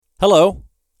Hello,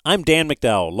 I'm Dan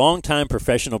McDowell, longtime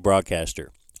professional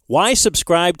broadcaster. Why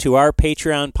subscribe to our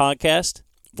Patreon podcast?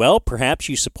 Well, perhaps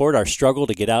you support our struggle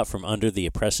to get out from under the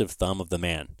oppressive thumb of the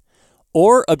man.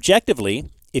 Or, objectively,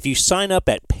 if you sign up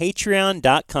at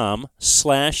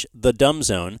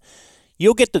patreon.com/thedumbzone,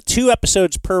 you'll get the 2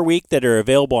 episodes per week that are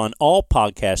available on all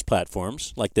podcast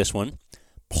platforms, like this one,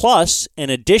 plus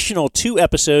an additional 2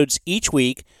 episodes each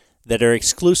week that are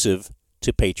exclusive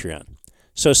to Patreon.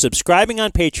 So subscribing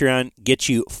on Patreon gets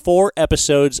you 4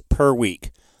 episodes per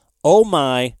week. Oh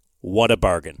my, what a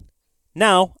bargain.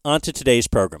 Now, on to today's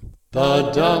program. The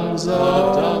Dumb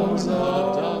Zone.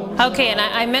 Okay, and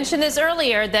I mentioned this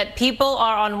earlier, that people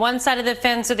are on one side of the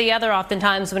fence or the other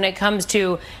oftentimes when it comes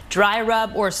to dry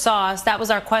rub or sauce. That was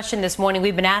our question this morning.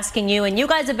 We've been asking you, and you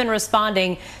guys have been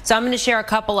responding, so I'm going to share a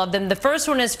couple of them. The first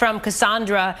one is from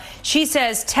Cassandra. She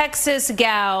says, Texas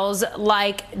gals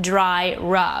like dry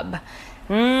rub.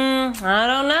 I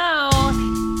don't know. All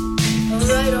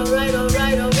right.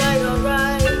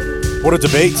 What a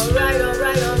debate. All right.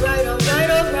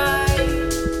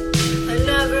 I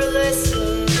never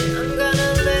listen. I'm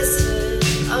gonna listen.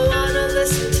 I wanna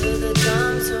listen to the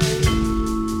Dumb Zone.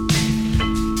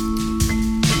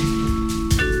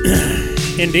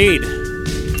 Indeed.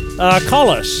 Call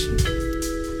us.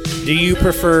 Do you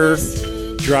prefer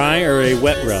dry or a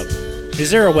wet rub?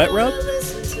 Is there a wet rub?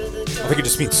 I think it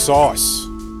just means sauce.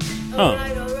 Oh.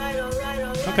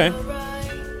 Okay.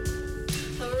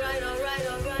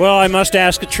 Well, I must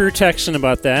ask a true Texan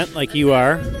about that, like you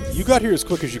are. You got here as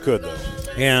quick as you could, though.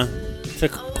 Yeah, it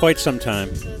took quite some time.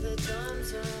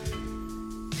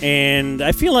 And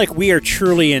I feel like we are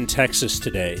truly in Texas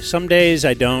today. Some days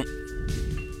I don't.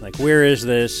 Like, where is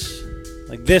this?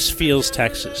 Like, this feels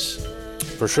Texas.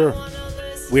 For sure.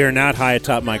 We are not high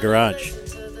atop my garage.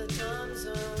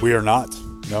 We are not.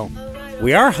 No.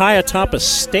 We are high atop a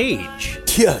stage.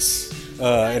 Yes.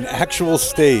 An actual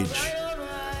stage.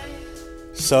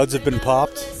 Suds have been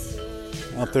popped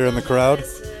out there in the crowd.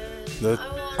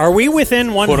 Are we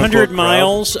within 100 quote-unquote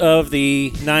miles of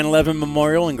the 9/11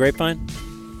 Memorial in Grapevine?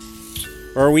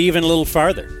 Or are we even a little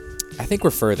farther? I think we're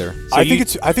further. So I think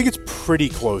it's pretty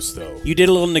close, though. You did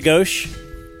a little negotiation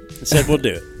and said, we'll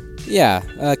do it. Yeah,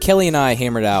 Kelly and I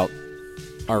hammered out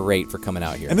our rate for coming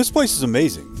out here. And this place is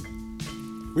amazing.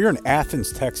 We are in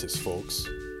Athens, Texas, folks.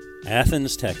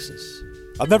 Athens, Texas.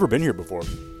 I've never been here before.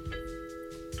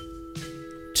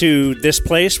 To this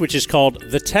place, which is called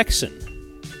The Texan.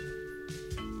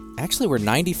 Actually, we're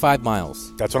 95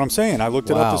 miles. That's what I'm saying. I looked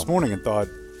it up this morning and thought,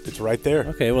 it's right there.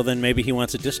 Okay, well then maybe he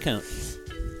wants a discount.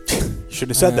 You shouldn't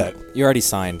have said that. You already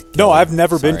signed. No, Kelly. I've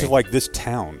never been Sorry. to, like, this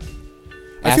town.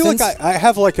 Athens? I feel like I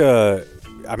have, like,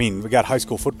 we got high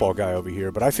school football guy over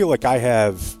here, but I feel like I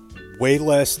have way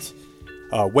less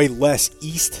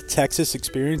East Texas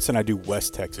experience than I do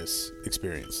West Texas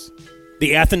experience.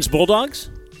 The Athens Bulldogs?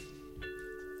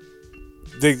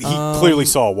 He clearly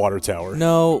saw a water tower.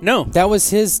 No. That was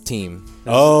his team.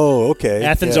 Oh, okay.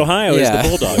 Athens, Yeah. Ohio is the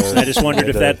Bulldogs. I just wondered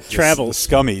if that The travels.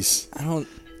 scummies.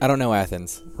 I don't know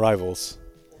Athens. Rivals.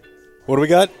 What do we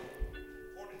got?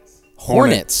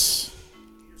 Hornets.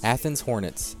 Athens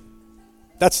Hornets.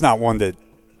 That's not one that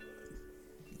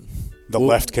the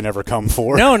left can ever come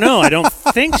for. No, I don't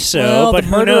think so, Well, but the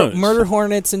who knows? Murder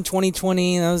Hornets in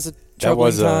 2020, that was a troubling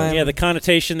was time. Yeah, the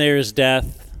connotation there is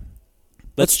death.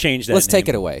 Let's change that Let's take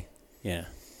name. it away. Yeah.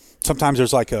 Sometimes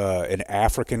there's like an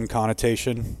African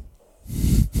connotation.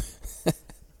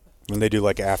 When they do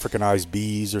like Africanized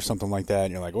bees or something like that,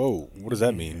 and you're like, whoa, what does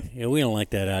that mean? Yeah, we don't like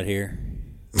that out here.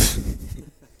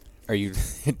 Are you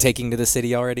taking to the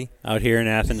city already? Out here in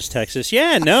Athens, Texas.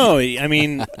 Yeah, no. I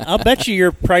mean, I'll bet you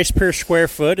your price per square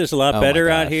foot is a lot Oh, my better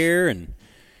out gosh. here. And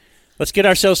let's get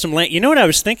ourselves some land. You know what I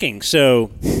was thinking?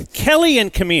 So Kelly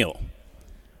and Camille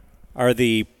are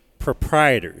the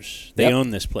proprietors. They Yep. own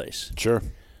this place. Sure.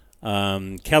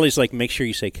 Kelly's like, make sure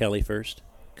you say Kelly first.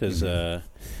 Because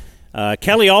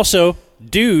Kelly also,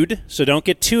 dude, so don't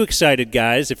get too excited,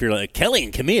 guys. If you're like, Kelly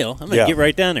and Camille, I'm going to get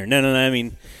right down there. No. I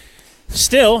mean,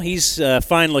 still, he's a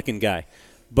fine-looking guy.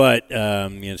 But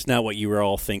it's not what you were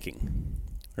all thinking,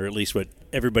 or at least what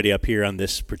everybody up here on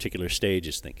this particular stage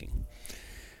is thinking.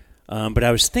 But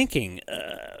I was thinking,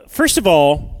 first of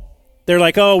all, they're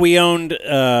like, oh, we owned,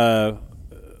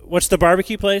 what's the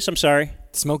barbecue place? I'm sorry.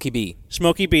 Smoky Bee.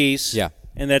 Smoky Bees. Yeah.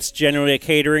 And that's generally a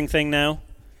catering thing now.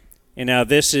 And now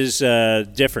this is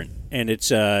different. And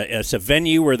it's a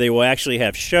venue where they will actually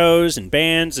have shows and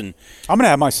bands. And I'm going to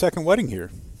have my second wedding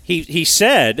here. he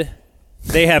said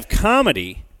they have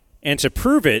comedy. And to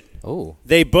prove it,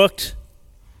 they booked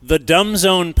the Dumb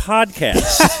Zone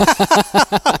podcast.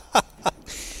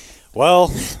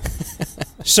 Well,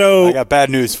 So I got bad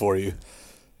news for you.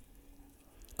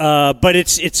 but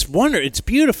it's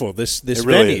beautiful. This It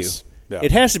really venue. is. Yeah.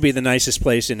 It has to be the nicest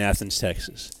place in Athens,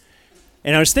 Texas.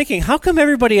 And I was thinking, how come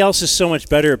everybody else is so much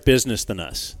better at business than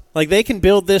us? Like they can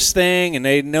build this thing and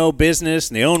they know business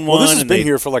and they own one. Well, this has and been they,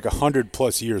 here for like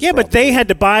 100+ years. Yeah, but probably. they had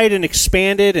to buy it and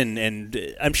expand it,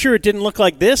 and I'm sure it didn't look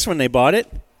like this when they bought it.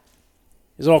 It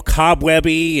was all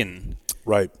cobwebby and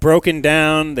right. broken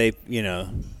down. They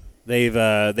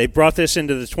brought this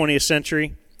into the 20th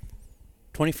century,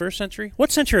 21st century.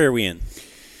 What century are we in?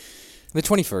 The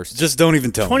 21st. Just don't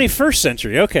even tell him. 21st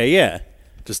century. Okay, yeah.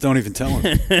 Just don't even tell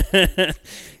him.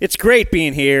 It's great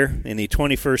being here in the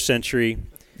 21st century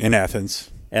In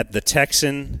Athens. at the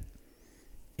Texan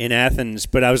in Athens.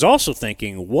 But I was also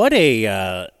thinking, what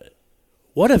a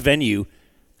venue.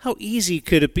 How easy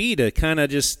could it be to kind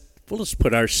of we'll just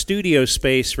put our studio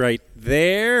space right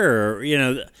there,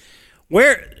 or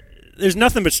where there's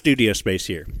nothing but studio space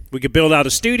here. We could build out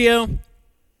a studio.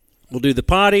 We'll do the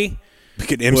potty. We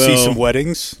could MC some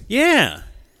weddings. Yeah.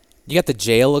 You got the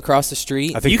jail across the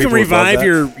street. I think You can people would love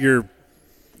revive that.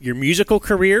 your musical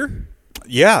career.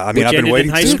 Yeah, I mean, Which I've been ended waiting.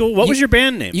 in high to- school. What was your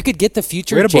band name? You could get the We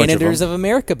future had a bunch of Janitors them. of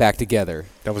America back together.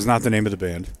 That was not the name of the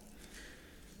band.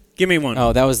 Give me one.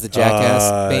 Oh, that was the Jackass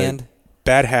band?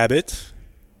 Bad Habit.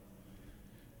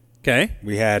 Okay.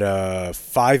 We had a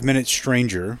 5 Minute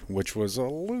Stranger, which was a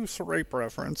loose rape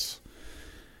reference.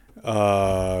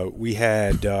 We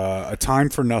had A Time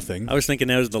for Nothing. I was thinking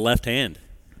that was the left hand,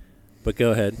 but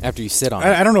go ahead. After you sit on it.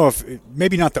 I don't know if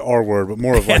maybe not the R word, but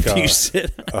more of like After you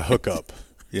sit. a hookup,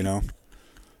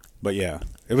 But yeah,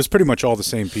 it was pretty much all the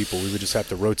same people. We would just have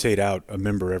to rotate out a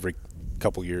member every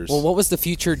couple years. Well, what was the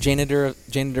future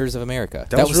Janitors of America?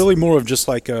 that was really more of just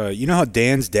like how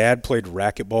Dan's dad played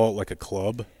racquetball at like a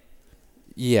club.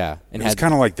 Yeah, and It was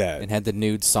kind of like that. and had the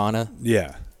nude sauna.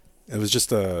 Yeah, it was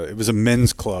just it was a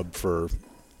men's club for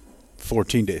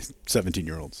 14 to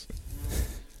 17-year-olds.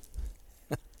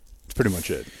 That's pretty much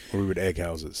it. Where we would egg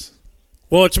houses.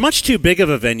 Well, it's much too big of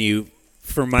a venue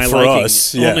for my For liking.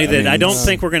 us, yeah, Only that I I mean, don't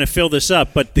think we're going to fill this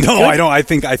up. But the No, good- I don't. I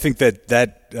think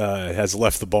that has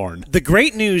left the barn. The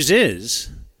great news is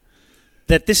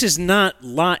that this is not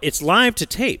live. It's live to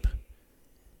tape.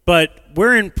 But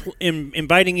we're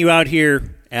inviting you out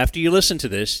here after you listen to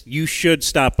this. You should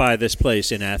stop by this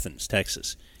place in Athens,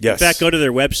 Texas. Yes. In fact, go to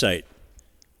their website,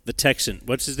 the Texan.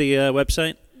 What's the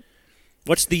website?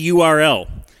 What's the URL?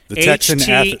 The Texan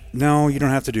HT No, you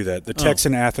don't have to do that. The Oh.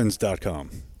 TexanAthens.com.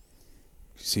 You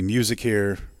see music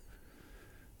here.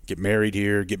 Get married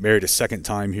here. Get married a second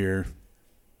time here.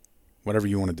 Whatever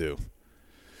you want to do.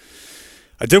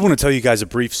 I did want to tell you guys a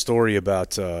brief story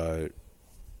about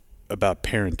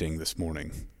parenting this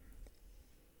morning.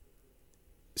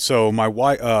 So my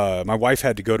wife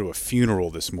had to go to a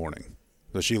funeral this morning,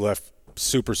 so she left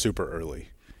super, super early.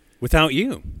 without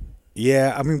you.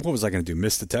 Yeah, I mean, what was I going to do?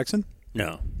 Miss the Texan?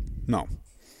 No. No.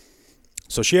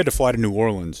 So she had to fly to New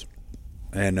Orleans,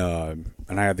 and I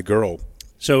had the girl,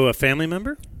 So a family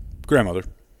member? grandmother.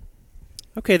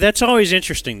 Okay, that's always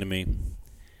interesting to me.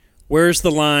 Where's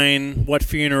the line? What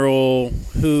funeral?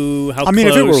 Who? How I mean,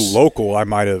 close? if it were local, I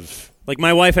might have. Like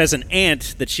my wife has an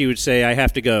aunt that she would say, I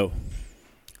have to go.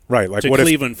 Right, like To what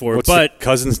Cleveland if, for it, what's but- the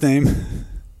cousin's name?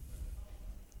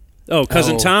 Oh,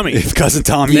 Cousin Oh. Tommy. If cousin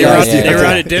Tommy. They were Yeah, out, yeah, they were yeah.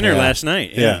 out at dinner Yeah. last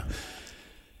night. Yeah.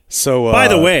 So By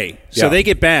the way, so yeah. they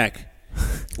get back,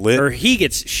 lit, or she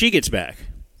gets back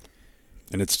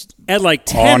and it's at like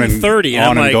on and 10:30. on I'm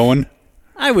and like, going.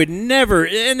 I would never.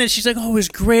 And then she's like, "Oh, it was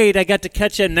great. I got to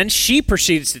catch it." And then she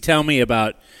proceeds to tell me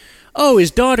about, "Oh, his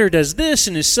daughter does this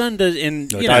and his son does."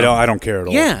 And Like, you know, I don't care at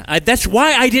all. Yeah, that's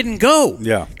why I didn't go.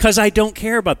 Yeah. because I don't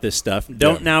care about this stuff.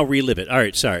 Don't Yeah. now relive it. All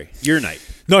right, sorry. Your night.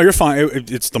 No, you're fine.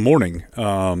 It's the morning.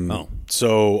 Oh.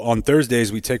 So on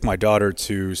Thursdays, we take my daughter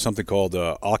to something called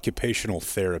occupational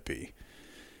therapy.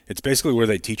 It's basically where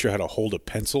they teach her how to hold a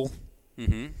pencil.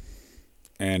 Mm-hmm.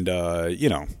 And,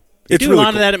 You it's do really a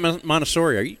lot cool. of that at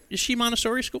Montessori. Is she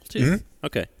Montessori school too? Mhm.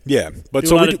 Okay. Yeah. But Do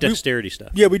so a lot we of do, dexterity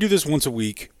stuff. yeah, we do this once a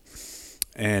week.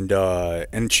 And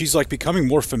she's like becoming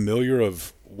more familiar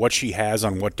of what she has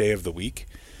on what day of the week.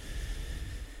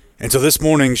 And so this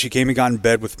morning she came and got in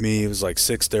bed with me. It was like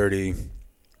 6:30.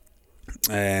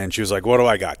 And she was like, "What do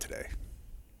I got today?"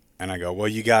 And I go,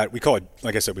 "Well, we call it,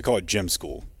 like I said, we call it gym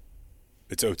school.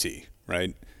 It's OT,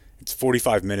 right? It's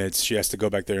 45 minutes. She has to go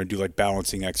back there and do like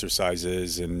balancing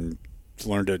exercises and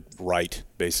learn to write,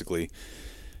 basically."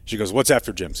 She goes, "What's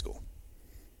after gym school?"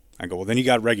 I go, "Well, then you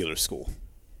got regular school."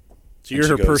 So you're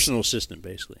And her she goes, personal assistant,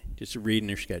 basically, just reading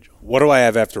her schedule. "What do I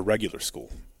have after regular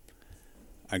school?"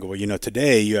 I go, "Well,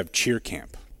 today you have cheer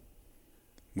camp."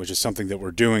 which is something that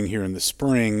we're doing here in the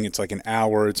spring. It's like an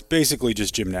hour. It's basically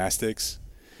just gymnastics.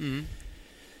 Mm-hmm.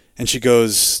 And she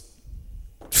goes,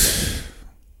 it's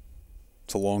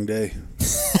a long day.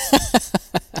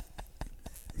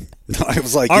 I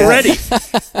was like, already?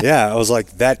 Yeah, I was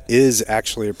like, that is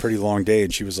actually a pretty long day.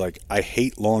 And she was like, I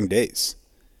hate long days.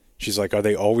 She's like, are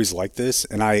they always like this?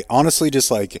 And I honestly just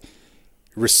like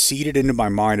receded into my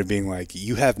mind of being like,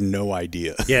 you have no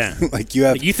idea. Yeah. Like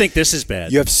you think this is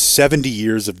bad. You have 70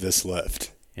 years of this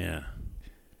left. Yeah.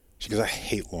 She goes, I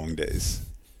hate long days.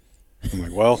 I'm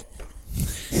like, well.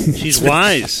 She's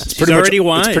wise. She's already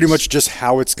wise. It's pretty much just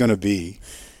how it's going to be.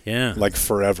 Yeah. Like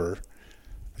forever.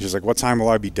 She's like, what time will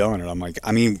I be done? And I'm like,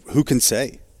 I mean, who can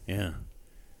say? Yeah.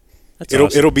 That's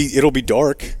awesome. It'll be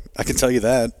dark. I can tell you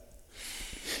that.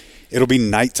 It'll be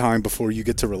nighttime before you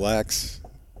get to relax.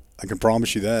 I can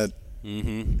promise you that.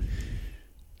 Mm-hmm.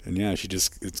 And yeah,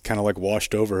 it's kind of like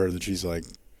washed over her that she's like,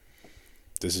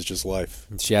 this is just life.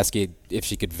 Did she ask you if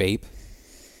she could vape?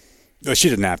 No, she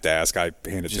didn't have to ask. I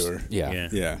handed it to her.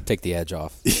 Yeah. Take the edge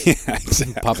off. Yeah,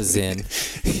 exactly. Pop a Zin.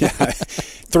 Yeah.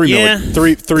 3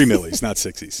 millis, not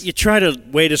 60s. You try to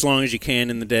wait as long as you can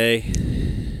in the day,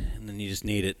 and then you just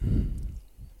need it.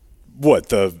 What,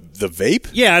 the vape?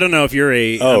 Yeah, I don't know if you're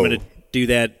I'm going to do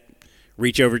that,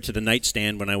 reach over to the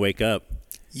nightstand when I wake up.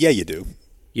 Yeah, you do.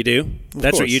 You do?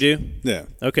 That's what you do? Yeah.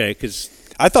 Okay, because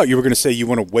I thought you were going to say you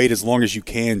want to wait as long as you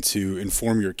can to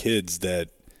inform your kids that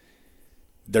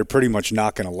they're pretty much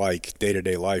not going to like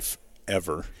day-to-day life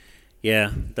ever.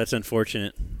 Yeah, that's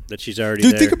unfortunate that she's already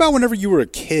there. Dude, think about whenever you were a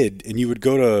kid and you would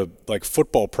go to like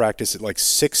football practice at like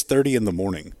 6:30 in the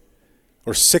morning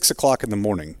or 6 o'clock in the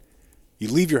morning. You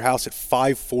leave your house at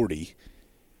 5:40.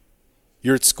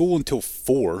 You're at school until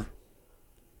 4.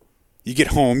 You get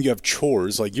home, you have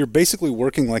chores. Like you're basically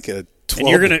working like a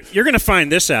 12. And you're gonna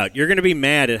find this out. You're gonna be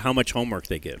mad at how much homework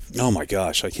they give. Oh my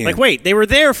gosh, I can't. Like, wait, they were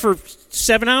there for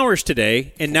 7 hours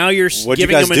today, and now you're What'd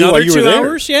giving you guys them do another while you were 2 there?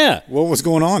 hours? Yeah. What was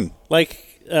going on? Like,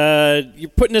 you're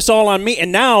putting this all on me,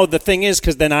 and now the thing is,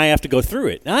 because then I have to go through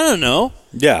it. I don't know.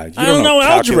 Yeah, you I don't know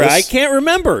algebra. calculus. I can't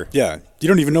remember. Yeah, you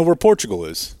don't even know where Portugal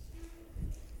is.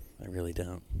 I really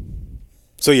don't.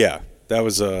 So yeah, that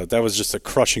was just a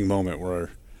crushing moment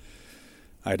where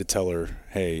I had to tell her,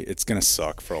 hey, it's going to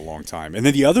suck for a long time. And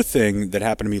then the other thing that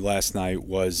happened to me last night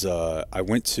was I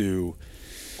went to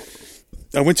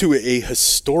a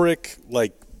historic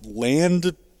like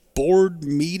land board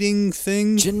meeting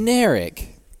thing. Generic.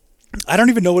 I don't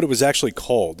even know what it was actually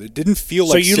called. It didn't feel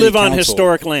like So you city live on council.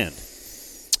 historic land.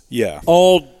 Yeah.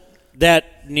 All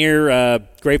that near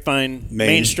Grapevine,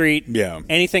 Main Street. Yeah.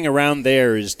 Anything around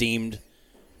there is deemed.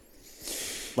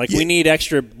 Like, we need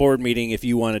extra board meeting if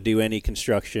you want to do any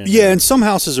construction. Yeah, and some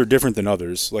houses are different than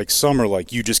others. Like, some are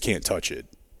like, you just can't touch it.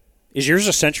 Is yours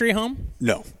a Century home?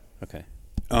 No. Okay.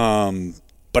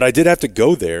 But I did have to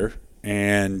go there,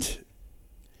 and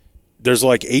there's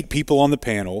like 8 people on the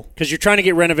panel. Because you're trying to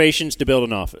get renovations to build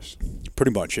an office.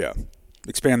 Pretty much, yeah.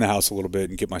 Expand the house a little bit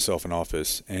and get myself an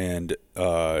office. And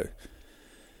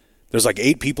there's like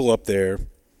 8 people up there.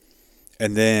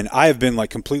 And then I have been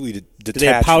like completely detached. Do they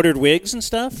have powdered wigs and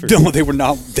stuff? Or? No, they were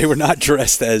not. They were not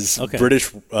dressed as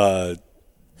British,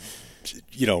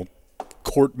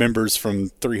 court members from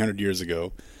 300 years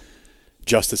ago,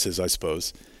 justices, I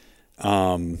suppose.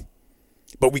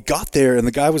 But we got there, and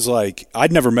the guy was like,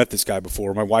 I'd never met this guy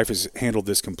before. My wife has handled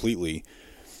this completely,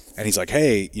 and he's like,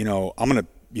 hey, I'm gonna,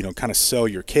 kind of sell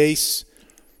your case,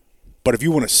 but if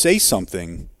you want to say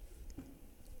something,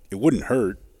 it wouldn't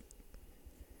hurt.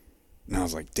 And I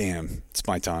was like, damn, it's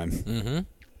my time. Mm-hmm.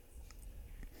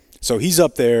 So he's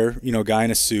up there, guy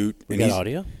in a suit. We got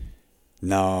audio?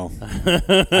 No.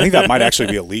 I think that might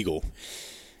actually be illegal.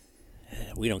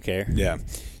 We don't care. Yeah.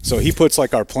 So he puts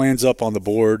like our plans up on the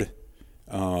board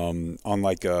on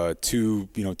like 2,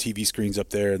 TV screens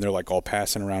up there, and they're like all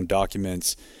passing around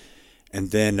documents.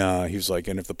 And then he was like,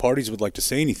 and if the parties would like to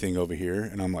say anything over here,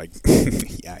 and I'm like,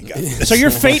 yeah, I got this. So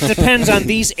your fate depends on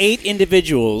these 8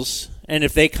 individuals, and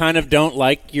if they kind of don't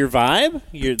like your vibe,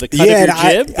 the cut of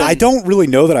your jib. I don't really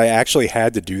know that I actually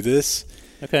had to do this.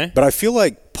 Okay. But I feel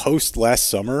like post last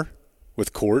summer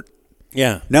with court,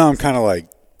 yeah. Now I'm kind of like,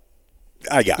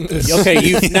 I got this. Okay,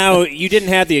 you didn't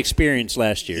have the experience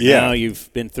last year. Yeah. Now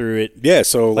you've been through it. Yeah,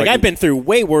 so like I've been through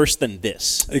way worse than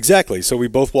this. Exactly. So we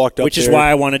both walked up Which is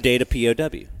why I want to date a POW.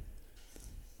 Do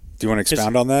you want to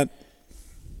expound on that?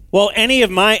 Well,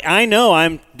 I know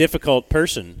I'm a difficult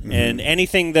person, and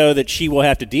anything, though, that she will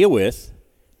have to deal with,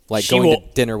 Like She going will- to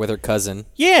dinner with her cousin.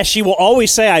 Yeah, she will always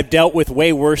say, I've dealt with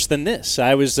way worse than this.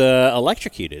 I was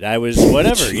electrocuted. I was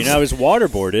whatever. I was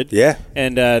waterboarded. Yeah.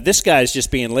 And this guy's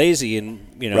just being lazy and,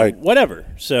 Right. whatever.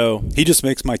 So, He just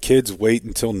makes my kids wait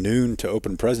until noon to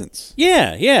open presents.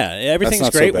 yeah, everything's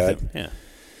not so great with bad. him. Yeah.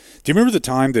 Do you remember the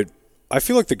time that I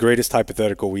feel like the greatest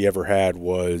hypothetical we ever had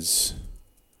was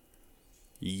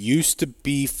used to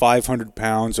be 500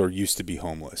 pounds or used to be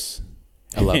homeless?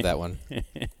 I love that one.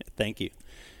 Thank you.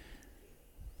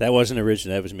 That wasn't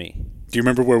original. That was me. Do you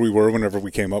remember where we were whenever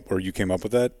we came up, or you came up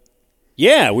with that?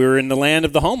 Yeah, we were in the land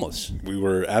of the homeless We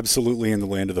were absolutely in the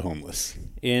land of the homeless.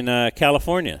 in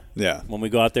California. Yeah. When we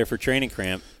go out there for training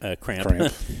cramp.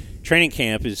 Training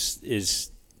camp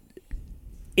is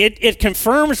it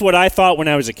confirms what I thought when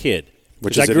I was a kid.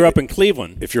 Which Because is I that grew up in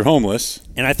Cleveland, If you're homeless,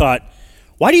 and I thought,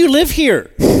 why do you live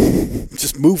here?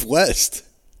 just move west.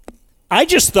 I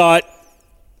just thought,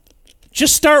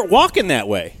 just start walking that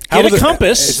way. How Get are a the-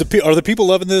 compass. Are the people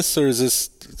loving this, or is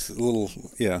this a little,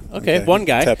 yeah. Okay, one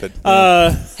guy. Tepid.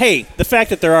 Hey, the fact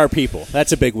that there are people,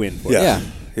 that's a big win for Yeah.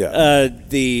 us.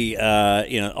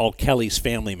 Yeah. All Kelly's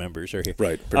family members are here.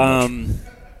 Right, pretty much.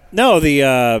 No,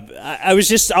 I was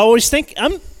just always think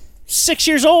I'm 6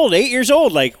 years old, 8 years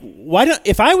old. Like, why don't,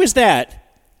 if I was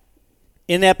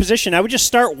in that position, I would just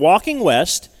start walking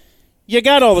west. You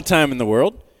got all the time in the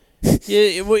world.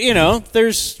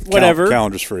 There's whatever.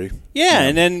 Calendar's free. Yeah,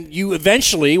 and then you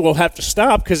eventually will have to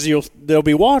stop because there'll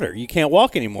be water. You can't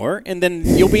walk anymore, and then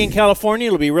you'll be in California.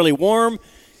 It'll be really warm.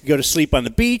 You go to sleep on the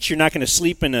beach. You're not going to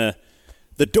sleep in the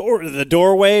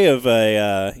doorway of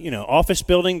a office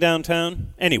building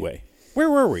downtown. Anyway, where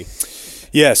were we?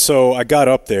 Yeah, so I got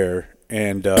up there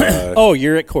and Oh,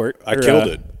 you're at court. I killed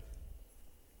it.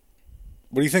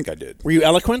 What do you think I did? Were you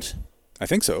eloquent? I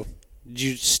think so. Did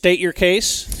you state your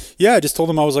case? Yeah, I just told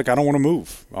him I was like, I don't want to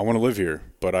move. I want to live here,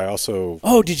 but I also.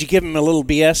 Oh, did you give him a little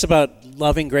BS about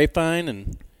loving Grapevine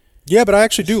and Yeah, but I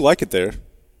actually do like it there.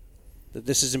 that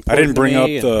this is I important? didn't bring to up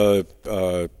me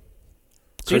the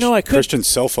I could. Christian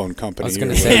cell phone company. I was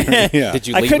going or to say, whatever. Yeah. did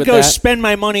you I lead could with go that? spend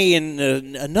my money in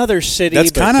another city.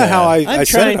 That's but, kinda how I I'm said it.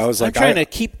 trying, I was like, I'm trying to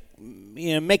keep,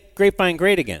 make Grapevine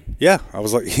great again. Yeah, I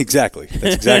was like, exactly.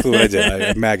 That's exactly what I did.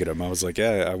 I maggot him. I was like,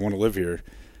 yeah, I want to live here.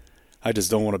 I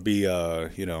just don't want to be,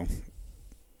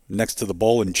 next to the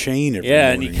ball and chain every Yeah,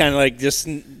 morning. and you kind of like just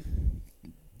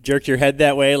jerked your head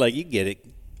that way, like you get it.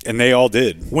 And they all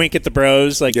did. Wink at the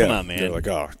bros, like Yeah, come on, man. They're like,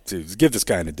 oh, dude, give this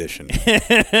guy an addition.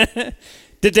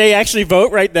 Did they actually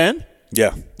vote right then?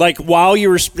 Yeah. Like while you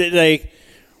were like,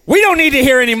 we don't need to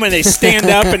hear anyone. They stand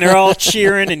up and they're all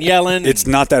cheering and yelling. It's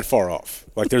not that far off.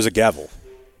 Like, there's a gavel.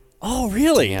 oh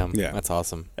really? Damn, Yeah. that's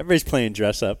awesome. Everybody's playing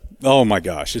dress up. Oh, my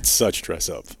gosh. It's such dress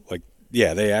up. Like,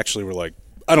 yeah, they actually were like,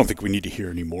 I don't think we need to hear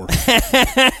anymore.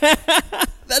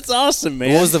 That's awesome,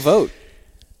 man. What was the vote?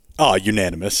 Oh,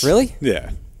 unanimous. Really?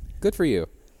 Yeah. Good for you.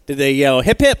 Did they yell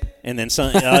hip hip and then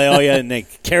some? Oh yeah, and they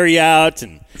carry out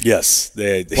and Yes.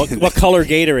 They, what color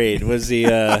Gatorade was the?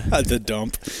 the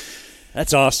dump.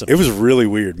 That's awesome. It was really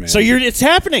weird, man. So it's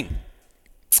happening.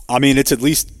 I mean, it's at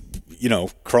least,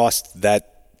 crossed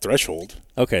that threshold.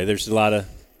 Okay, there's a lot of.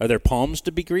 Are there palms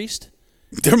to be greased?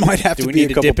 There might have Do to we be need a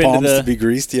to couple dip into palms the- to be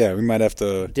greased. Yeah, we might have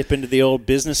to. Dip into the old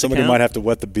business Somebody account? might have to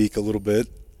wet the beak a little bit.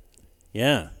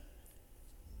 Yeah.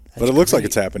 But it looks like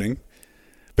it's happening.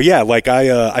 But yeah, like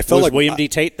I felt Was like William D.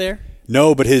 Tate there?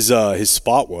 No, but his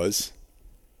spot was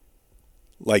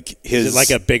like his. Is it like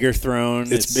a bigger throne?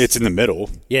 It's in the middle.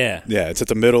 yeah. Yeah, it's at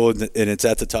the middle and it's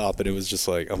at the top, and it was just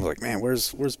like I was like, man,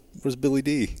 where's Billy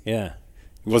D? Yeah.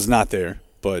 He was not there,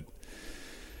 but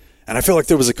and I feel like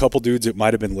there was a couple dudes that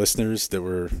might have been listeners that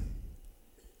were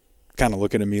kind of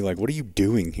looking at me like, what are you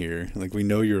doing here? Like, we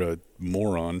know you're a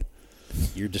moron.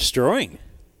 You're destroying.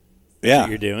 Yeah, what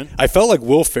you're doing. I felt like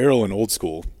Will Ferrell in Old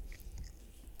School,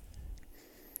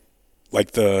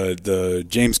 like the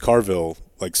James Carville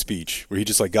like speech where he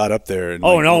just like got up there and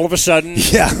And all of a sudden,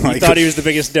 Yeah, he like- thought he was the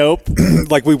biggest dope.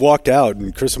 like we walked out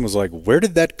and Kristen was like, "Where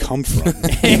did that come from?"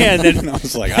 And then And I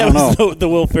was like, "I that don't know. was the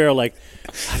Will Ferrell, like,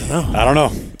 I don't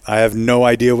know. I have no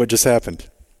idea what just happened."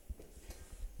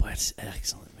 But it's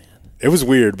excellent, man. It was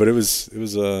weird, but it was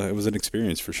an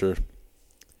experience for sure.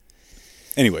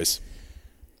 Anyways,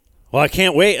 Well, I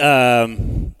can't wait.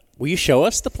 Will you show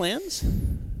us the plans?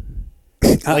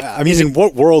 I mean, in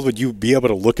what world would you be able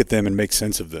to look at them and make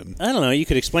sense of them? I don't know. You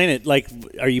could explain it. Like,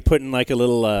 are you putting like a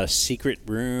little secret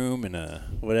room and a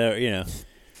whatever?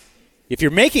 If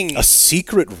you're making A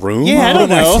secret room? Yeah, I What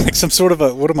don't am know. Like some sort of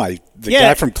a what am I? The Yeah.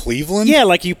 guy from Cleveland? yeah,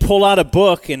 like you pull out a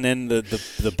book and then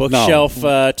the bookshelf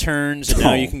turns and now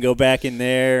No. you can go back in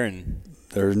there and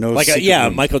There's no Like secret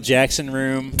rooms. Michael Jackson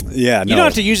room. Yeah, You no. don't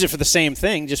have to use it for the same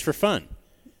thing, just for fun.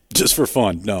 Just for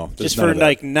fun. No, there's Just none for of that.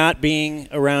 like not being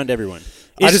around everyone.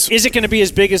 I Is, just- is it going to be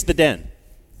as big as the Den?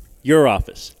 Your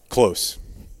office. Close.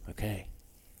 Okay.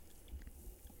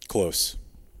 Close.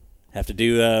 Have to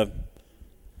do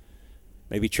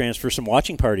maybe transfer some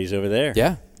watching parties over there.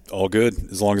 Yeah. All good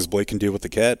as long as Blake can deal with the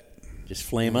cat. Just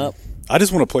flame up. I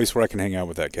just want a place where I can hang out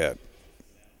with that cat.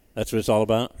 That's what it's all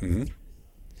about. Mm-hmm.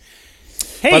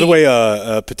 Hey, By the way,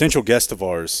 a potential guest of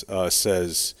ours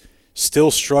says,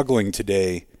 still struggling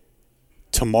today,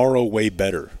 tomorrow way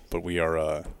better. But we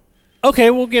are, okay,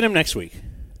 we'll get him next week.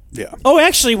 yeah. Oh,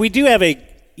 actually, we do have a.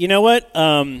 You know what?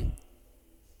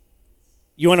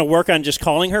 You want to work on just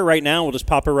calling her right now? We'll just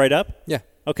pop her right up. Yeah.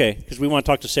 Okay, because we want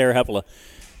to talk to Sarah Hepola.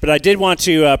 But I did want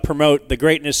to promote the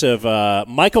greatness of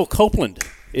Michael Copeland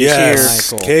is Yes,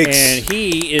 here. Michael. cakes. And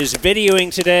he is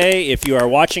videoing today. If you are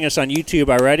watching us on YouTube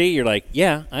already, you're like,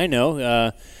 yeah, I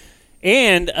know.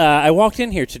 And I walked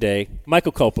in here today,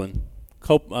 Michael Copeland.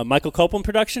 Michael Copeland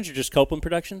Productions or just Copeland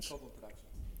Productions?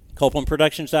 Copeland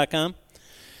Productions. CopelandProductions.com.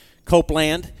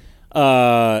 Copeland.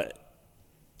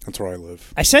 That's where I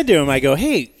live. I said to him, I go,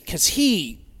 hey, because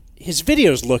his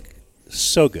videos look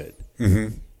so good.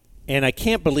 Mm-hmm. And I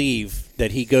can't believe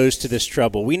that he goes to this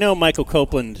trouble. We know Michael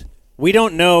Copeland. We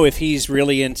don't know if he's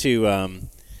really into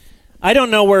I don't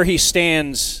know where he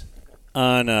stands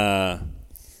on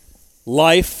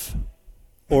life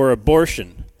or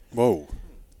abortion. Whoa.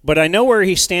 But I know where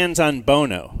he stands on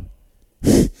Bono.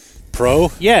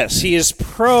 Pro? Yes, he is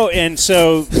pro. And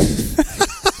so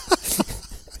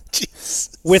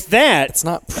with that, It's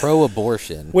not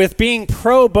pro-abortion. with being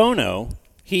pro bono,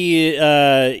 he,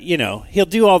 he'll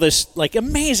do all this like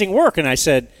amazing work. And I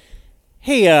said,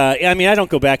 hey, I mean, I don't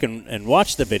go back and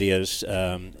watch the videos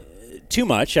too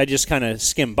much. I just kind of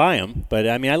skim by them. But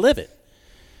I mean, I live it.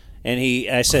 And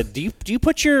I said, do you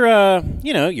put your,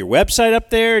 your website up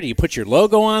there? Do you put your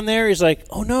logo on there? He's like,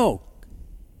 oh no,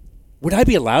 would I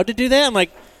be allowed to do that? I'm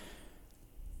like,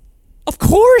 of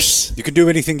course. You can do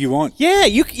anything you want.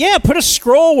 Yeah, put a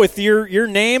scroll with your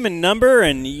name and number,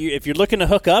 and if you're looking to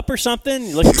hook up or something,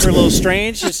 you're looking for a little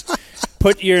strange, just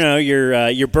put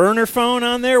your burner phone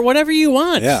on there, whatever you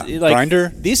want. Yeah, like,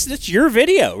 Grindr. It's your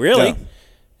video, really. Yeah.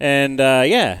 And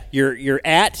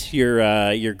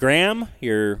your gram,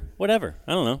 your whatever.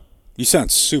 I don't know. You sound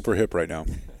super hip right now.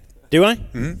 Do I?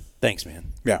 Mm-hmm. Thanks,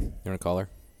 man. Yeah. You want to call her?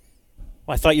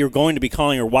 Well, I thought you were going to be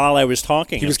calling her while I was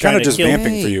talking. He I was trying kind of to just kill-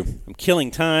 vamping for you. I'm killing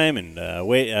time, and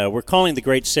we're calling the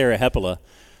great Sarah Hepola,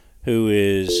 who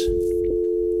is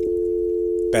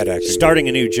Bad acting. starting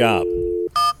a new job.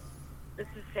 This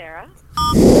is Sarah.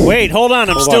 Wait, hold on.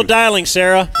 I'm Hold still on. dialing,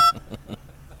 Sarah.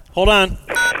 Hold on.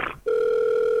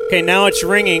 Okay, now it's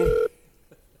ringing.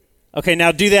 Okay,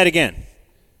 now do that again.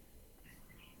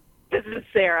 This is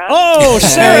Sarah. Oh,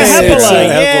 Sarah Hey, Hepola. Sarah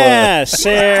Hepola. Yeah,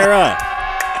 Sarah.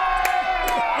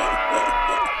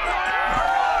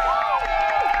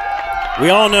 We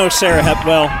all know Sarah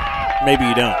Well, maybe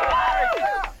you don't.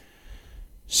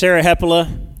 Sarah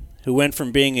Hepola, who went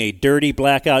from being a dirty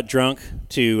blackout drunk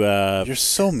to You're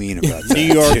so mean about that. New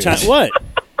York dude. Times. What?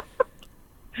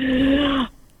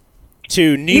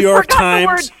 To New You York forgot Times.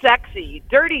 the word sexy.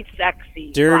 Dirty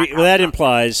sexy. Dirty. blackout Well, that drunk.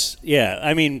 implies, yeah.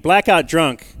 I mean, blackout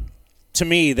drunk. To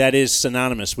me, that is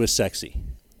synonymous with sexy.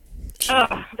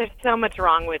 Ugh, there's so much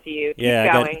wrong with you. Yeah,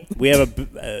 Keep I going. we have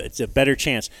it's a better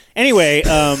chance. Anyway,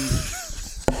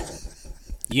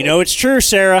 you know it's true,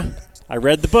 Sarah. I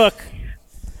read the book.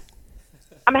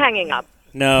 I'm hanging up.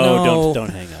 No, No. don't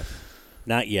hang up.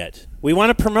 Not yet. We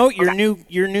want to promote your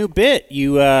new bit.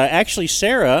 You actually,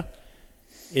 Sarah,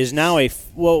 is now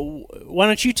well. Why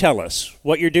don't you tell us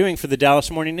what you're doing for the Dallas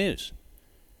Morning News?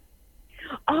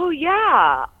 Oh,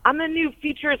 yeah. I'm a new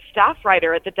feature staff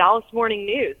writer at the Dallas Morning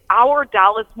News. Our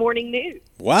Dallas Morning News.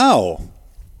 Wow.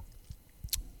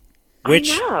 Which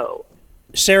I know.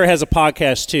 Sarah has a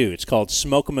podcast too. It's called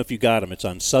Smoke 'em If You Got 'em. It's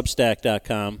on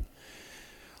Substack.com.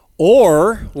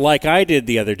 Or, like I did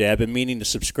the other day, I've been meaning to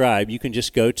subscribe. You can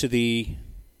just go to the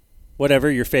whatever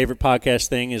your favorite podcast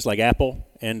thing is, like Apple,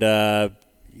 and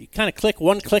you kind of click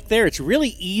one click there. It's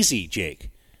really easy, Jake,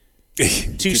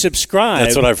 to subscribe.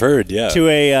 That's what I've heard, yeah. To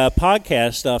a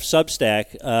podcast off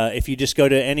Substack. If you just go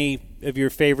to any of your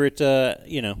favorite,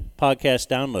 podcast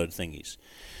download thingies.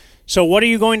 So, what are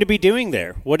you going to be doing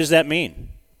there? What does that mean?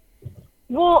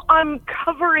 Well, I'm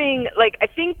covering, I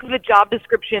think the job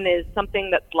description is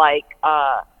something that's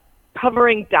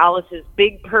covering Dallas's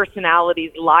big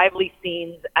personalities, lively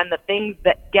scenes, and the things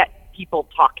that get people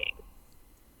talking.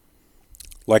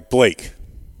 Like Blake.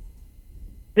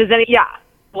 Yeah.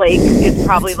 Blake is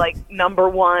probably like number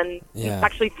one. Yeah. It's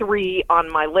actually 3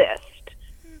 on my list.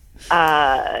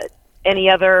 Any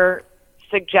other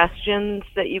suggestions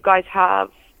that you guys have?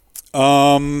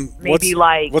 Maybe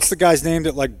what's the guy's name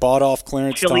that like bought off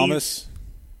Clarence Chili's. Thomas?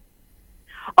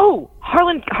 Oh,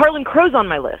 Harlan Crow's on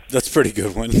my list. That's a pretty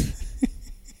good one.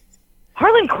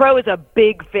 Harlan Crow is a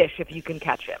big fish if you can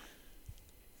catch him.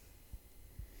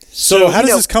 So how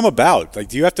does this come about? Like,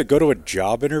 do you have to go to a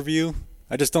job interview?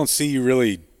 I just don't see you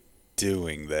really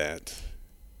doing that.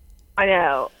 I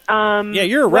know. Yeah,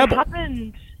 you're a rebel. What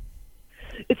happened?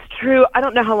 It's true. I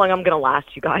don't know how long I'm going to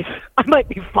last, you guys. I might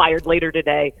be fired later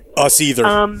today. Us either.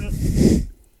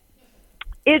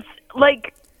 It's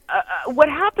like what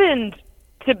happened,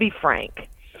 to be frank,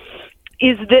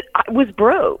 is that I was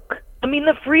broke. I mean,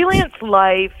 the freelance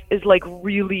life is like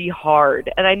really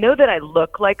hard. And I know that I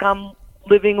look like I'm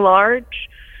living large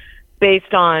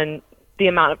based on the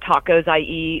amount of tacos I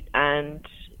eat and,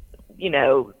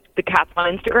 the cats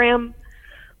on Instagram.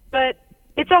 But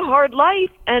it's a hard life.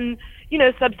 And,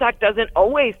 Substack doesn't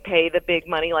always pay the big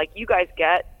money like you guys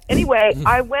get. Anyway,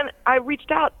 I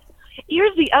reached out.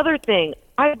 Here's the other thing.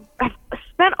 I've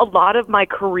spent a lot of my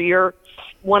career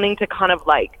wanting to kind of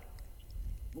like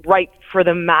write for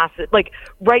the masses, like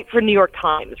write for New York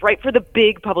Times, write for the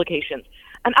big publications.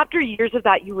 And after years of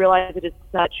that, you realize it is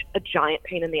such a giant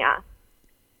pain in the ass.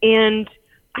 And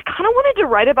I kind of wanted to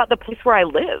write about the place where I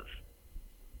live.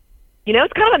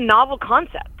 It's kind of a novel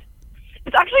concept.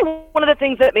 It's actually one of the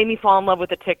things that made me fall in love with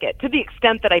the ticket, to the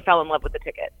extent that I fell in love with the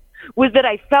ticket, was that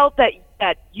I felt that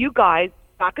you guys,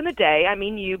 back in the day, I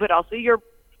mean you, but also your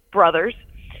brothers,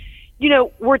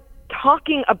 were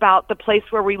talking about the place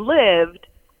where we lived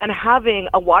and having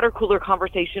a water cooler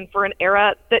conversation for an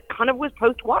era that kind of was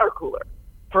post-water cooler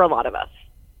for a lot of us.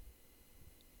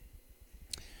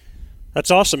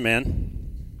 That's awesome,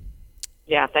 man.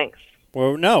 Yeah, thanks.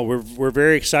 Well, no, we're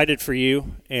very excited for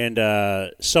you, and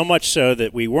so much so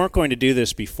that we weren't going to do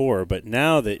this before, but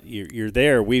now that you're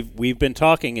there, we've been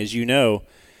talking, as you know,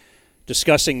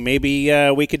 discussing maybe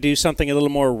we could do something a little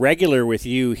more regular with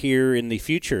you here in the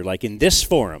future, like in this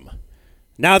forum.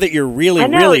 Now that you're really,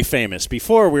 really famous.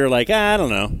 Before we were like, I don't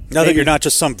know. Now that you're not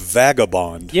just some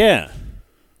vagabond. Yeah.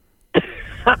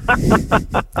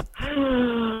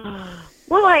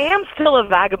 Well, I am still a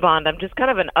vagabond. I'm just kind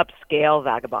of an upscale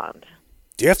vagabond.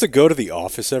 Do you have to go to the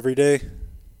office every day?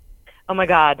 Oh, my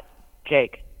God,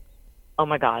 Jake. Oh,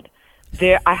 my God.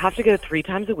 I have to go 3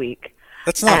 times a week.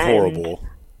 That's not horrible.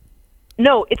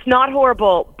 No, it's not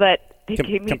horrible, but they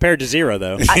gave me... Compared to 0,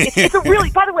 though. It's a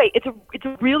really... By the way, it's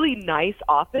a really nice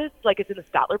office. Like, it's in the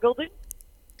Statler building.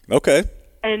 Okay.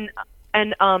 And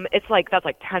it's like... That's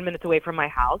like 10 minutes away from my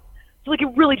house. So, like, it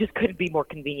really just couldn't be more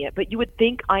convenient. But you would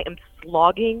think I am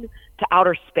slogging to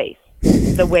outer space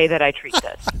the way that I treat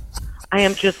this. I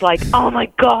am just like, oh, my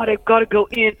God, I've got to go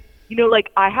in.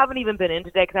 Like, I haven't even been in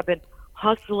today because I've been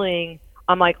hustling.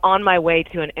 I'm, like, on my way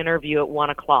to an interview at 1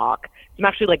 o'clock. I'm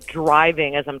actually, like,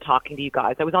 driving as I'm talking to you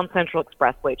guys. I was on Central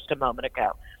Expressway just a moment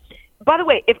ago. By the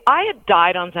way, if I had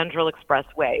died on Central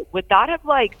Expressway, would that have,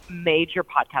 like, made your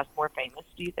podcast more famous,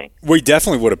 do you think? We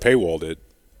definitely would have paywalled it.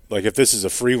 Like, if this is a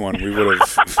free one, we would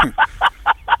have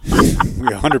we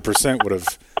 100%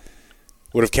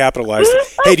 would have capitalized.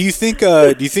 Hey, do you think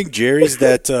Jerry's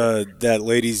that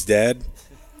lady's dad?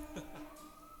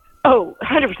 Oh,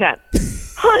 100%.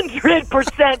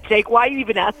 100%, Jake. Why are you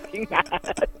even asking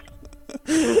that?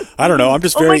 I don't know. I'm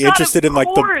just very interested in, like,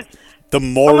 the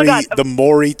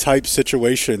Maury type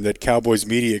situation that Cowboys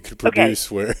media could produce.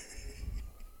 Okay. Where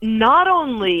not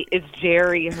only is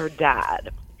Jerry her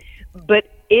dad, but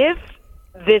if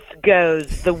this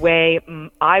goes the way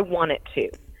I want it to,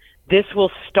 this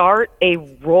will start a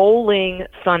rolling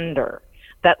thunder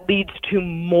that leads to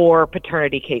more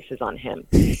paternity cases on him.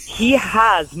 He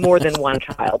has more than one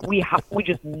child. We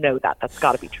just know that. That's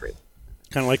got to be true.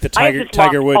 Kind of like the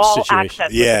Tiger Woods all situation.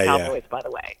 Access to the Cowboys, by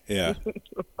the way. Yeah.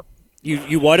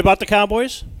 You what about the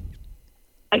Cowboys?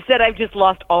 I said I've just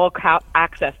lost all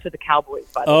access to the Cowboys,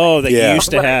 by the way. Oh, that you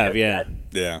used to have, yeah.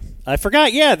 Yeah. I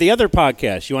forgot, the other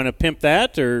podcast. You want to pimp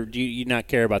that, or do you not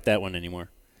care about that one anymore?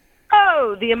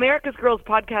 Oh, the America's Girls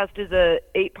podcast is a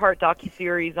 8-part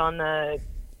docuseries on the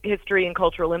history and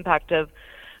cultural impact of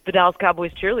the Dallas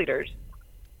Cowboys cheerleaders.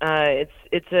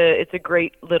 It's a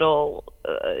great little,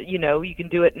 you can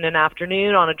do it in an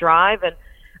afternoon on a drive, and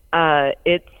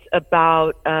it's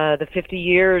about the 50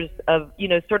 years of,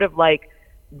 sort of like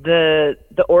the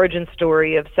origin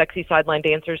story of sexy sideline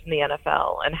dancers in the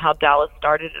NFL and how Dallas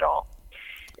started it all.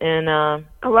 And I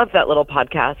love that little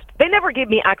podcast. They never gave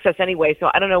me access anyway, so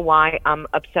I don't know why I'm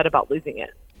upset about losing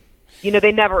it.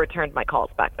 They never returned my calls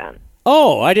back then.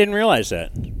 Oh, I didn't realize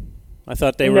that. I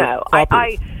thought they were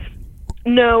cooperative.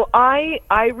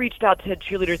 I reached out to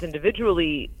cheerleaders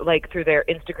individually, like through their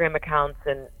Instagram accounts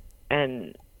and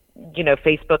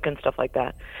Facebook and stuff like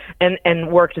that,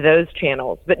 and worked those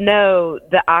channels. But no,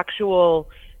 the actual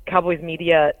Cowboys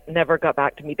media never got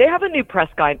back to me. They have a new press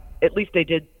guy. At least they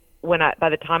did by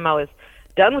the time I was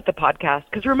done with the podcast.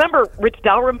 Because remember, Rich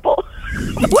Dalrymple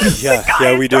was the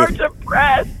guy in charge of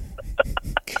press.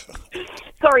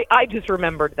 Sorry, I just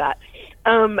remembered that.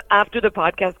 After the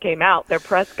podcast came out, their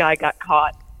press guy got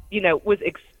caught.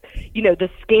 The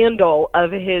scandal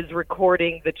of his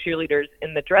recording the cheerleaders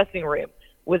in the dressing room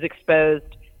was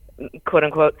exposed, quote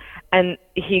unquote, and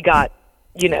he got,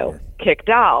 kicked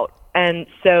out. And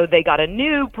so they got a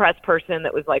new press person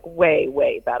that was like way,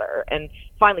 way better, and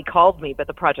finally called me, but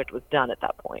the project was done at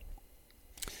that point.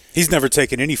 He's never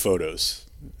taken any photos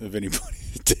of anybody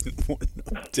that didn't want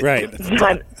to. Right.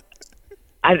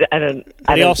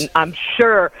 I'm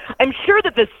sure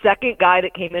that the second guy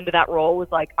that came into that role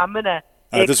was like, I'm gonna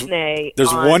ixnay.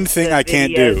 There's one thing I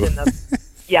can't do. Right.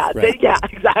 Yeah,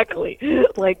 exactly.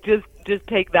 Like just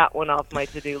take that one off my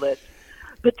to-do list.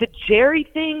 But the Jerry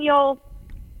thing, y'all,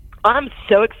 I'm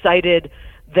so excited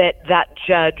that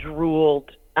judge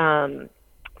ruled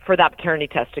for that paternity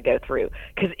test to go through,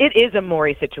 because it is a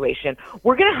Maury situation.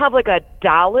 We're gonna have like a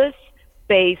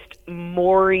Dallas-based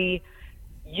Maury,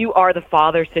 you are the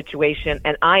father situation,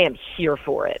 and I am here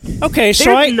for it. Okay, so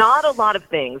there's not a lot of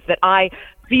things that I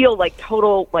feel like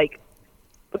total like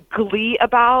glee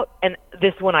about, and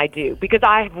this one I do, because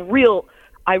I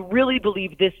really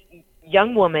believe this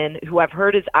young woman, who I've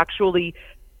heard is actually,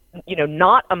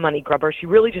 not a money grubber. She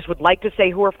really just would like to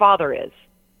say who her father is.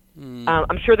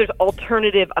 I'm sure there's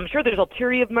ulterior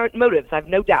motives. I have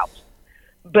no doubt,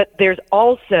 but there's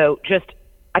also just,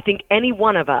 I think any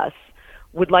one of us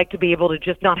would like to be able to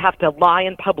just not have to lie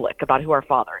in public about who our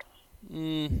father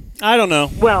is. I don't know.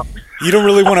 Well, you don't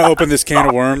really want to open this can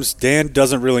of worms. Dan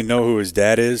doesn't really know who his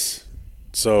dad is.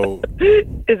 So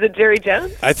is it Jerry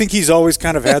Jones? I think he's always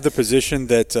kind of had the position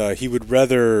that he would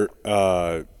rather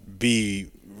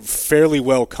be fairly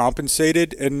well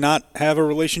compensated and not have a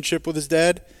relationship with his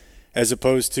dad, as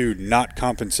opposed to not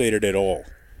compensated at all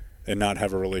and not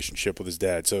have a relationship with his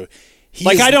dad. So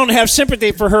I don't have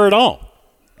sympathy for her at all.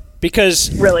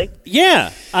 Because really?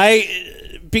 Yeah.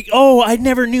 I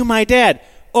never knew my dad.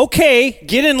 Okay,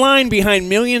 get in line behind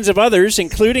millions of others,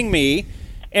 including me.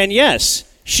 And yes,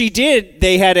 she did.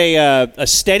 They had a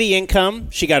steady income.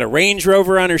 She got a Range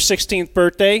Rover on her 16th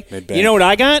birthday. You know what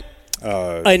I got?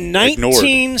 A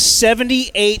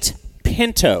 1978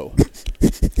 Pinto.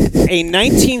 A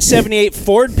 1978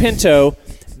 Ford Pinto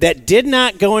that did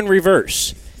not go in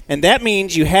reverse. And that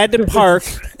means you had to park.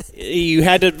 You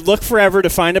had to look forever to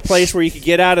find a place where you could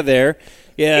get out of there.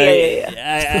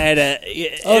 Yeah.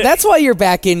 That's why you're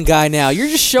back in guy now. You're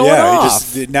just showing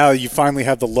off. Now you finally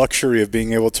have the luxury of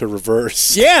being able to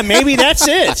reverse. Yeah, maybe that's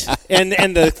it. And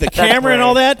the camera and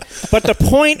all that. But the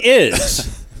point is,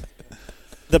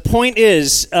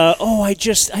 I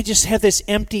just have this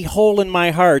empty hole in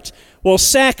my heart. Well,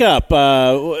 sack up,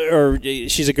 or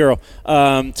she's a girl.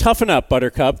 Toughen up,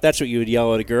 Buttercup. That's what you would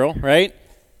yell at a girl, right?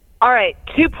 All right,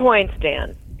 2 points,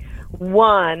 Dan.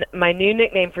 1, my new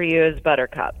nickname for you is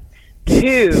Buttercup.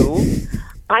 2,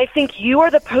 I think you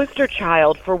are the poster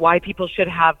child for why people should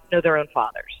know their own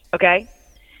fathers, okay?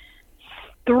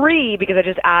 3, because I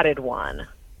just added 1,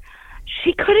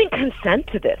 she couldn't consent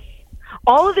to this.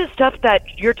 All of this stuff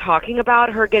that you're talking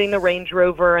about, her getting the Range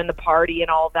Rover and the party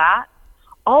and all that,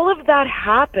 all of that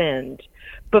happened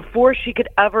before she could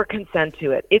ever consent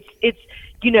to it. It's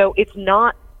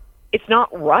not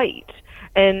right.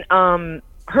 And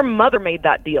her mother made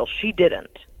that deal. She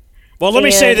didn't. Well, let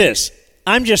me say this.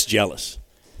 I'm just jealous.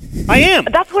 I am.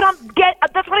 That's what I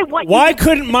want. Why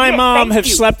couldn't my mom have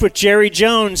slept with Jerry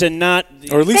Jones and not,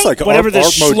 or at least like whatever Art the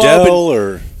Modell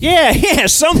or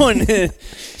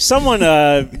someone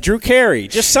Drew Carey,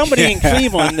 just somebody in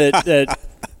Cleveland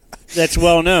that's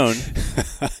well known.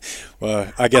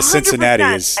 Well, I guess Cincinnati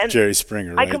is and Jerry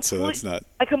Springer, right? So that's not.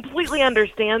 I completely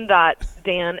understand that,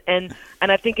 Dan, and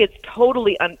I think it's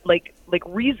totally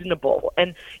reasonable.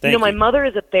 And my mother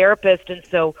is a therapist, and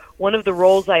so one of the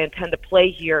roles I intend to play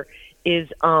here is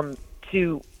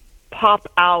to pop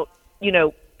out,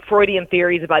 Freudian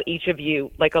theories about each of you,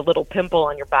 like a little pimple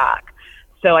on your back.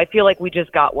 So I feel like we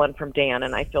just got one from Dan,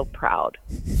 and I feel proud.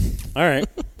 All right.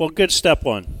 Well, good step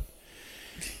one.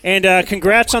 And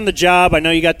congrats on the job. I know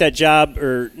you got that job,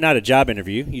 or not a job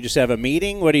interview. You just have a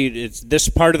meeting. It's this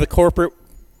part of the corporate,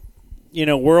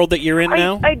 world that you're in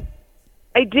now? I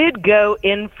did go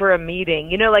in for a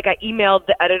meeting. I emailed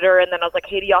the editor, and then I was like,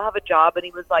 hey, do y'all have a job? And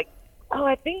he was like, oh,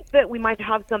 I think that we might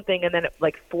have something. And then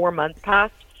like 4 months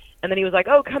passed. And then he was like,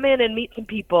 oh, come in and meet some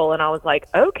people. And I was like,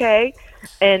 okay.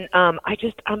 And I'm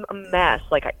a mess.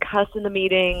 Like, I cuss in the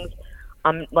meetings.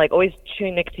 I'm like always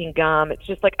chewing nicotine gum. It's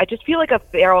just like, I just feel like a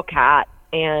feral cat.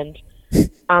 And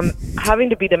I'm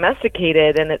having to be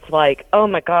domesticated. And it's like, oh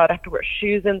my God, I have to wear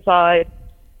shoes inside.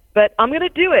 But I'm going to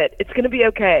do it. It's going to be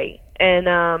okay. And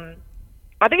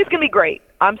I think it's going to be great.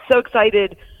 I'm so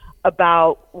excited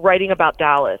about writing about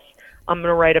Dallas. I'm going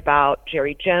to write about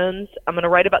Jerry Jones. I'm going to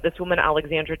write about this woman,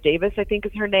 Alexandra Davis, I think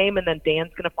is her name, and then Dan's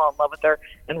going to fall in love with her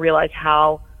and realize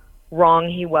how wrong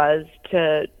he was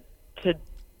to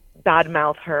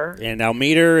badmouth her. And I'll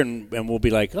meet her, and we'll be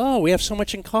like, oh, we have so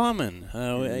much in common.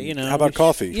 How about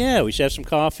coffee? Yeah, we should have some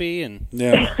coffee and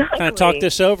Exactly. kind of talk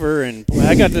this over. And boy,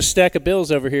 I got this stack of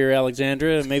bills over here,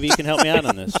 Alexandra. Maybe you can help me out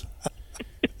on this.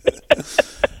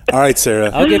 All right,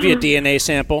 Sarah. I'll give you a DNA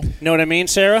sample. Know what I mean,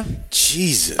 Sarah?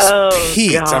 Jesus, Oh,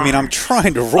 Pete. God. I mean, I'm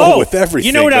trying to roll with everything.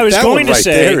 You know what but I was that going one to right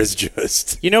say? There is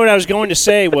just. You know what I was going to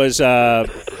say was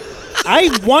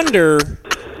I wonder,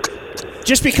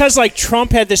 just because like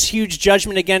Trump had this huge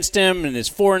judgment against him and his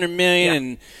 $400 million,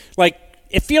 and like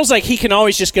it feels like he can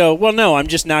always just go, well, no, I'm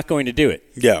just not going to do it.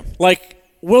 Yeah. Like,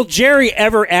 will Jerry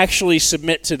ever actually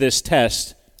submit to this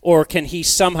test, or can he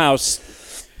somehow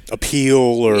appeal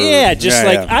or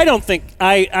I don't think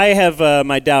I have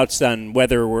my doubts on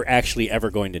whether we're actually ever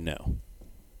going to know.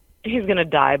 He's going to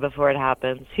die before it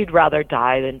happens. He'd rather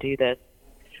die than do this.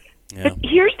 Yeah. But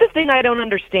here's the thing I don't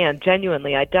understand.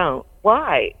 Genuinely, I don't.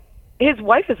 Why? His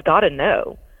wife has got to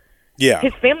know. Yeah.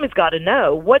 His family's got to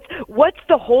know. What's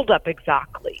the holdup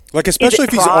exactly? Like, especially Is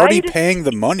if it he's already pride? paying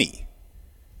the money.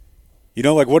 You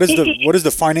know, like what is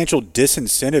the financial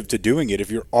disincentive to doing it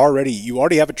if you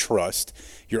already have a trust,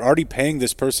 you're already paying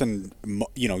this person,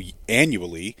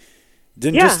 annually,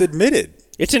 then just admit it.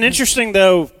 It's an interesting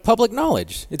though. Public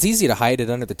knowledge. It's easy to hide it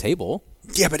under the table.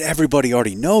 Yeah, but everybody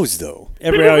already knows though.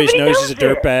 Everybody always everybody knows he's a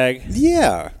knows it. dirtbag.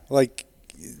 Yeah, like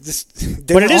this.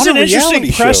 But it is an interesting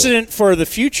show. precedent for the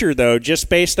future, though, just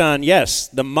based on, yes,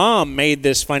 the mom made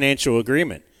this financial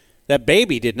agreement. That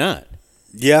baby did not.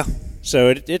 Yeah.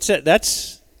 So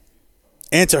that's.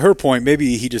 And to her point,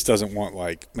 maybe he just doesn't want,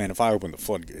 like, man, if I open the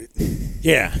floodgate.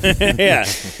 Yeah. yeah.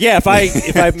 If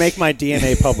I make my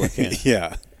DNA public.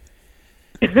 Yeah.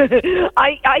 Yeah.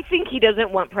 I think he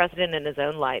doesn't want precedent in his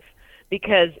own life,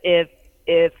 because if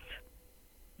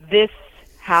this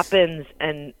happens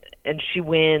and she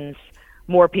wins,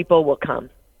 more people will come.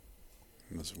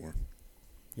 That's war.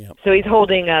 Yep. So he's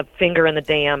holding a finger in the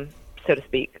dam, so to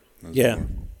speak. Yeah.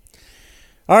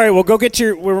 All right, well, go get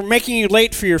we're making you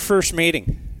late for your first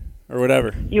meeting or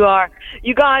whatever. You are.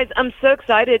 You guys, I'm so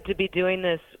excited to be doing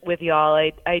this with y'all.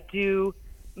 I do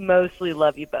mostly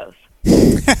love you both.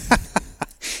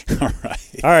 All right.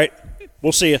 All right.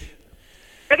 We'll see you.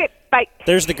 Okay, bye.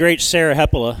 There's the great Sarah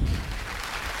Hepola.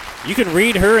 You can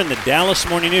read her in the Dallas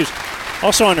Morning News.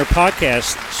 Also on her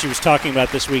podcast, she was talking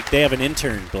about this week, they have an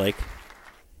intern, Blake.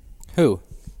 Who?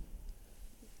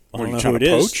 I What, don't are know you trying who it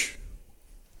to is. poach?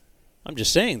 I'm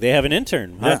just saying, they have an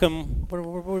intern. How Yeah. come, what are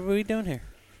we doing here?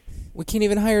 We can't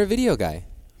even hire a video guy.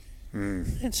 I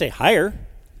didn't say hire.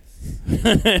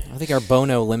 I think our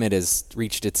Bono limit has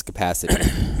reached its capacity.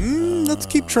 Let's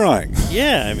keep trying.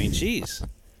 Yeah, I mean, geez.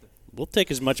 We'll take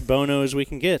as much Bono as we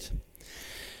can get.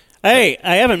 Hey,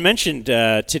 I haven't mentioned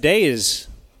today is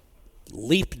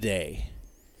Leap Day.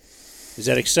 Is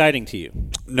that exciting to you?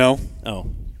 No. Oh.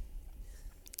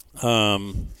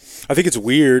 I think it's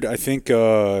weird. I think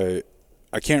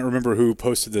I can't remember who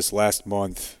posted this last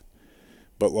month,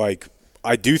 but like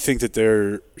I do think that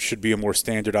there should be a more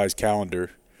standardized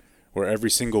calendar where every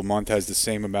single month has the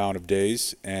same amount of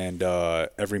days, and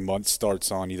every month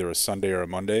starts on either a Sunday or a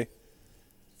Monday.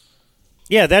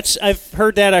 Yeah, I've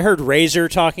heard that. I heard Razor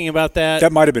talking about that.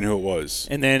 That might have been who it was.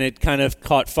 And then it kind of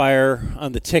caught fire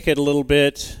on the ticket a little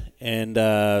bit. And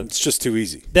It's just too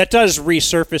easy. that does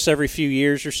resurface every few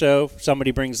years or so.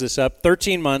 Somebody brings this up.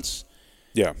 13 months,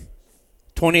 Yeah.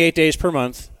 28 days per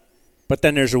month, but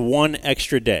then there's one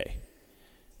extra day.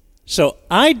 So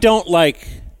I don't like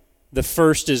the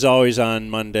first is always on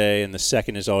Monday and the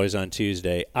second is always on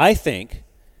Tuesday. I think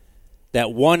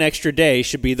that one extra day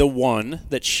should be the one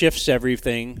that shifts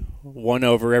everything one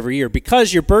over every year.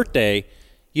 Because your birthday,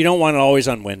 you don't want it always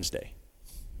on Wednesday.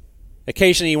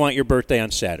 Occasionally you want your birthday on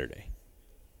Saturday.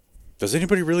 Does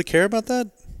anybody really care about that?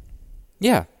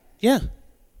 Yeah. Yeah.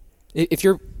 If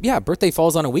your birthday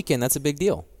falls on a weekend, that's a big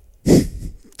deal. Don't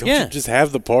Yeah. you just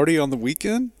have the party on the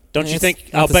weekend? Don't you It's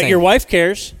think? not I'll the bet same. your wife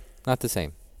cares. Not the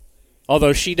same.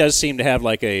 Although she does seem to have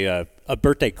like a a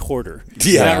birthday quarter.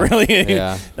 Yeah. Not really.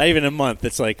 Yeah. Not even a month.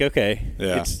 It's like, okay,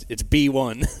 Yeah. it's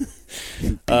B1.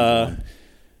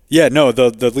 Yeah, no,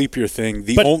 the leap year thing.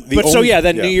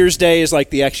 Then New Year's Day is like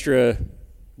the extra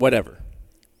whatever.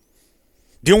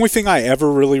 The only thing I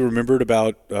ever really remembered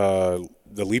about the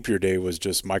leap year day was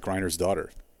just Mike Reiner's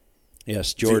daughter.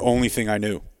 Yes, It's Jordan. the only thing I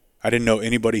knew. I didn't know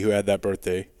anybody who had that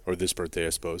birthday, or this birthday, I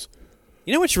suppose.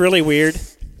 You know what's really weird?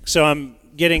 So I'm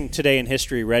getting Today in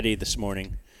History ready this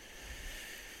morning.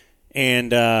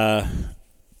 And I'll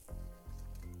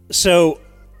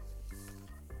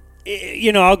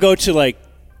go to like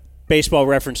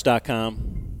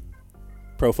baseballreference.com,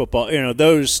 Pro Football,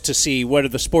 those to see what are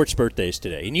the sports birthdays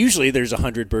today. And usually there's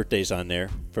 100 birthdays on there.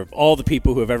 For all the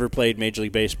people who have ever played Major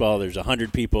League Baseball, there's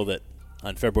 100 people that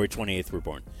on February 28th were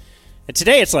born. And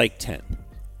today it's like 10.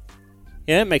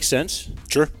 Yeah, it makes sense.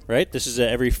 Sure. Right? This is a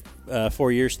every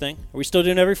 4 years thing. Are we still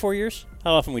doing every 4 years?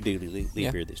 How often we do leap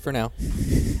year these days? For now.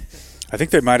 I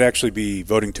think they might actually be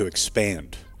voting to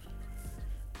expand.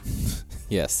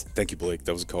 Yes. Thank you, Blake.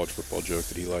 That was a college football joke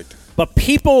that he liked. But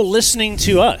people listening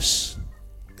to us,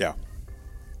 Yeah.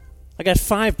 I got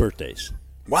 5 birthdays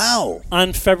Wow.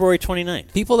 on February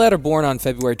 29th. People that are born on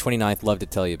February 29th love to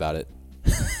tell you about it.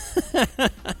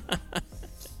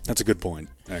 That's a good point,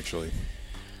 actually.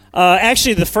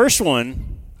 Actually, the first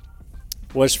one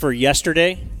was for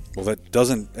yesterday, Well, that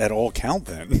doesn't at all count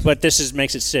then. but this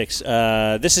makes it 6.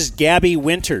 This is Gabby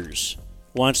Winters.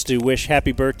 Wants to wish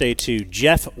happy birthday to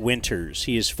Jeff Winters.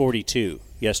 He is 42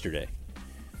 yesterday.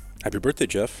 Happy birthday,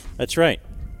 Jeff. That's right.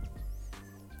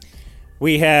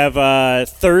 We have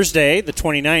Thursday, the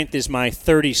 29th, is my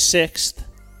 36th.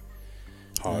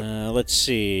 Let's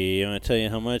see. I'm going to tell you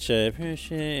how much I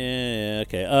appreciate. Yeah,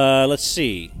 okay. Let's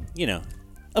see.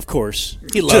 Of course,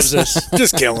 he loves us.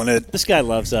 Just killing it. This guy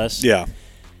loves us. Yeah.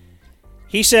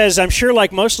 He says, I'm sure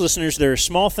like most listeners, there are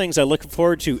small things I look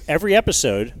forward to every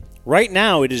episode. Right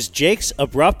now, it is Jake's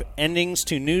abrupt endings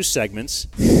to news segments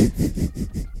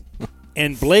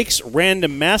and Blake's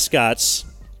random mascots.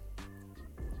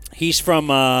 He's from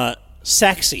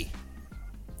Saxy.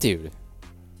 Dude.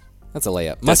 That's a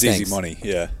layup. That's Mustangs. easy money.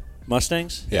 Yeah.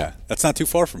 Mustangs? Yeah. That's not too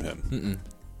far from him.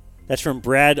 That's from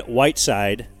Brad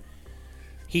Whiteside.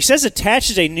 He says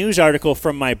attached is a news article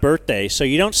from my birthday, so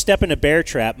you don't step in a bear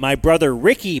trap. My brother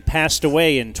Ricky passed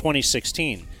away in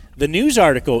 2016. The news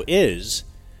article is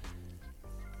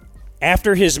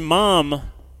after his mom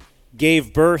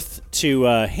gave birth to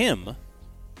him,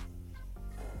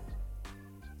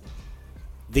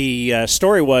 the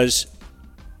story was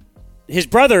his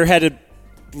brother had a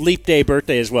leap day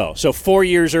birthday as well. So 4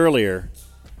 years earlier.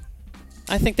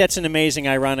 I think that's an amazing,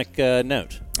 ironic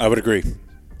note. I would agree.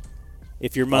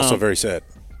 If your mom Also very sad.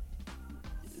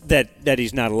 that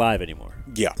he's not alive anymore.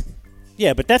 Yeah.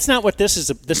 Yeah, but that's not what this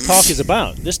talk is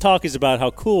about. This talk is about how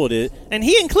cool it is, and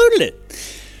he included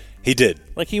it. He did.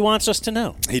 Like he wants us to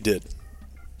know. He did.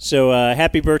 So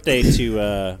happy birthday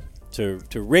to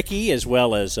Ricky as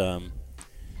well as let's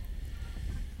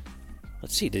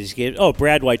see, did he give? Oh,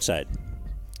 Brad Whiteside.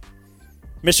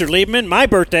 Mr. Liebman, my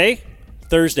birthday,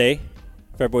 Thursday,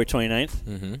 February 29th.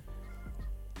 Mm-hmm.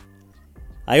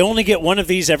 I only get one of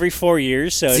these every 4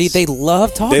 years. So See, they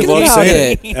love talking They love about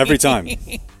saying it. it every time.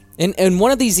 In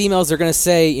one of these emails, they're going to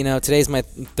say, today's my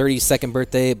 32nd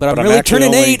birthday, but I'm I'm really actually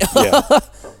turning only- 8. Yeah.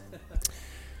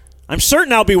 I'm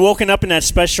certain I'll be woken up in that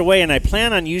special way, and I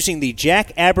plan on using the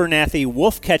Jack Abernathy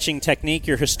wolf-catching technique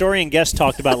your historian guest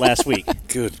talked about last week.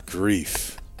 Good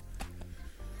grief.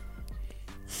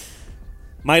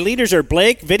 My leaders are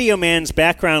Blake, Video Man's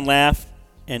background laugh,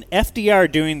 and FDR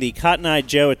doing the Cotton Eye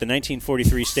Joe at the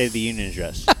 1943 State of the Union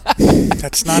address.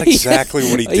 That's not exactly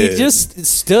what he did. He just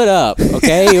stood up,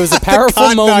 okay? It was a powerful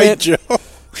Cotton Eye moment. Joe.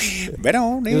 But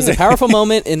It was a powerful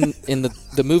moment in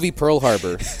the movie Pearl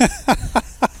Harbor.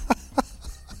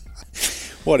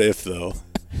 What if, though?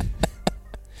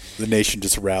 The nation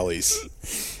just rallies.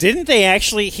 Didn't they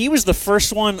actually? He was the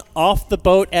first one off the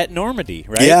boat at Normandy,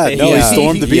 right? Yeah, They- no, Yeah. he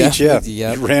stormed the beach, Yeah. yeah.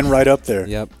 Yep. He ran right up there.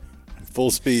 Yep.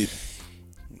 Full speed.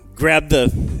 Grabbed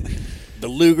the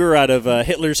Luger out of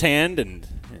Hitler's hand and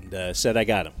said, I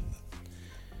got him.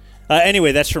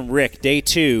 Anyway, that's from Rick, day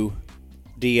 2,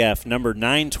 DF, number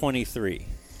 923.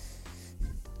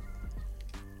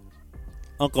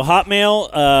 Uncle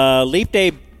Hotmail, Leap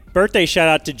Day birthday shout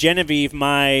out to Genevieve,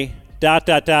 my ... Well,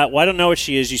 I don't know what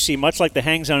she is. You see, much like the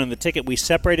hang zone in the ticket, we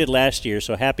separated last year,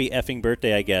 so happy effing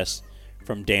birthday, I guess,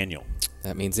 from Daniel.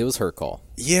 That means it was her call.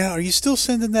 Yeah, are you still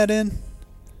sending that in?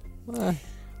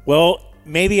 Well,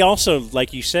 maybe also,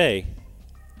 like you say,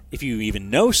 if you even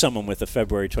know someone with a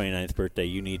February 29th birthday,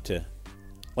 you need to...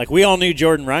 Like, we all knew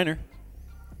Jordan Reiner.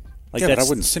 Like Yeah, but I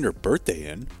wouldn't send her birthday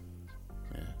in.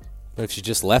 But if she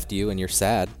just left you and you're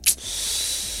sad.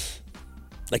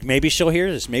 Like maybe she'll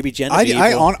hear this. Maybe Genevieve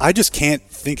I just can't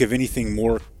think of anything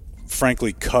more,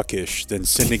 frankly, cuckish than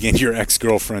sending in your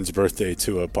ex-girlfriend's birthday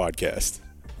to a podcast.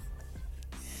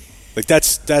 Like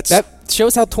that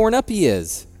shows how torn up he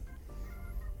is.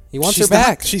 He wants her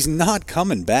back. She's not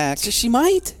coming back. She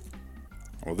might.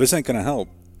 Well, this ain't gonna help.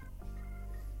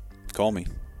 Call me.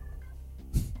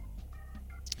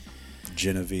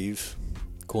 Genevieve.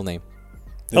 Cool name.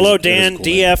 Hello, Dan. Cool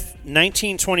DF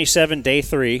 1927, day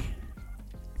 3.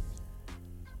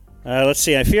 Let's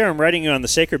see. I fear I'm writing you on the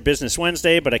Sacred Business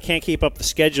Wednesday, but I can't keep up with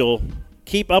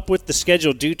the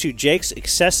schedule due to Jake's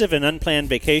excessive and unplanned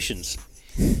vacations.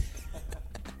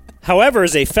 However,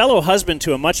 as a fellow husband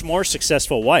to a much more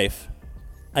successful wife,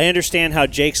 I understand how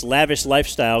Jake's lavish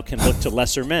lifestyle can look to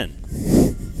lesser men.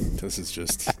 This is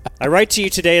just... I write to you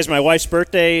today as my wife's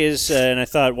birthday is, and I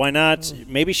thought, why not?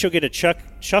 Maybe she'll get a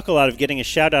chuckle out of getting a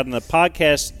shout-out on the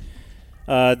podcast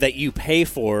that you pay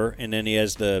for, and then he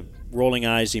has the rolling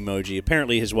eyes emoji.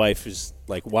 Apparently his wife is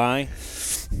like, why?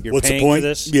 You're What's paying the point? For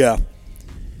this? Yeah.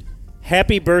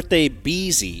 Happy birthday,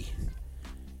 Beezy.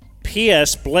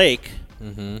 P.S. Blake,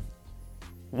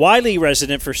 Wiley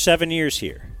resident for 7 years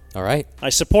here. All right. I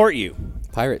support you.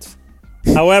 Pirates.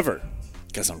 However,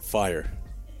 guy's on fire.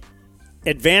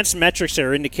 Advanced metrics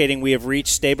are indicating we have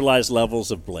reached stabilized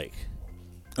levels of Blake.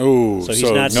 Oh, so he's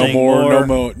not no saying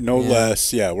more, no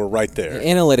less. Yeah, we're right there.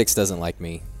 Analytics doesn't like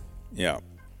me. Yeah.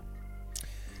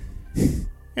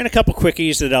 And a couple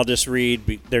quickies that I'll just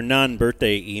read. They're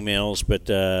non-birthday emails, but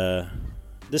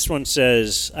this one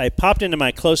says, I popped into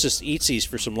my closest Eatsies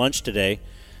for some lunch today.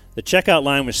 The checkout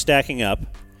line was stacking up.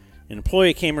 An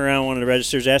employee came around one of the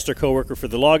registers, asked her coworker for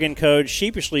the login code.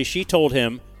 Sheepishly, she told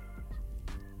him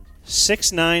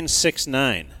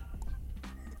 6969.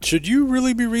 Should you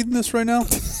really be reading this right now?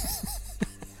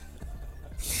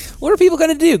 What are people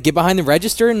going to do? Get behind the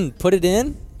register and put it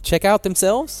in? Check out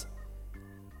themselves?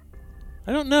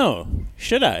 I don't know.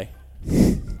 Should I?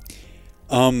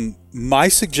 My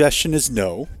suggestion is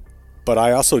no, but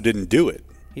I also didn't do it.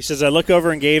 He says, I look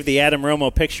over and gave the Adam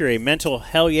Romo picture a mental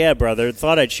hell yeah, brother.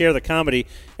 Thought I'd share the comedy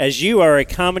as you are a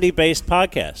comedy-based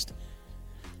podcast.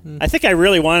 I think I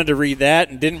really wanted to read that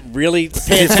and didn't really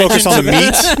pay attention focus on the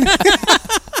meat.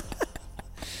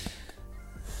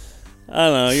 I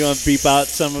don't know. You want to beep out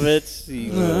some of it?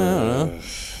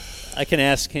 I can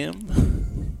ask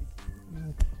him.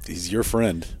 He's your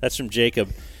friend. That's from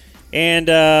Jacob. And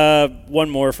one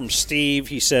more from Steve.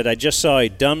 He said, I just saw a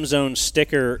Dumb Zone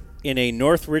sticker in a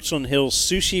North Richland Hills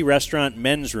sushi restaurant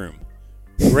men's room.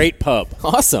 Great pub.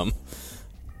 Awesome.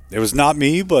 It was not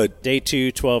me, but... Day 2,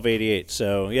 1288.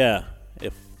 So, yeah.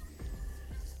 If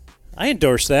I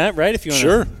endorse that, right? If you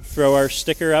want to throw our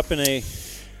sticker up in a...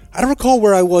 I don't recall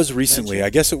where I was recently. I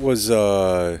guess it was...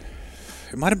 it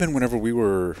might have been whenever we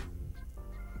were...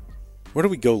 Where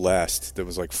did we go last that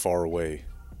was, like, far away?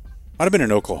 Might have been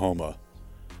in Oklahoma.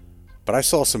 But I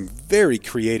saw some very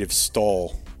creative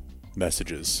stall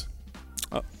messages.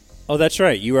 Oh, that's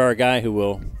right. You are a guy who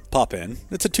will... Pop in.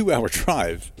 It's a 2-hour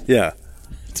drive. Yeah.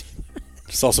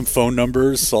 Saw some phone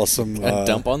numbers, saw some...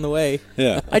 dump on the way.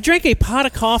 Yeah. I drank a pot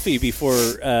of coffee before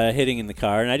hitting in the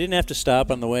car, and I didn't have to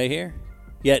stop on the way here.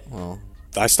 Yet... Well,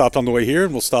 I stopped on the way here,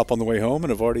 and we'll stop on the way home,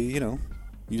 and I've already,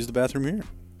 used the bathroom here.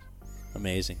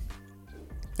 Amazing.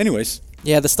 Anyways.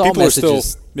 Yeah, the stall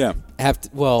messages have to...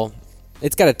 Well,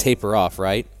 it's got to taper off,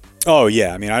 right? Oh,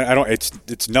 yeah. I mean, I don't...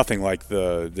 It's nothing like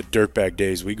the dirtbag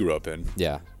days we grew up in.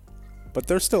 Yeah. But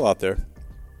they're still out there.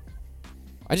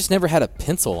 I just never had a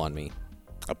pencil on me.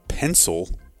 A pencil?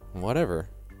 Whatever.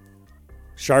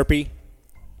 Sharpie?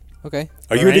 Okay.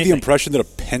 Are you under the impression that a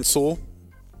pencil,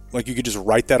 like you could just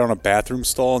write that on a bathroom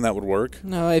stall and that would work?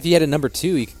 No, if you had a number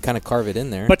 2, you could kind of carve it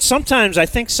in there. But sometimes I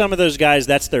think some of those guys,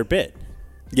 that's their bit.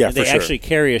 Yeah, and for they sure. actually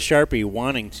carry a Sharpie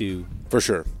wanting to. For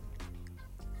sure.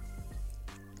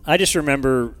 I just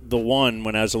remember the one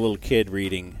when I was a little kid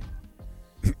reading.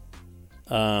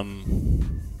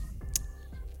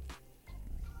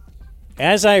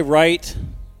 As I write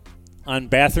on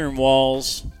bathroom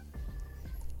walls,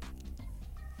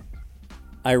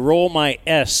 I roll my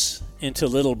S into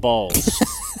little balls.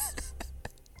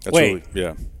 That's Wait. Really,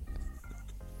 yeah.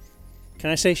 Can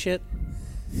I say shit?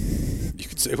 You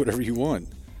can say whatever you want.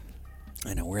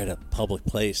 I know, we're at a public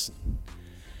place.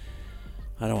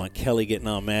 I don't want Kelly getting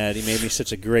all mad. He made me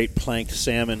such a great planked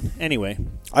salmon. Anyway.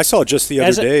 I saw just the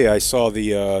other day, I saw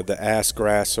the Ass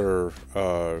Grasser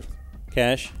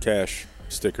Cash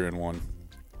sticker in one.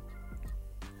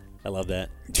 I love that.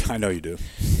 I know you do.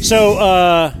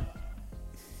 So,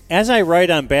 as I write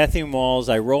on bathroom walls,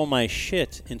 I roll my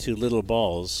shit into little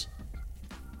balls.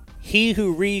 He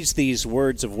who reads these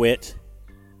words of wit,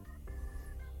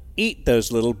 eat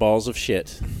those little balls of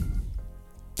shit.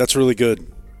 That's really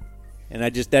good. And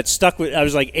that stuck with. I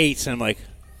was like 8, and I'm like,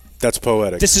 that's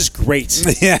poetic. This is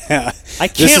great. Yeah, I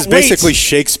can't This is basically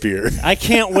Shakespeare. I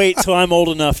can't wait till I'm old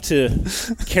enough to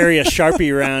carry a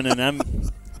Sharpie around, and I'm.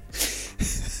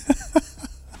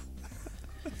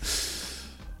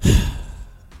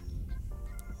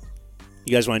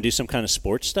 You guys want to do some kind of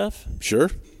sports stuff? Sure.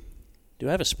 Do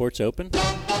I have a sports open?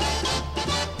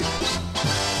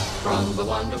 From the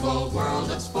wonderful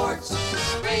world of sports,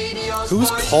 radio Who's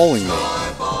sports calling me?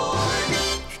 scoreboard.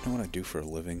 Do you know what I do for a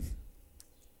living?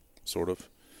 Sort of.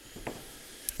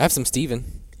 I have some Steven.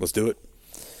 Let's do it.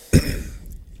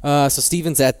 So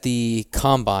Steven's at the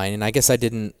Combine, and I guess I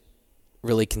didn't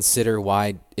really consider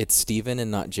why it's Steven and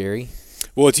not Jerry.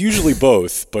 Well, it's usually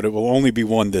both, but it will only be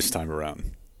one this time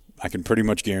around. I can pretty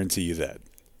much guarantee you that.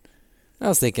 I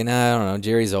was thinking, I don't know,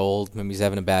 Jerry's old, maybe he's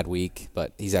having a bad week,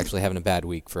 but he's actually having a bad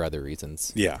week for other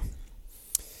reasons. Yeah.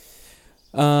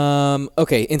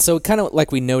 Okay, and so kind of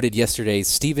like we noted yesterday,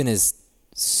 Steven is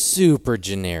super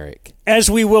generic.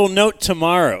 As we will note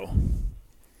tomorrow.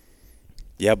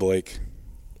 Yeah, Blake.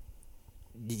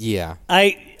 Yeah.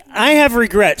 I have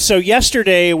regret. So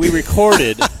yesterday we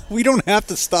recorded. We don't have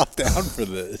to stop down for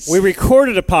this. We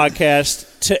recorded a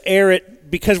podcast to air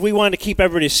it because we wanted to keep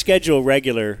everybody's schedule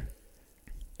regular,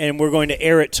 and we're going to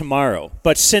air it tomorrow.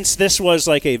 But since this was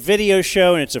like a video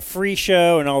show and it's a free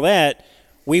show and all that,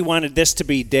 we wanted this to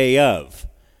be day of.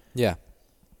 Yeah.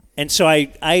 And so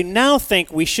I now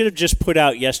think we should have just put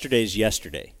out yesterday's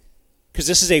yesterday, because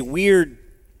this is a weird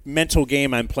mental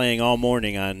game I'm playing all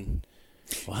morning on.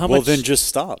 Well, how much? Then just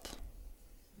stop.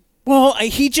 Well,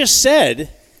 he just said,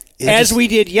 we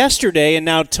did yesterday, and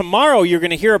now tomorrow you're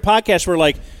going to hear a podcast where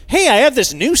like, hey, I have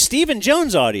this new Stephen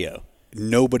Jones audio.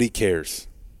 Nobody cares.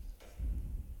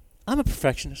 I'm a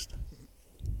perfectionist.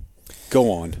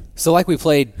 Go on. So like we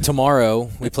played tomorrow,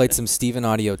 we played some Steven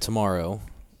audio tomorrow.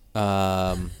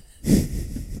 So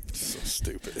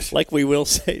stupid. Like we will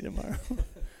say tomorrow.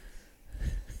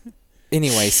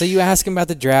 Anyway, so you ask him about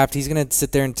the draft, he's going to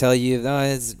sit there and tell you,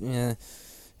 it's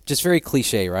just very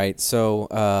cliche, right? So,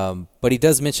 but he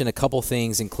does mention a couple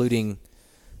things, including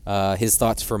his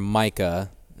thoughts for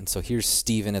Micah. And so here's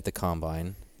Steven at the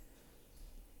Combine.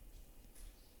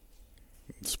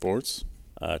 Sports?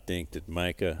 I think that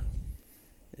Micah,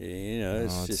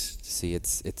 it's just see,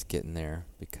 it's getting there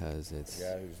because it's a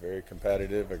guy who's very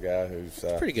competitive, a guy who's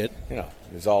pretty good.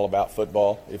 Is all about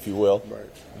football, if you will. Right.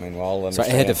 I mean, we all understand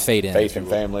so I had to fade in, faith and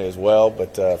family as well,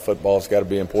 but football's got to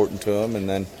be important to him. And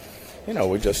then,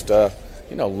 we just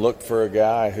look for a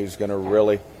guy who's going to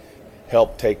really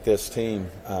help take this team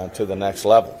to the next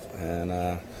level.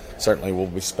 And certainly we'll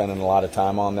be spending a lot of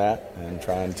time on that and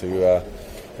trying to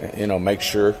make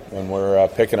sure when we're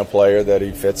picking a player that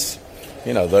he fits,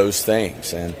 those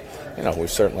things. And, we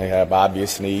certainly have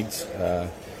obvious needs,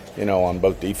 on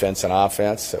both defense and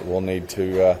offense that we'll need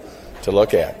to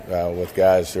look at with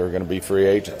guys who are going to be free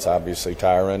agents. Obviously,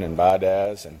 Tyron and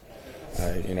Badaz and,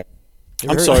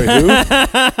 I'm sorry, who?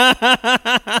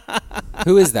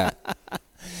 Who is that?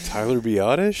 Tyler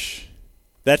Biadasz?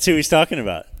 That's who he's talking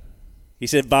about. He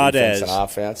said Badaz. Defense and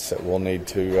offense that we'll need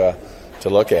to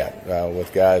look at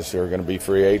with guys who are going to be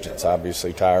free agents.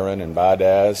 Obviously, Tyron and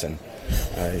Badaz, and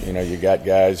you got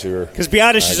guys who are because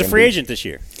Biadasz is a free agent this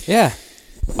year. Yeah,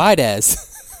 Badaz.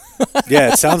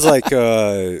 Yeah, it sounds like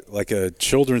a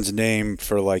children's name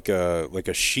for like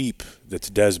a sheep that's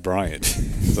Des Bryant.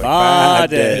 It's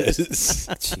like Badaz.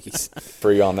 Jeez.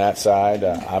 Free on that side.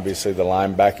 Obviously, the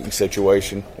linebacking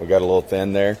situation we got a little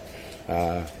thin there.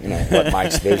 What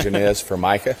Mike's vision is for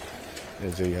Micah.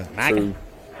 Is he a true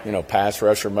pass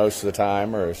rusher most of the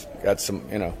time, or has got some,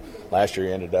 last year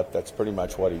he ended up, that's pretty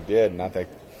much what he did, and I think,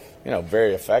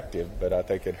 very effective, but I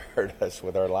think it hurt us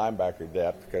with our linebacker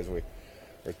depth because we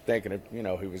were thinking,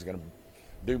 he was going to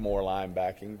do more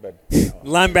linebacking, but,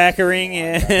 linebackering,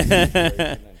 yeah. And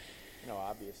then,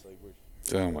 obviously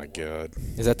Oh, my God.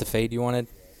 Is that the fade you wanted?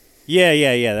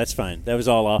 Yeah, that's fine. That was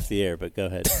all off the air, but go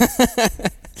ahead.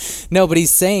 No, but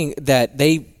he's saying that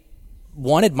they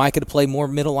wanted Micah to play more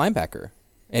middle linebacker.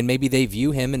 And maybe they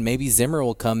view him, and maybe Zimmer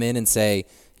will come in and say,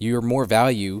 you're more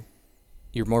valuable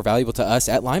to us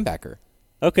at linebacker.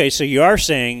 Okay, so you are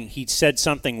saying he said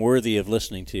something worthy of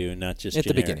listening to, and not just at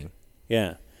generic. the beginning.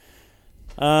 Yeah.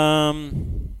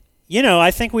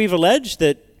 I think we've alleged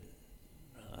that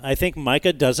I think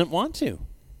Micah doesn't want to.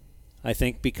 I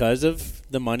think because of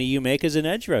the money you make as an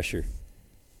edge rusher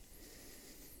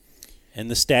and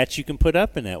the stats you can put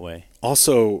up in that way.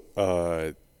 Also,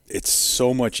 it's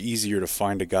so much easier to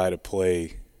find a guy to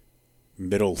play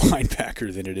middle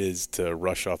linebacker than it is to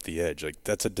rush off the edge. Like,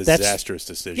 that's a disastrous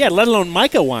decision. Yeah, let alone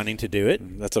Micah wanting to do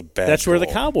it. That's a bad That's where the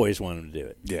call. Cowboys want him to do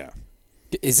it. Yeah.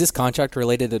 Is this contract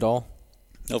related at all?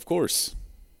 Of course.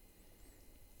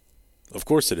 Of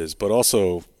course it is. But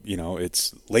also,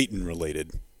 it's Leighton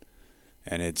related.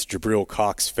 And it's Jabril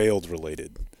Cox failed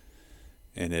related.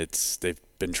 And they've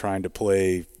been trying to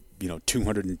play,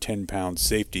 210-pound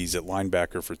safeties at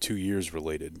linebacker for 2 years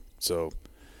related. So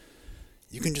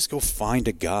you can just go find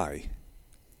a guy.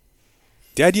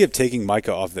 The idea of taking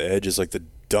Micah off the edge is like the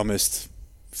dumbest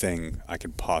thing I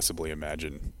can possibly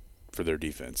imagine for their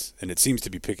defense. And it seems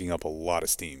to be picking up a lot of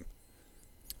steam.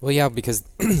 Well, yeah, because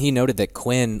he noted that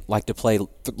Quinn liked to play a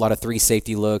lot of 3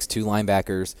 safety looks, 2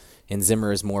 linebackers, and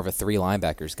Zimmer is more of a 3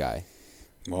 linebackers guy.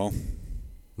 Well,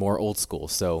 more old school.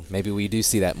 So maybe we do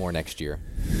see that more next year.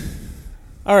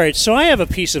 All right, so I have a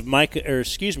piece of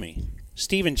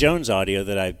Stephen Jones audio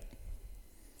that I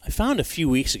found a few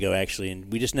weeks ago, actually,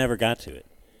 and we just never got to it.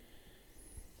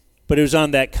 But it was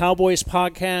on that Cowboys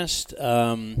podcast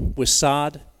with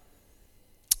Saad.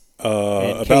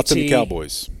 About KT, the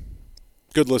Cowboys.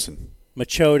 Good listen.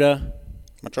 Machota.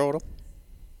 Machota.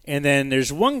 And then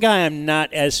there's one guy I'm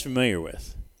not as familiar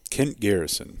with. Kent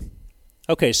Garrison.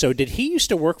 Okay, so did he used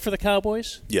to work for the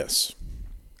Cowboys? Yes.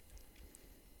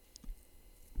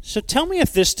 So tell me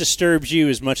if this disturbs you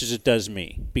as much as it does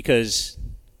me, because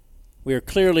we are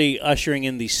clearly ushering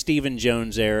in the Stephen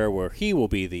Jones era where he will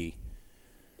be the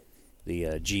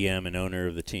GM and owner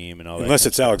of the team and all that. Unless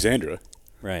it's Alexandra.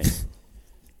 Right.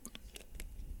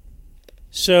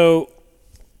 So,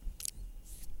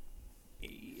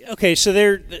 okay,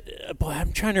 so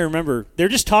I'm trying to remember. They're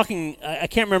just talking. I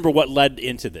can't remember what led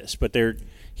into this, but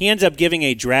he ends up giving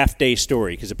a draft day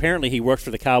story because apparently he worked for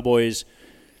the Cowboys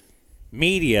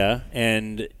media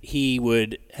and he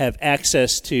would have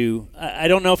access to, I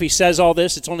don't know if he says all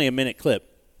this, it's only a minute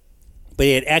clip, but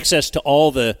he had access to all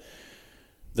the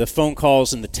phone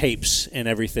calls and the tapes and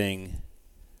everything.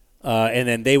 And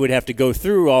then they would have to go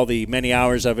through all the many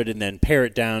hours of it and then pare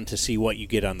it down to see what you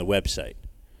get on the website.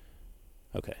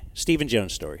 Okay. Stephen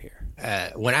Jones story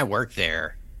here. When I worked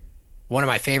there, one of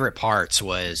my favorite parts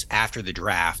was after the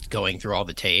draft, going through all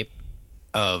the tape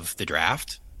of the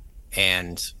draft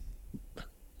and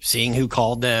seeing who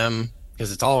called them,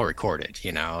 because it's all recorded,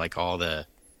 like all the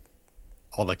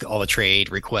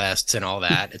trade requests and all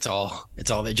that. It's all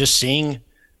just seeing,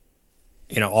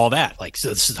 all that, like so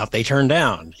the stuff they turned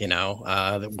down,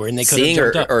 when they could have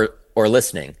jumped up. or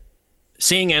listening.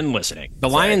 Seeing and listening. The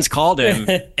Lions called him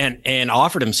and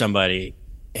offered him somebody,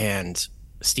 and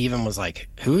Steven was like,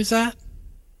 "Who is that?"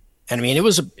 And I mean, it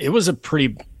was a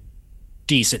pretty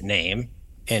decent name,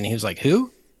 and he was like,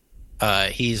 "Who?"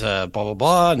 He's blah blah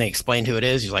blah, and they explained who it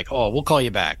is. He's like, "Oh, we'll call you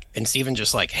back." And Steven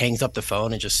just like hangs up the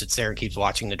phone and just sits there and keeps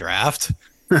watching the draft.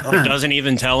 Like, doesn't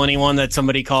even tell anyone that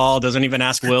somebody called. Doesn't even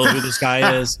ask Will who this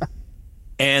guy is.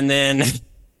 And then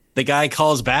the guy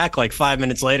calls back like 5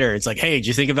 minutes later. It's like, "Hey, did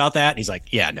you think about that?" And he's like,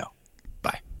 "Yeah, no,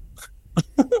 bye."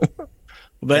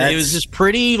 But it was just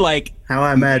pretty like how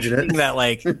I imagine it. That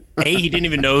like, A, he didn't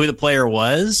even know who the player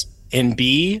was, and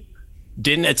B,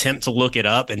 didn't attempt to look it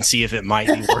up and see if it might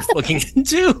be worth looking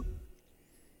into.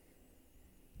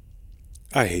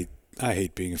 I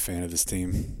hate being a fan of this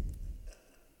team.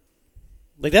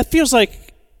 Like that feels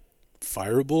like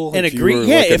fireable. And if agree, you were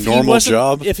yeah. like if a normal he wasn't,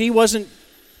 job. if he wasn't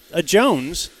a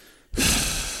Jones,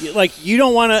 like you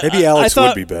don't want to. Maybe Alex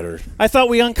would be better. I thought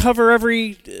we uncover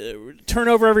every, turn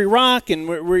over every rock, and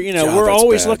we're God, we're that's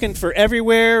always bad. looking for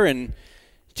everywhere, and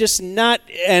just not.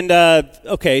 And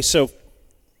okay, so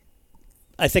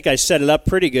I think I set it up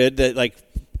pretty good. That like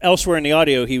elsewhere in the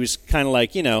audio, he was kind of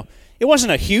like, it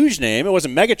wasn't a huge name, it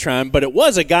wasn't Megatron, but it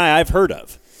was a guy I've heard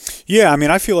of. Yeah, I mean,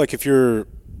 I feel like if you're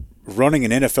running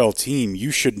an NFL team,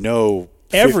 you should know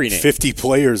every name. 50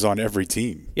 players on every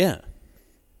team. Yeah.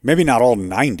 Maybe not all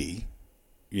 90,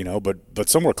 but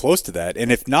somewhere close to that.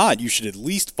 And if not, you should at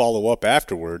least follow up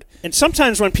afterward. And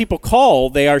sometimes when people call,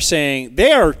 they are saying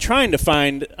they are trying to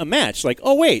find a match. Like,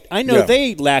 oh, wait, I know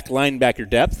they lack linebacker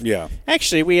depth. Yeah.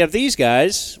 Actually, we have these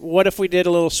guys. What if we did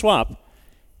a little swap?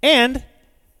 And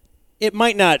it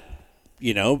might not,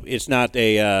 it's not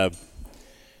the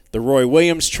Roy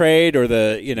Williams trade or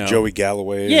the, Joey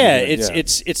Galloway. Yeah,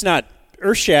 it's not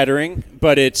earth-shattering,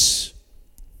 but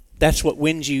that's what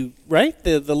wins you, right?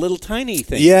 The little tiny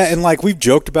things. Yeah, and like we've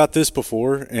joked about this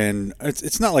before, and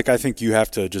it's not like I think you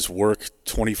have to just work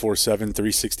 24/7,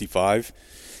 365.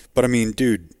 But I mean,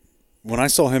 dude, when I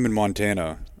saw him in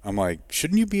Montana, I'm like,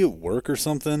 shouldn't you be at work or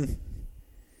something?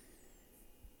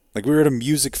 Like we were at a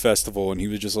music festival, and he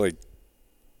was just like,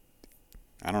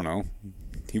 I don't know.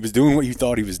 He was doing what you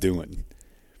thought he was doing.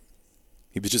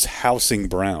 He was just housing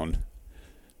Brown.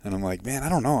 And I'm like, man, I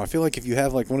don't know. I feel like if you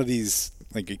have like one of these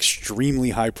like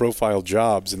extremely high-profile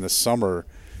jobs in the summer,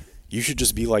 you should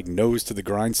just be like nose to the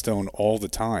grindstone all the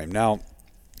time. Now,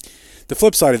 the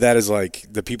flip side of that is like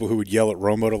the people who would yell at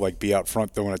Romo to like be out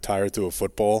front throwing a tire through a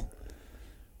football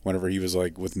whenever he was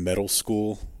like with middle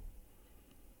school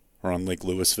or on Lake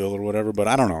Lewisville or whatever. But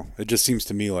I don't know. It just seems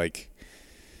to me like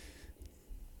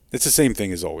it's the same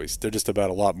thing as always. They're just about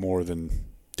a lot more than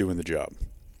doing the job.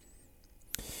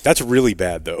 That's really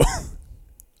bad, though.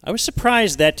 I was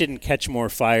surprised that didn't catch more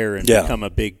fire and become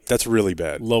a big that's really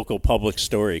bad local public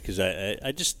story because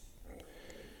I just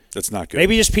that's not good.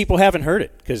 Maybe just people haven't heard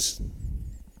it because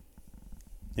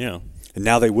and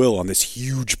now they will on this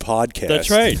huge podcast. That's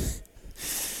right.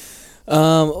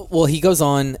 Well, he goes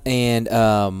on and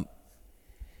I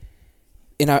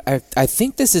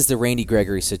think this is the Randy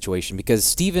Gregory situation because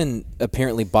Steven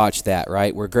apparently botched that,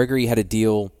 right? Where Gregory had a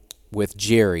deal with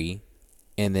Jerry.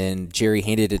 And then Jerry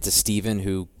handed it to Steven,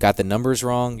 who got the numbers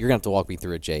wrong. You're going to have to walk me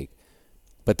through it, Jake.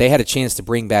 But they had a chance to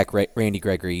bring back Randy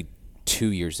Gregory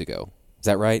 2 years ago. Is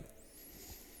that right?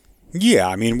 Yeah,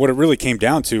 I mean, what it really came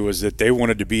down to was that they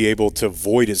wanted to be able to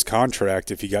void his contract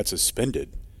if he got suspended.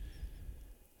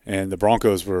 And the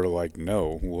Broncos were like,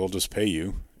 no, we'll just pay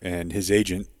you. And his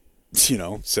agent,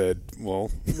 said, well.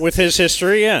 With his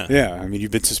history, yeah. Yeah, I mean, you've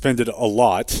been suspended a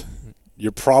lot.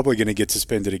 You're probably going to get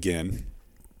suspended again.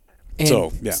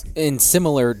 And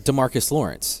similar, DeMarcus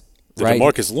Lawrence, right? The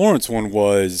DeMarcus Lawrence one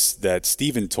was that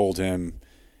Steven told him,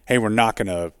 hey, we're not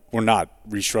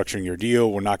restructuring your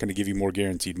deal. We're not going to give you more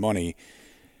guaranteed money.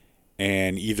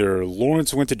 And either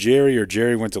Lawrence went to Jerry or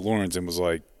Jerry went to Lawrence and was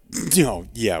like,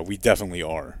 yeah, we definitely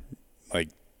are. Like,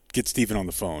 get Steven on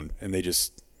the phone. And they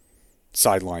just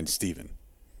sidelined Steven.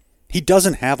 He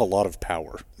doesn't have a lot of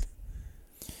power.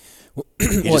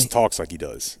 He just talks like he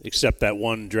does. Except that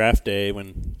one draft day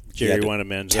when Jerry wanted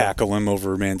Manziel. Tackle him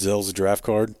over Manziel's draft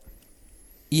card.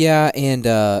 Yeah, and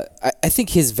I think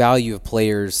his value of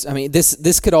players, I mean,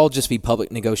 this could all just be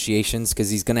public negotiations because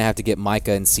he's going to have to get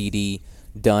Micah and CD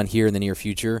done here in the near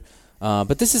future.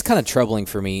 But this is kind of troubling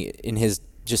for me in his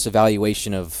just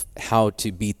evaluation of how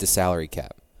to beat the salary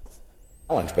cap.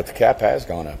 But the cap has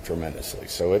gone up tremendously.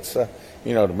 So it's, to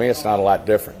me, it's not a lot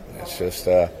different. It's just,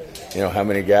 how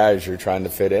many guys you're trying to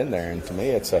fit in there. And to me,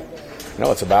 it's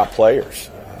it's about players.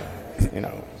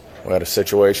 We had a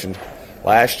situation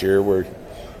last year where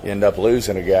you end up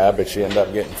losing a guy, but you end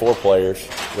up getting 4 players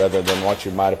rather than what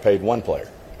you might have paid 1 player.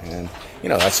 And,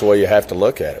 that's the way you have to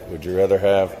look at it. Would you rather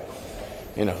have,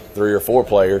 3 or 4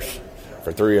 players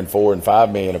for $3 and $4 and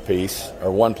 $5 million apiece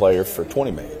or 1 player for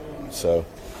 $20 million? So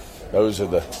those are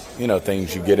the,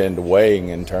 things you get into weighing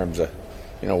in terms of,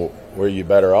 where you're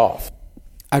better off.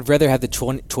 I'd rather have the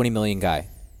 $20 million guy.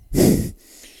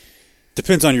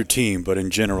 Depends on your team, but in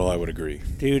general, I would agree.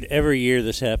 Dude, every year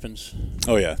this happens.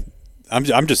 Oh, yeah.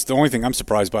 I'm just, the only thing I'm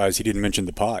surprised by is he didn't mention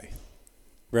the pie.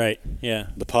 Right, yeah.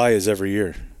 The pie is every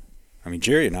year. I mean,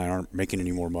 Jerry and I aren't making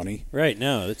any more money. Right,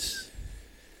 no, it's...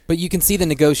 But you can see the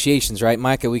negotiations, right?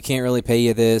 Micah, we can't really pay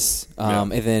you this.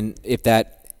 And then if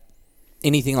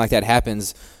anything like that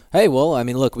happens, hey, well, I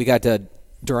mean, look, we got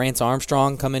Durance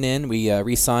Armstrong coming in. We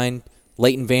re-signed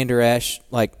Leighton Vander Esch.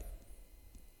 Like,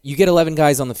 you get 11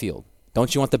 guys on the field.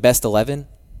 Don't you want the best 11?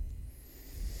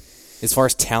 As far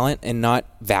as talent and not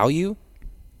value?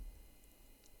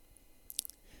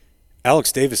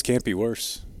 Alex Davis can't be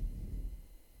worse.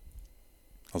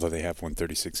 Although they have won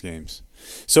 36 games.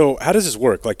 So how does this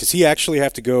work? Like, does he actually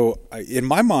have to go? In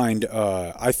my mind,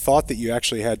 I thought that you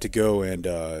actually had to go and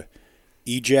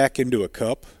ejac into a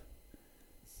cup.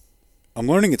 I'm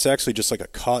learning it's actually just like a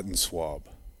cotton swab.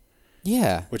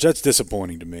 Yeah. Which that's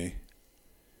disappointing to me.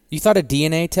 You thought a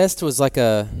DNA test was like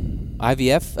a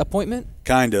IVF appointment?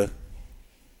 Kinda.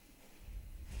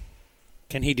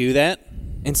 Can he do that?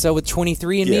 And so with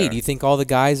 23andMe, do you think all the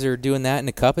guys are doing that in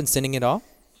a cup and sending it off?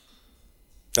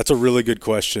 That's a really good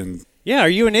question. Yeah, are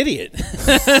you an idiot?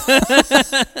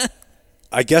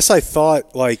 I guess I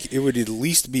thought like it would at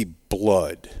least be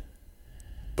blood,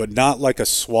 but not like a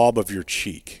swab of your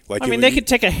cheek. Like they could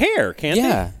take a hair, can't they?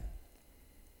 Yeah.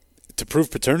 To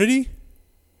prove paternity?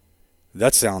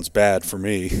 That sounds bad for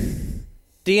me.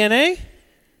 DNA?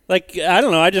 Like, I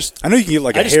don't know. I know you can get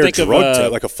like a hair drug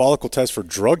test, like a follicle test for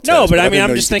drug tests. No, but I mean,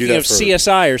 I'm just thinking of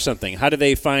CSI or something. How do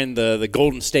they find the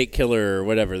Golden State Killer or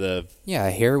whatever? Yeah,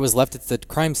 a hair was left at the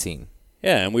crime scene.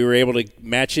 Yeah, and we were able to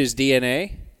match his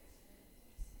DNA.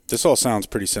 This all sounds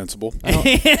pretty sensible.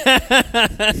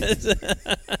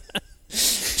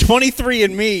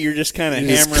 23andMe, you're just kind of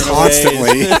hammering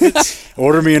constantly.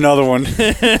 Order me another one.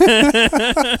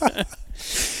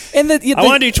 And I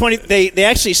want to do 20. They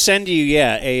actually send you,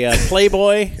 a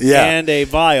Playboy and a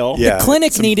vial. Yeah. The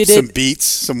clinic needed some beats,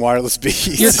 some wireless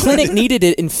beats. Your clinic needed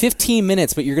it in 15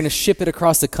 minutes, but you're going to ship it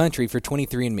across the country for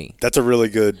 23andMe. That's a really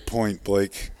good point,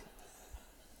 Blake.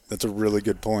 That's a really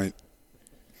good point.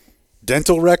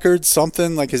 Dental records,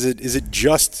 something like is it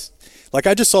just like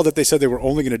I just saw that they said they were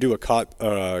only going to do a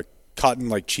cotton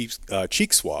like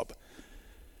cheek swab.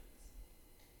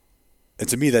 And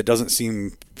to me, that doesn't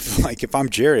seem like if I'm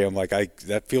Jerry, I'm like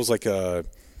that feels like a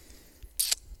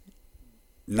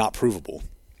not provable.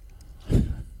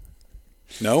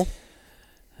 No.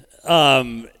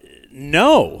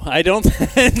 No, I don't.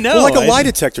 No, well, like a lie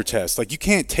detector test, like you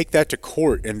can't take that to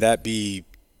court and that be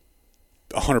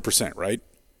 100%, right?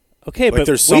 Okay, like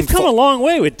but we've come a long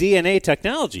way with DNA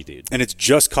technology, dude. And it's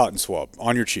just cotton swab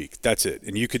on your cheek. That's it.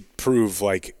 And you could prove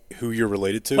like who you're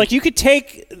related to. Like you could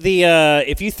take the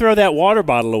if you throw that water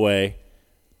bottle away,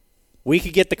 we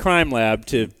could get the crime lab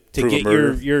to get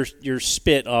your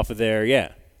spit off of there.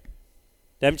 Yeah.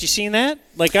 Haven't you seen that?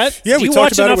 Like we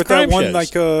talked about it with that one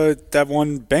shows? that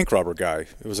one bank robber guy.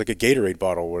 It was like a Gatorade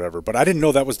bottle or whatever. But I didn't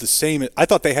know that was the same. I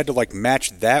thought they had to like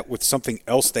match that with something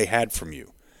else they had from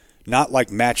you. Not like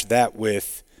match that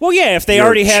with. Well, yeah, if they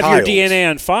already have your DNA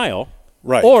on file,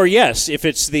 right? Or yes, if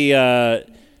it's the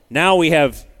now we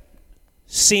have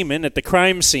semen at the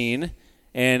crime scene,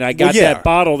 and I got that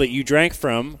bottle that you drank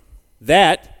from.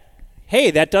 That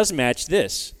does match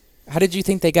this. How did you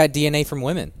think they got DNA from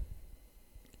women?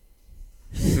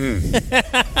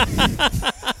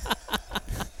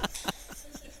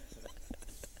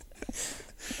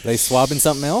 They swabbing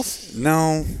something else?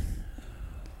 No.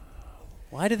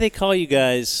 Why do they call you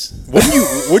guys? Wouldn't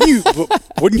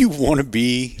you want to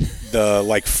be the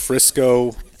like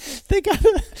Frisco? They got.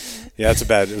 Yeah, it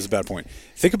was a bad point.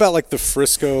 Think about like the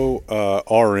Frisco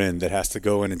RN that has to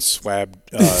go in and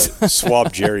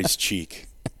swab Jerry's cheek.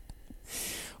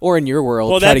 Or in your world,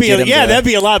 well, that'd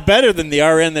be a lot better than the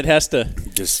RN that has to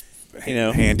just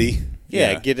handy.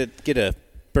 Yeah, get a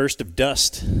burst of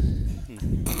dust.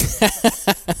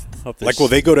 Like, will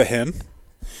they go to him?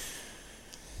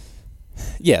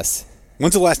 Yes.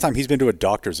 When's the last time he's been to a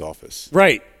doctor's office?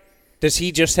 Right. Does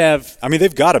he just have... I mean,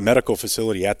 they've got a medical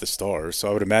facility at the Star, so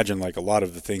I would imagine like a lot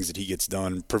of the things that he gets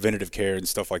done, preventative care and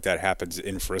stuff like that, happens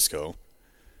in Frisco.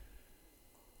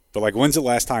 But like, when's the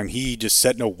last time he just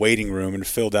sat in a waiting room and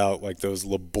filled out like those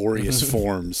laborious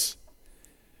forms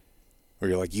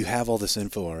where you're like, you have all this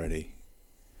info already?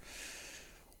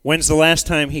 When's the last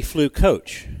time he flew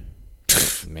coach?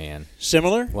 Man.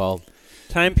 Similar? Well...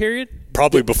 time period?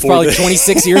 Probably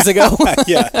 26 years ago.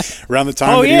 Yeah, around the time.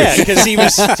 Oh yeah, because he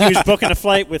was booking a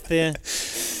flight with the.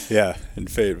 Yeah, in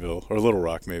Fayetteville or Little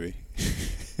Rock maybe.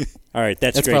 All right,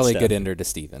 that's great probably stuff. a good ender to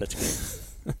Steven. That's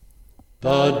good.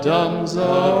 The Dumb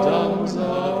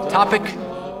Zone. Topic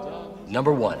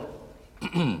number 1.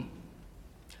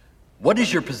 What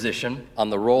is your position on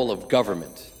the role of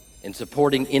government in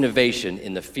supporting innovation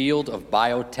in the field of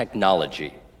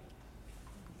biotechnology?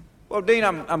 Well, Dean,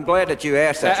 I'm glad that you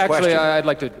asked that question. Actually, I'd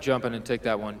like to jump in and take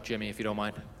that one, Jimmy, if you don't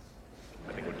mind.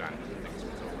 I think we're done.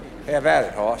 Have at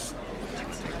it, Hoss.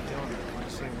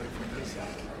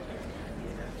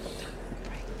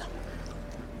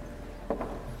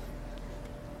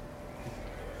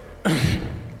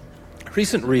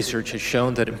 Recent research has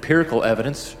shown that empirical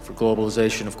evidence for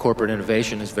globalization of corporate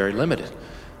innovation is very limited.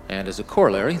 And as a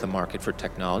corollary, the market for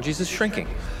technologies is shrinking.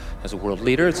 As a world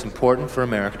leader, it's important for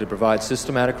America to provide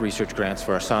systematic research grants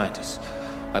for our scientists.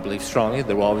 I believe strongly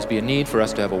there will always be a need for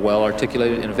us to have a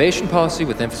well-articulated innovation policy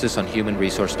with emphasis on human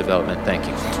resource development. Thank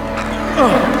you. Where'd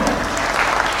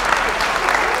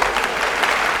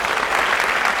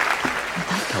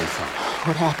that come from?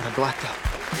 What happened? I blacked out.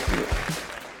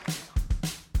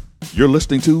 You're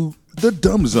listening to The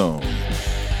Dumb Zone.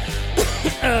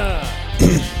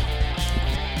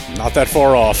 Not that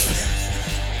far off.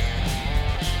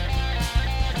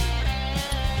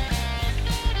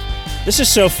 This is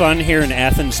so fun here in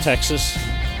Athens, Texas.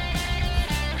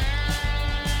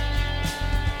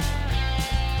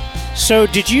 So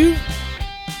did you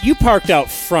parked out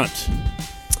front?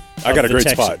 I got a great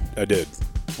spot. I did.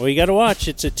 Well, you got to watch.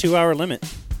 It's a 2-hour limit.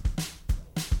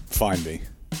 Find me.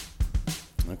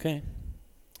 Okay.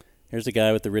 Here's the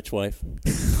guy with the rich wife.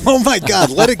 Oh, my God.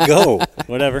 Let it go.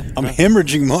 Whatever. I'm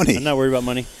hemorrhaging money. I'm not worried about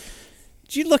money.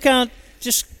 Did you look out?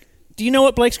 Do you know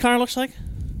what Blake's car looks like?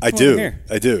 I do.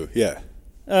 I do, yeah.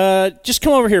 Just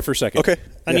come over here for a second. Okay.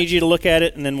 I need you to look at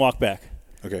it and then walk back.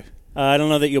 Okay. I don't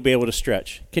know that you'll be able to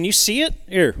stretch. Can you see it?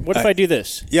 Here, what if I do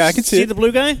this? Yeah, I can see it. See the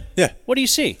blue guy? Yeah. What do you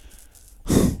see?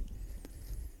 Did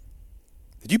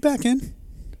you back in?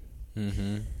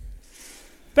 Mm-hmm.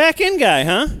 Back in guy,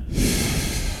 huh?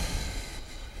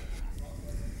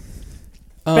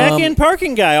 Back in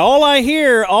parking guy. All I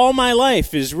hear all my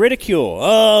life is ridicule.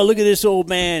 Oh, look at this old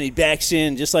man. He backs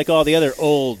in just like all the other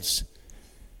olds.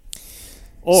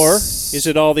 Or is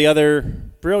it all the other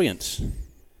brilliance?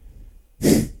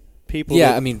 People.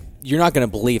 Yeah, I mean, you're not going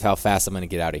to believe how fast I'm going to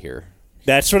get out of here.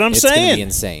 That's what I'm saying. It's going to be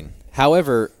insane.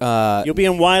 However, you'll be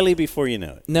in Wiley before you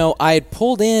know it. No, I had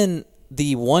pulled in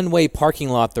the one-way parking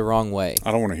lot the wrong way.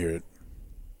 I don't want to hear it.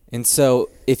 And so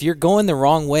if you're going the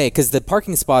wrong way, because the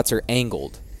parking spots are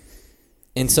angled,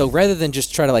 and so rather than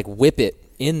just try to like whip it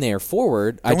in there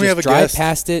forward, I just drive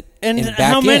past it and back in.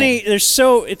 How many? It's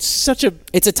such a.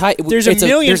 It's a tight. There's a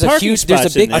million parking spots.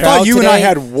 There's a big. I thought you and I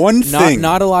had one thing.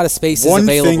 Not a lot of spaces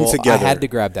available. Thing together. I had to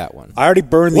grab that one. I already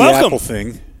burned the Apple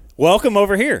thing. Welcome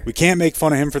over here. We can't make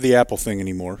fun of him for the Apple thing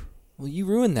anymore. Well, you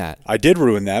ruined that. I did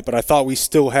ruin that, but I thought we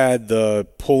still had the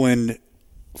pull-in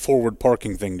forward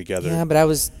parking thing together. Yeah, but I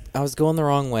was going the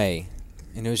wrong way,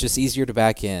 and it was just easier to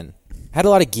back in. I had a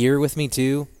lot of gear with me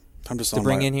too. I'm just to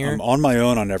bring in here. I'm on my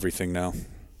own on everything now.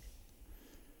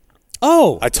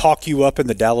 Oh, I talk you up in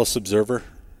the Dallas Observer,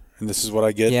 and this is what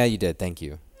I get. Yeah, you did. Thank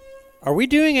you. Are we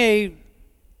doing a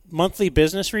monthly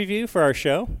business review for our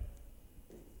show?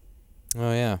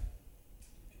 Oh yeah.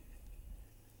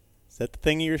 Is that the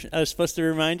thing I was supposed to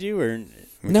remind you, or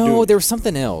no? There was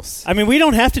something else. I mean, we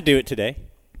don't have to do it today.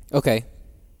 Okay.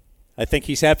 I think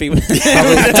he's happy with it.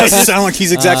 It doesn't sound like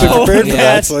he's exactly prepared for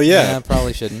that, so yeah.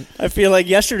 Probably shouldn't. I feel like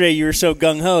yesterday you were so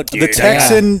gung-ho. The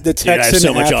Texan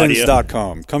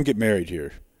Athens.com. Come get married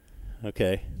here.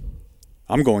 Okay.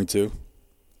 I'm going to.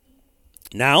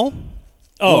 Now?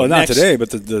 Oh, not today, but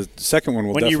the second one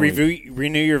will definitely. When you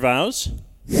renew your vows?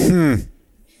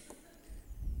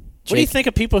 Jake, what do you think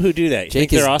of people who do that? You Jake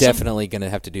think is they're awesome? definitely going to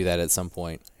have to do that at some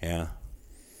point. Yeah.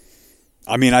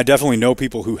 I mean, I definitely know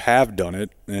people who have done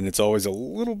it, and it's always a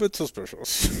little bit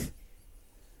suspicious.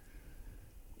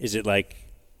 Is it like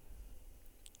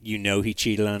he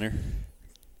cheated on her?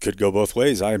 Could go both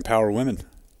ways. I empower women.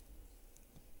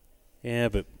 Yeah,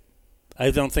 but I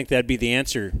don't think that'd be the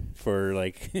answer for,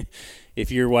 like,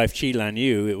 if your wife cheated on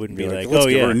you, it wouldn't be like, let's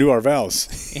renew our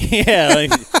vows. Yeah,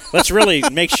 like, let's really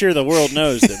make sure the world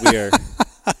knows that we are.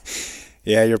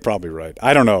 Yeah, you're probably right.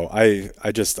 I don't know.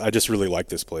 I just really like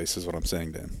this place is what I'm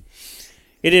saying, Dan.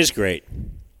 It is great.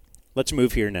 Let's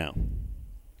move here now.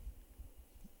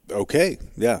 Okay,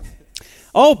 yeah.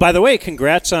 Oh, by the way,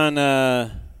 congrats on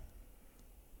the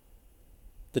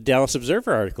Dallas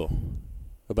Observer article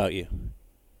about you.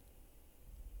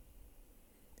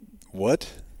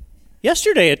 What?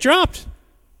 Yesterday it dropped.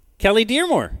 Kelly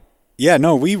Dearmore. Yeah,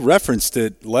 no, we referenced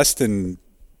it less than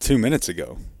 2 minutes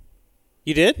ago.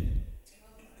 You did?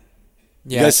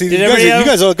 Yeah. You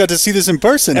guys all got to see this in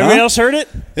person, Everybody else heard it?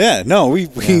 Yeah, no, we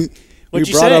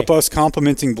brought up us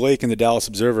complimenting Blake in the Dallas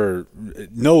Observer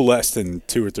no less than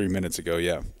 2 or 3 minutes ago,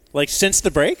 yeah. Like since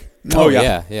the break? Oh,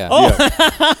 yeah. Oh.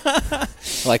 Yeah.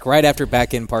 Like right after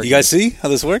back-in parking. You guys see how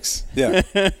this works? Yeah.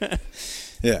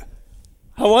 Yeah.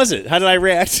 How was it? How did I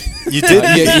react? You did.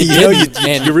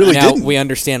 You really didn't. We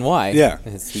understand why. Yeah.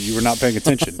 You were not paying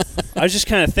attention. I was just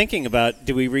kind of thinking about,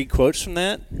 do we read quotes from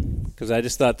that? Because I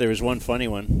just thought there was one funny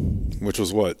one. Which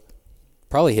was what?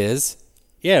 Probably his.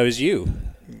 Yeah, it was you.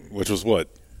 Which was what?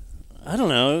 I don't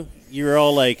know. You were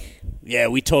all like, yeah,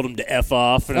 we told him to F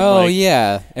off. And oh, I'm like,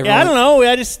 yeah. Yeah, I don't know.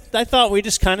 I thought we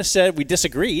just kind of said we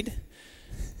disagreed.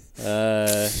 We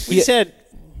said.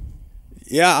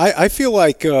 Yeah, I feel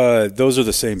like those are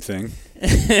the same thing.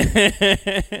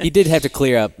 He did have to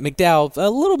clear up. McDowell, a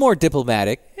little more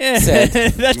diplomatic, said.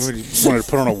 He wanted to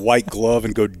put on a white glove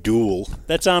and go duel.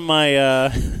 That's on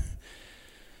my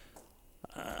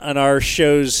on our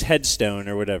show's headstone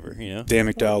or whatever, you know. Dan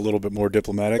McDowell, a little bit more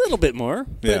diplomatic. A little bit more,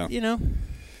 but, yeah. You know.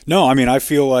 No, I mean, I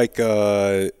feel like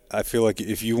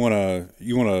if you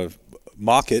wanna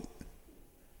mock it,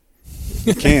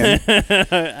 you can.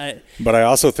 But I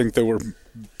also think there were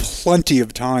plenty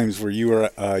of times where you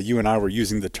and I were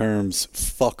using the terms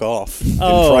 "fuck off" in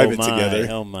private together.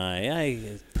 Oh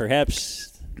my!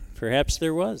 Perhaps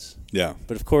there was. Yeah.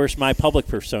 But of course, my public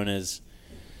persona is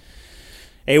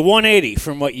a 180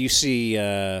 from what you see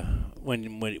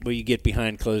when you get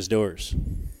behind closed doors.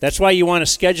 That's why you want to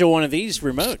schedule one of these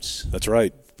remotes. That's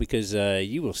right. Because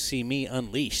you will see me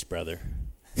unleashed, brother.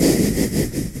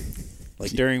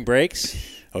 Like during breaks.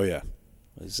 Oh yeah.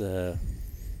 Was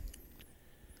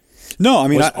no, I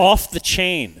mean was off the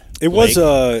chain. It was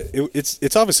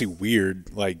it's obviously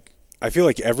weird. Like I feel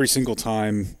like every single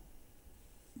time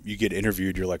you get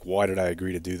interviewed, you're like, why did I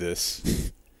agree to do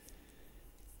this?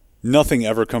 Nothing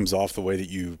ever comes off the way that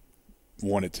you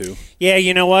wanted to. Yeah,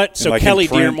 you know what? So like Kelly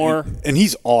Dearmore. And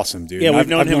he's awesome, dude. Yeah, we've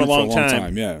known I've him known a long for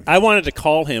time. Yeah. I wanted to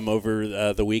call him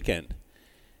over the weekend.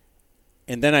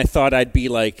 And then I thought I'd be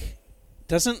like,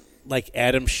 doesn't like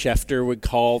Adam Schefter would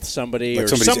call somebody like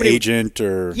or somebody's agent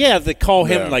or they call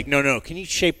him like, no, can you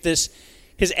shape this?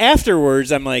 Because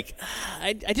afterwards I'm like,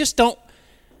 I just don't.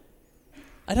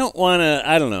 I don't want to.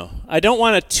 I don't know. I don't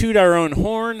want to toot our own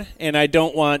horn, and I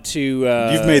don't want to.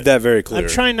 You've made that very clear. I'm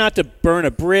trying not to burn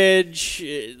a bridge.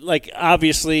 Like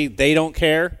obviously they don't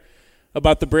care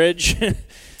about the bridge.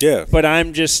 Yeah. But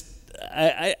I'm just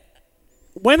I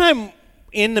when I'm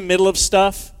in the middle of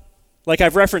stuff, like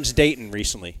I've referenced Dayton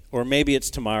recently, or maybe it's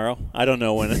tomorrow. I don't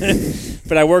know when.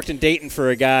 But I worked in Dayton for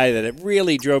a guy that it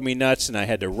really drove me nuts, and I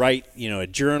had to write, a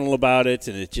journal about it,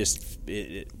 and it just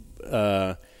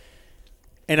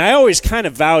and I always kind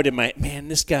of vowed in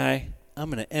this guy, I'm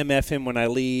going to MF him when I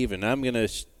leave, and I'm going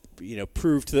to,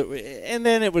 prove to the – and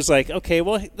then it was like, okay,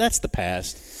 well, that's the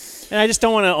past. And I just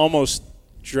don't want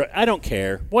to I don't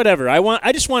care. Whatever.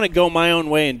 I just want to go my own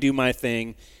way and do my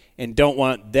thing and don't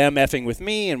want them effing with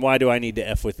me, and why do I need to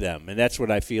F with them? And that's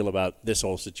what I feel about this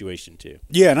whole situation too.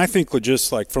 Yeah, and I think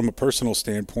just like from a personal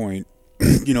standpoint,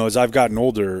 as I've gotten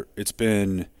older, it's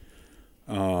been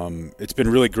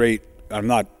really great. I'm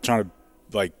not trying to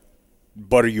like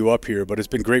butter you up here, but it's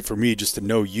been great for me just to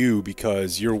know you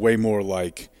because you're way more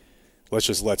like, let's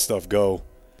just let stuff go.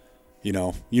 You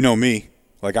know me.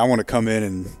 Like I want to come in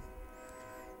and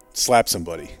slap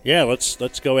somebody. Yeah, let's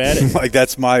go at it. Like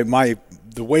that's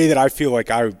the way that I feel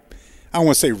like I don't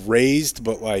want to say raised,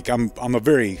 but like I'm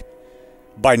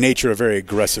by nature a very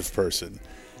aggressive person.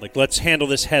 Like, let's handle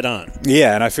this head on.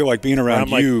 Yeah, and I feel like being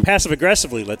around you. Like, passive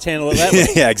aggressively, let's handle it that way.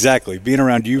 Yeah, exactly. Being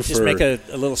around you just make a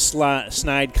little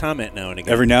snide comment now and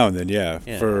again. Every now and then, yeah.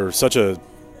 For such a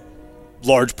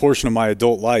large portion of my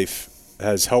adult life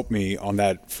has helped me on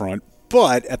that front.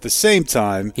 But at the same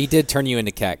time. He did turn you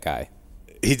into cat guy.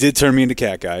 He did turn me into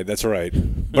cat guy. That's right.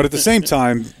 But at the same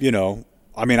time,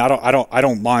 I mean, I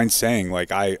don't mind saying,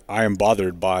 like, I am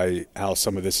bothered by how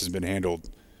some of this has been handled.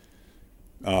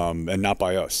 And not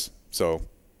by us. So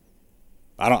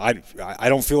I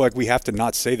don't feel like we have to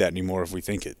not say that anymore if we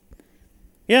think it.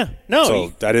 Yeah, no.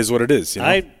 So that is what it is.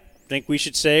 I think we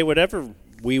should say whatever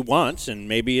we want, and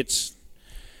maybe it's,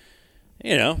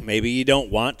 maybe you don't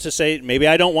want to say. Maybe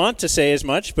I don't want to say as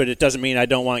much, but it doesn't mean I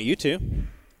don't want you to.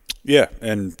 Yeah,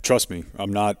 and trust me,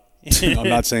 I'm not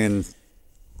saying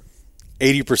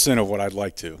 80% of what I'd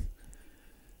like to.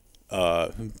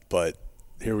 But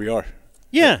here we are.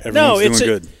 Yeah, everyone's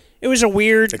doing good. It was a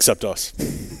weird, except us,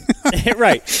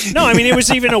 right? No, I mean it was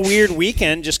even a weird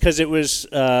weekend just because it was,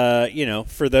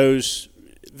 for those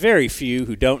very few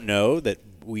who don't know that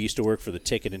we used to work for the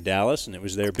Ticket in Dallas, and it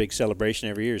was their big celebration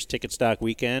every year. It's Ticket Stock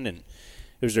Weekend, and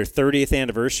it was their 30th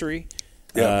anniversary.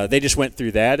 Yeah. They just went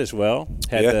through that as well.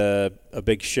 Had a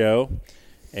big show,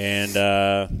 and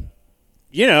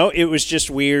it was just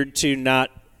weird to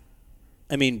not.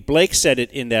 I mean, Blake said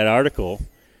it in that article.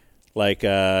 Like,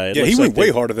 he went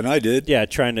way harder than I did. Yeah,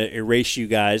 trying to erase you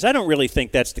guys. I don't really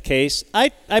think that's the case. I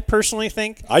personally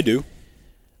think. I do.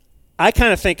 I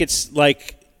kind of think it's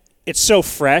like it's so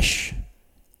fresh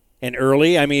and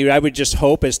early. I mean, I would just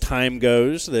hope as time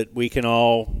goes that we can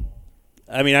all.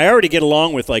 I mean, I already get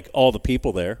along with like all the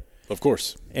people there. Of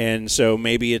course. And so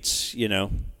maybe it's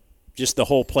just the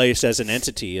whole place as an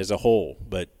entity as a whole,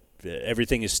 but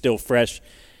everything is still fresh.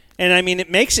 And, I mean, it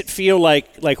makes it feel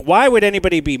like why would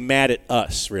anybody be mad at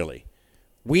us, really?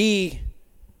 We,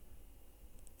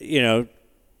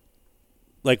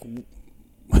 like,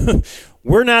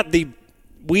 we're not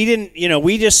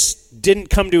we just didn't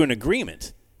come to an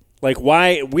agreement. Like,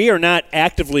 why, we are not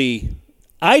actively,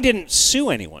 I didn't sue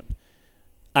anyone.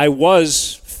 I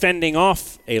was fending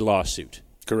off a lawsuit.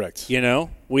 Correct.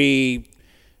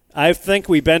 I think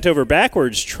we bent over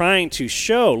backwards trying to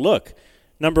show, look,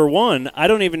 number one, I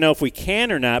don't even know if we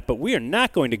can or not, but we are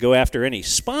not going to go after any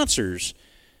sponsors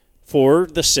for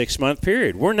the 6-month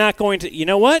period. We're not going to, you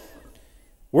know what?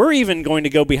 We're even going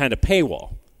to go behind a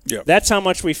paywall. Yep. That's how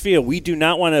much we feel. We do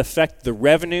not want to affect the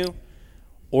revenue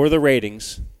or the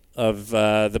ratings of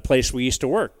the place we used to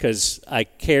work because I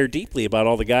care deeply about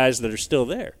all the guys that are still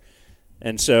there.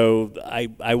 And so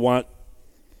I want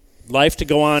life to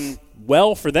go on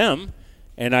well for them.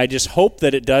 And I just hope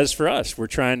that it does for us. We're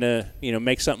trying to,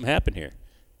 make something happen here.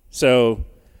 So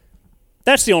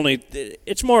that's the only –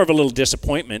 it's more of a little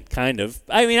disappointment, kind of.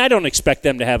 I mean, I don't expect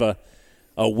them to have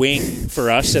a wing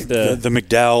for us at the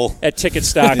McDowell. At Ticket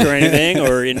Stock or anything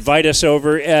or invite us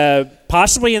over.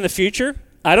 Possibly in the future.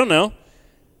 I don't know.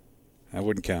 I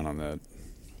wouldn't count on that.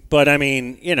 But, I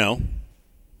mean,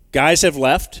 guys have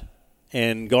left.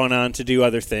 and gone on to do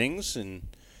other things. And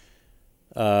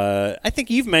I think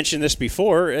you've mentioned this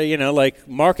before, like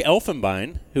Mark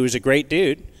Elfenbein, who is a great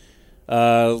dude,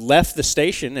 left the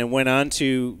station and went on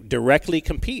to directly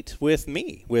compete with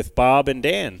me, with Bob and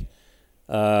Dan.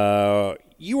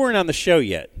 You weren't on the show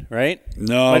yet, right?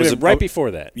 No. Might have been right before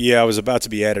that. Yeah, I was about to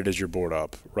be added as your board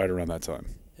op right around that time.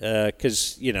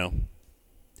 Because,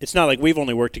 it's not like we've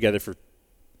only worked together for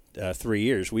 3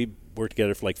 years. We worked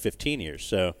together for like 15 years.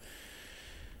 So,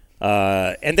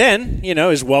 and then,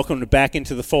 is welcomed back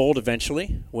into the fold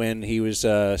eventually when he was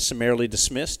summarily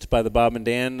dismissed by the Bob and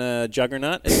Dan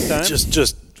juggernaut at the time.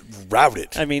 just routed.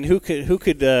 I mean, who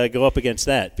could go up against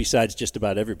that besides just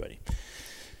about everybody?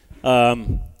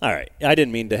 All right. I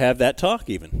didn't mean to have that talk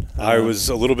even. I was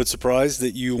a little bit surprised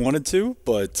that you wanted to,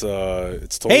 but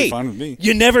it's totally fine with me.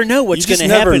 You never know what's going to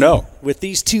happen with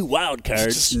these two wild cards. You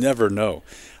just never know.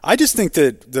 I just think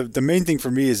that the main thing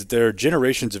for me is that there are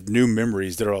generations of new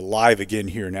memories that are alive again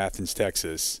here in Athens,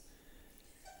 Texas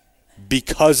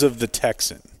because of the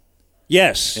Texan.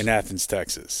 Yes. In Athens,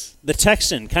 Texas. The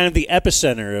Texan, kind of the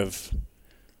epicenter of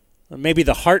maybe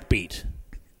the heartbeat.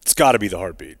 It's got to be the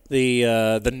heartbeat.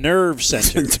 The nerve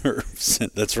center.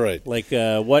 That's right. Like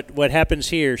what happens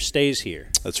here stays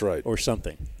here. That's right. Or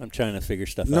something. I'm trying to figure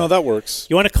stuff out. No, that works.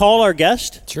 You want to call our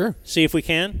guest? Sure. See if we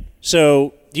can.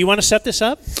 So, do you want to set this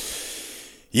up?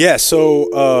 Yeah. So,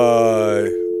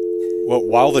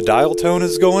 while the dial tone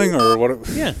is going, or what?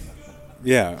 Yeah.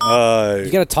 Yeah.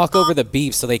 You got to talk over the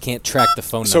beep so they can't track the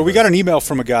phone number. So we got an email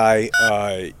from a guy.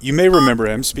 You may remember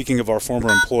him. Speaking of our former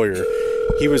employer.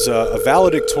 He was a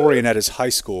valedictorian at his high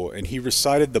school, and he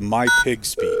recited the My Pig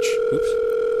speech.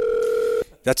 Oops.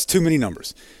 That's too many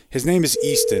numbers. His name is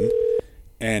Easton,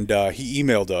 and he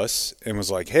emailed us and was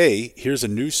like, hey, here's a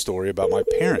news story about my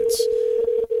parents.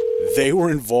 They were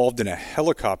involved in a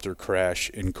helicopter crash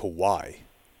in Kauai,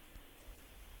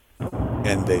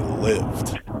 and they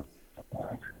lived.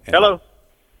 And hello.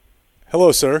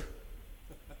 Hello, sir.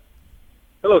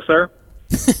 Hello, sir.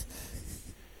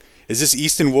 Is this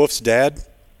Easton Wolf's dad?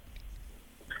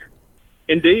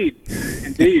 Indeed.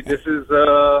 This is,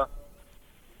 I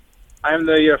am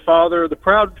the father, the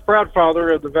proud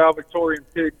father of the valedictorian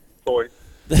pig boy.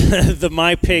 The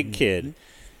My Pig kid.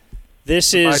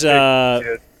 This is,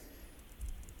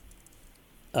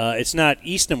 it's not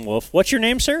Easton Wolf. What's your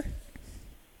name, sir?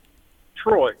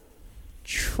 Troy.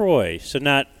 So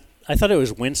not, I thought it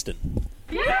was Winston.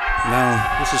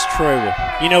 No. This is Troy Wolf.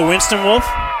 You know Winston Wolf?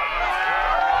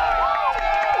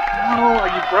 Oh,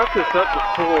 you brought this up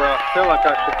before. I feel like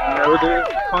I should know this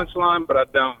punchline, but I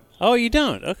don't. Oh, you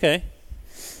don't? Okay.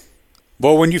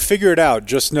 Well, when you figure it out,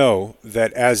 just know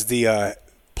that as the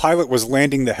pilot was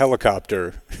landing the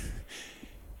helicopter,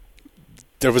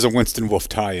 there was a Winston Wolf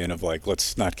tie-in of like,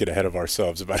 let's not get ahead of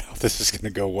ourselves about how this is going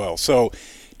to go well. So,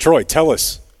 Troy, tell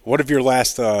us, what have your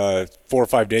last 4 or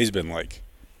 5 days been like?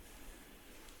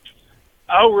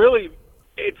 Oh, really?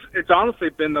 It's honestly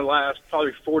been the last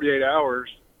probably 48 hours.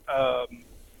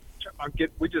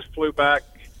 We just flew back,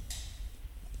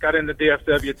 got into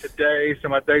DFW today, so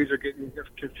my days are getting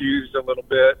confused a little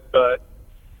bit. But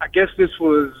I guess this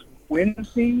was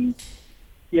Wednesday.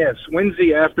 Yes,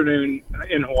 Wednesday afternoon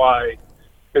in Hawaii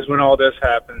is when all this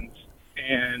happens,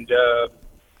 and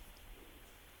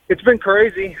it's been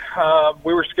crazy.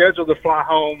 We were scheduled to fly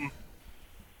home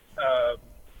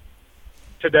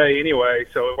today anyway,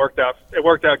 so it worked out. It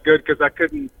worked out good because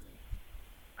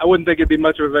I wouldn't think it'd be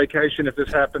much of a vacation if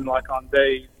this happened like on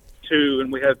day 2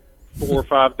 and we had 4 or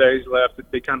 5 days left. It'd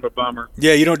be kind of a bummer.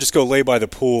 Yeah, you don't just go lay by the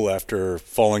pool after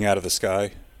falling out of the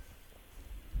sky.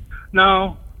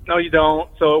 No, you don't.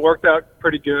 So it worked out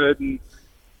pretty good, and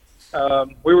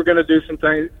we were going to do some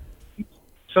things.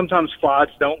 Sometimes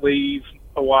flights don't leave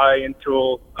Hawaii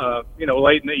until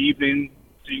late in the evening,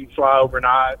 so you can fly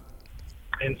overnight.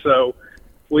 And so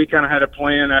we kind of had a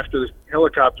plan after the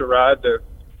helicopter ride to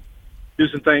do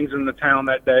some things in the town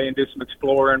that day and do some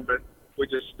exploring, but we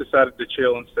just decided to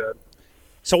chill instead.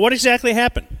 So what exactly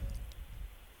happened?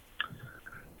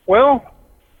 Well,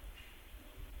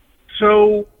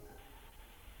 so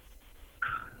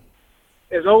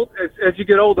as you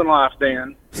get old in life,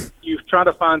 Dan, you try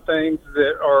to find things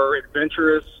that are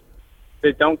adventurous,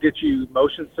 that don't get you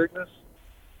motion sickness.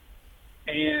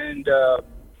 And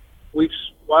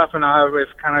wife and I have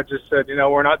kind of just said,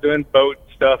 we're not doing boat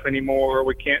stuff anymore.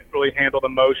 We can't really handle the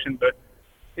motion, but,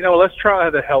 let's try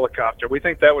the helicopter. We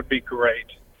think that would be great.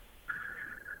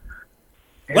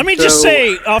 Let me just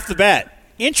say off the bat,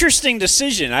 interesting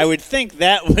decision. I would think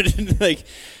that would,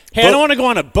 hey, I don't want to go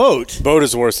on a boat. Boat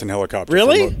is worse than helicopter.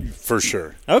 Really? For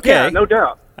sure. Okay. Yeah, no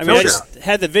doubt. I mean, I just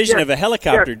had the vision of a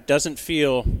helicopter. Doesn't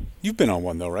feel... You've been on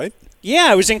one, though, right? Yeah,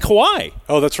 I was in Kauai.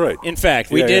 Oh, that's right. In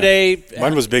fact, we did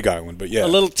Mine was Big Island, but yeah. a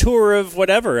little tour of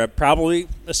whatever, probably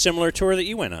a similar tour that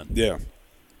you went on. Yeah.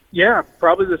 Yeah,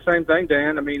 probably the same thing,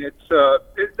 Dan. I mean,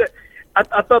 I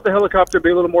thought the helicopter would be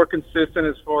a little more consistent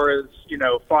as far as,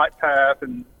 flight path.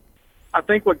 And I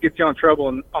think what gets you in trouble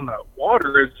on the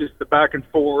water is just the back and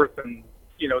forth and,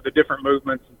 the different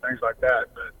movements and things like that.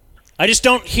 But I just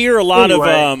don't hear a lot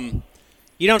of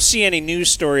you don't see any news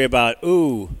story about,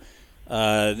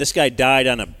 this guy died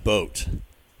on a boat.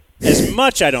 As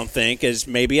much, I don't think, as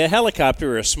maybe a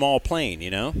helicopter or a small plane,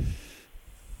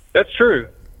 That's true.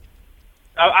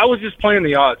 I was just playing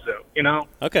the odds, though,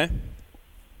 Okay.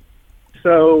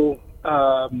 So,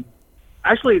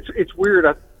 actually, it's weird.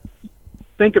 I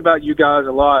think about you guys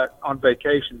a lot on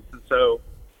vacations, and so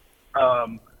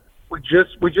we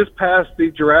just passed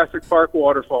the Jurassic Park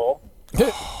waterfall,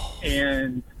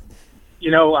 and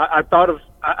I thought of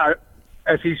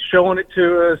as he's showing it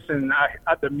to us, and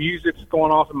the music's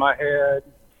going off in my head,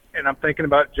 and I'm thinking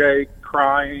about Jake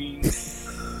crying.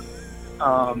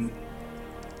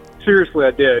 Seriously,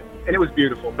 I did, and it was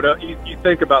beautiful. But you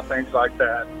think about things like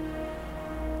that,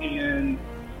 and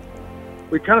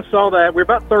we kind of saw that. We're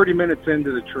about 30 minutes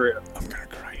into the trip. I'm gonna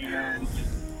cry. And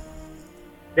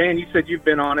Dan, you said you've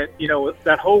been on it.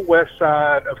 That whole west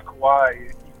side of Kauai,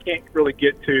 you can't really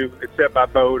get to except by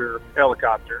boat or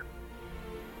helicopter.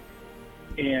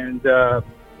 And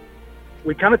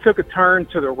we kind of took a turn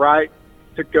to the right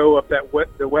to go up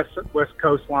the west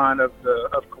coastline of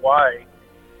Kauai,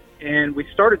 and we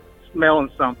started smelling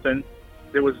something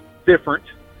that was different.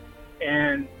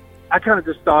 And I kind of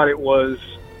just thought it was,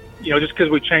 just because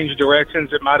we changed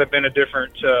directions, it might have been a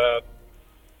different,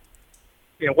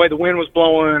 way the wind was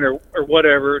blowing or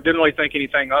whatever. Didn't really think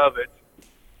anything of it.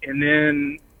 And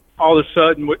then all of a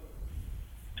sudden, the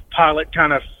pilot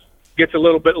kind of gets a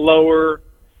little bit lower,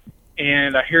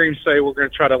 and I hear him say, "We're going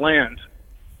to try to land."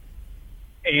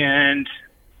 And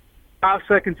 5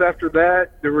 seconds after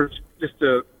that, there was just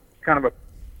a kind of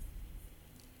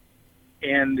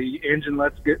and the engine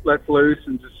lets loose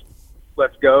and just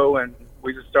lets go, and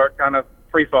we just start kind of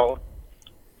free falling.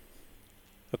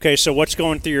 Okay, so what's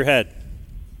going through your head?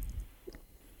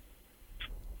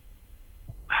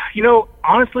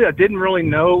 Honestly, I didn't really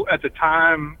know at the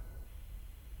time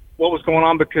what was going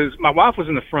on because my wife was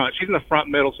in the front. She's in the front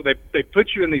middle, so they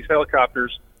put you in these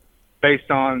helicopters based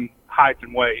on height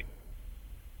and weight.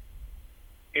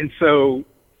 And so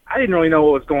I didn't really know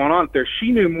what was going on there.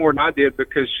 She knew more than I did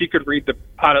because she could read the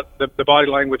pilot, the body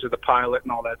language of the pilot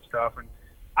and all that stuff. And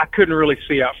I couldn't really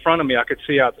see out front of me. I could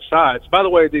see out the sides. By the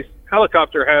way, this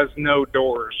helicopter has no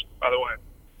doors, by the way.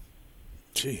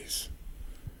 Jeez.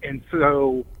 And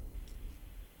so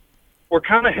we're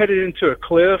kind of headed into a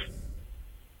cliff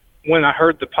when I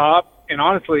heard the pop. And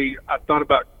honestly, I thought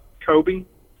about Kobe.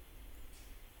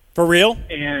 For real?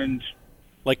 And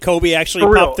like Kobe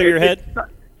actually popped through your head?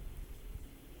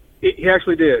 He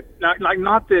actually did.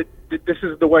 Not that this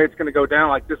is the way it's going to go down.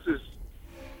 Like, this is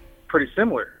pretty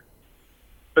similar.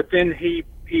 But then he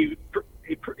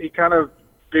kind of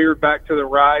veered back to the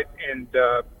right, and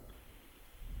I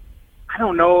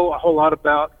don't know a whole lot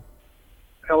about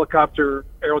helicopter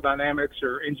aerodynamics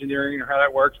or engineering or how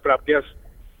that works, but I guess.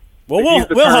 Well,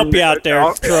 we'll help you out there,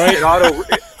 Troy.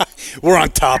 We're on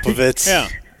top of it. Yeah.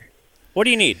 What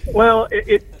do you need? Well,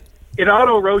 it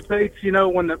auto rotates.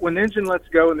 When the engine lets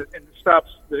go and the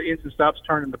engine stops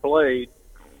turning the blade.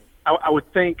 I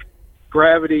would think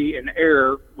gravity and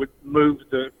air would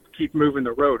keep moving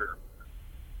the rotor.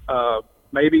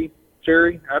 Maybe,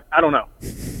 Jerry. I don't know,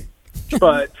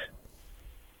 but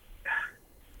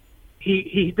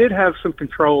he did have some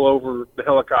control over the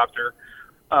helicopter.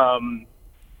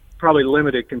 Probably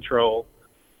limited control,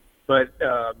 but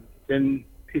then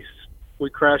we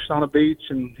crashed on a beach,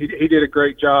 and he did a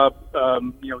great job,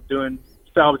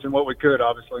 salvaging what we could,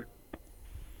 obviously.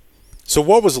 So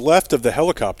what was left of the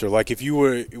helicopter? Like,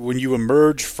 when you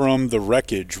emerge from the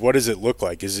wreckage, what does it look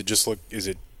like? Is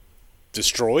it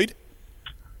destroyed?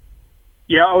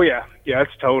 Yeah. Oh yeah. Yeah.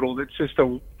 It's totaled. It's just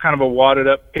a kind of a wadded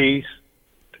up piece.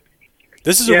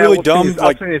 This is a really dumb,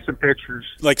 I'll send you some pictures.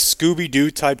 Like Scooby-Doo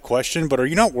type question, but are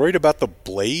you not worried about the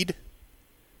blade?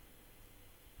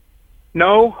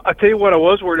 No, I tell you what I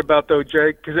was worried about though,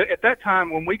 Jake, because at that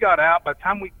time when we got out, by the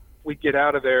time we get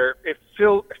out of there, it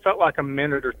felt like a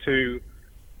minute or two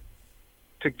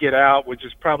to get out, which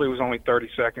probably was only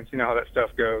 30 seconds. You know how that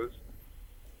stuff goes.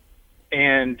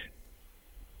 And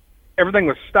everything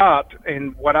was stopped,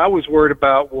 and what I was worried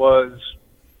about was,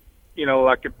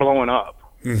 like it blowing up.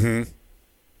 Mm-hmm.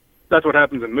 That's what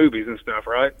happens in movies and stuff,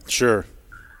 right? Sure.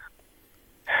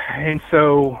 And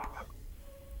so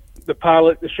the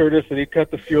pilot assured us that he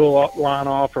cut the fuel line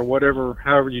off or whatever,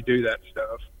 however you do that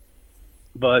stuff.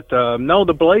 But no,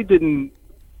 the blade didn't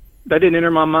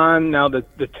enter my mind. Now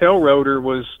the tail rotor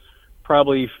was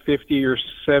probably 50 or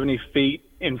 70 feet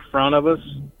in front of us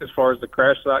as far as the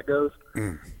crash site goes.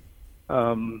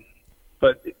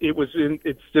 But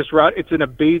it's just right. It's in a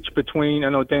beach between, I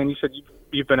know, Dan, you said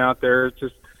you've been out there.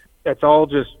 It's all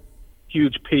just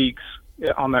huge peaks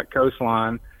on that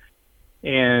coastline.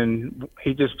 And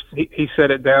he set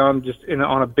it down just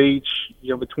on a beach,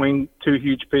 between two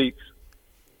huge peaks.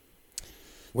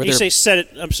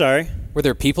 I'm sorry. Were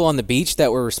there people on the beach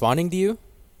that were responding to you?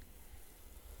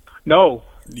 No.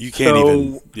 You can't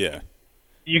even, yeah.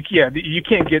 You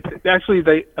can't get, actually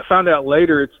I found out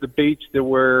later it's the beach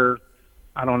where,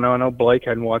 I don't know, I know Blake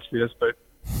hadn't watched this, but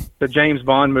the James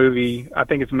Bond movie, I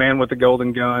think it's Man with the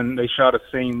Golden Gun, they shot a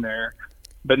scene there.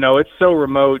 But no, it's so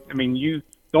remote. I mean,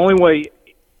 the only way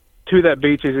to that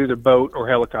beach is either boat or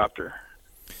helicopter.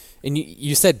 And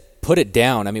you said put it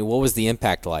down. I mean, what was the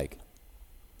impact like?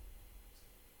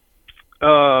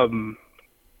 I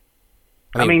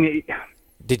mean,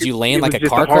 did you land like a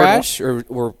car crash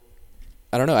or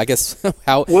I don't know, I guess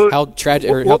how tragic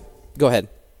go ahead.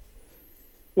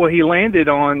 Well, he landed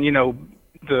on,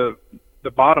 the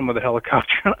bottom of the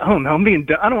helicopter. I don't know.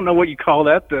 I don't know what you call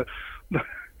that.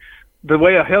 The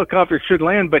way a helicopter should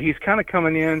land, but he's kind of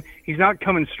coming in. He's not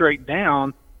coming straight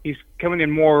down. He's coming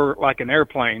in more like an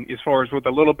airplane, as far as with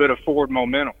a little bit of forward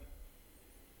momentum.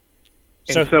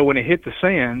 And so when it hit the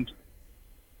sand,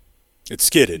 it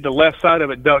skidded. The left side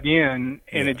of it dug in,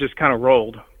 and it just kind of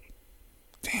rolled.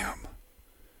 Damn.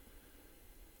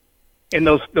 And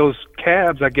those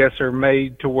cabs, I guess, are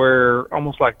made to where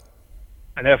almost like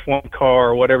an F1 car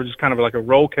or whatever, just kind of like a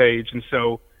roll cage. And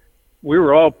so we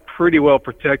were all pretty well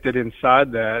protected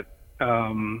inside that,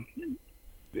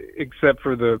 except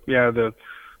for the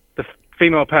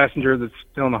female passenger that's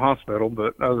still in the hospital.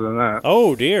 But other than that,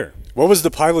 oh dear, what was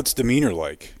the pilot's demeanor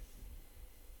like?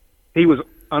 He was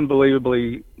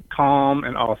unbelievably calm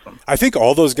and awesome. I think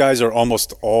all those guys are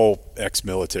almost all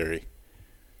ex-military.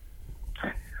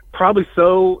 Probably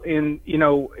so. And,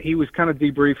 he was kind of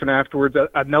debriefing afterwards.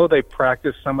 I know they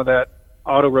practiced some of that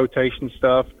auto rotation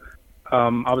stuff.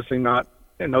 Obviously not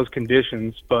in those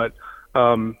conditions, but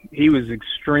he was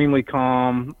extremely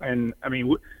calm. And, I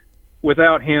mean,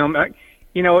 without him,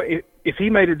 if he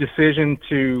made a decision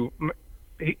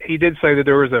he did say that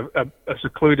there was a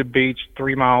secluded beach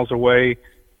 3 miles away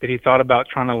that he thought about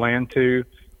trying to land to.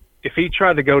 If he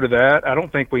tried to go to that, I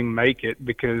don't think we make it,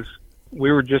 because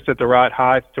we were just at the right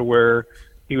height to where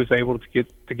he was able to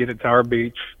get it to our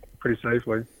beach pretty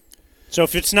safely. So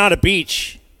if it's not a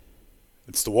beach,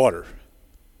 it's the water.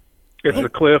 It's the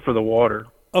cliff or the water.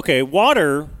 Okay,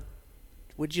 water.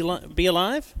 Would you be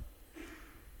alive?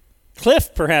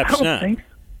 Cliff, perhaps I don't not. Think so.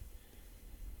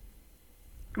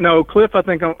 No, cliff. I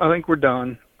think we're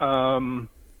done.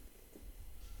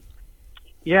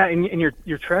 Yeah, and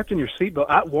you're trapped in your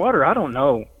seatbelt. Water. I don't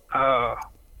know. I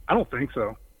don't think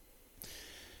so.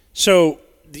 So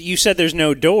you said there's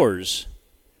no doors.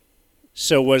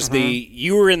 So was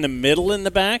you were in the middle in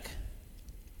the back?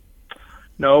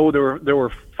 No, there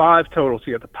were 5 total. So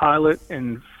you have the pilot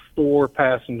and 4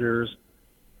 passengers.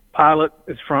 Pilot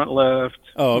is front left.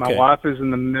 Oh, okay. My wife is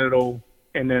in the middle,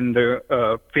 and then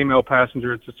the female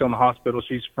passenger that's still in the hospital,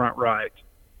 she's front right.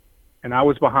 And I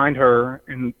was behind her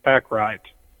in back right,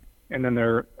 and then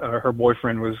her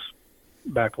boyfriend was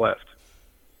back left.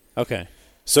 Okay.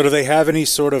 So do they have any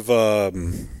sort of, I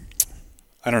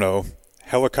don't know,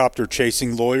 helicopter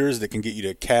chasing lawyers that can get you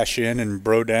to cash in and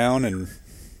bro down? And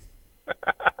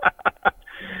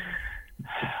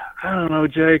I don't know,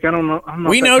 Jake. I don't know. I'm not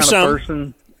we that know kind some. of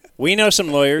person. We know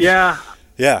some lawyers. Yeah.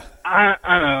 Yeah.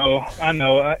 I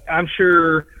know. I'm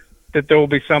sure that there will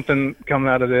be something coming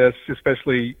out of this,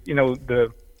 especially,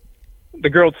 the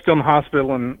girl that's still in the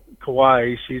hospital in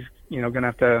Kauai. She's, going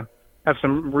to have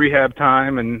some rehab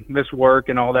time and miss work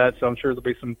and all that. So I'm sure there'll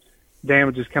be some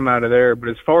damages come out of there. But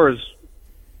as far as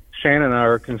Shannon and I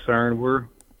are concerned,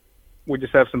 we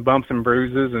just have some bumps and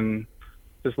bruises and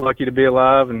just lucky to be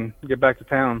alive and get back to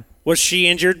town. Was she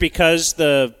injured because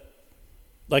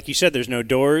like you said, there's no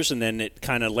doors, and then it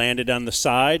kind of landed on the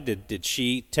side? Did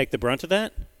she take the brunt of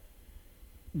that?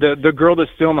 The girl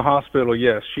that's still in the hospital,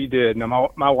 yes, she did.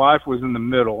 Now, my wife was in the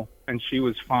middle, and she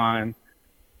was fine.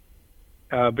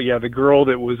 But, yeah, the girl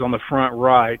that was on the front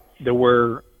right,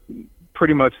 where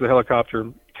pretty much the helicopter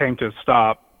came to a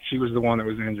stop, she was the one that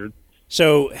was injured.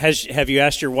 So have you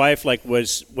asked your wife,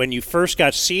 when you first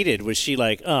got seated, was she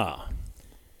like, oh,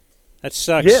 that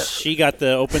sucks? Yes. She got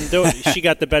the open door. She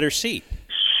got the better seat.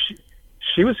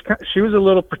 She was a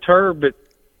little perturbed, but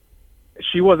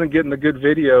she wasn't getting the good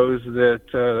videos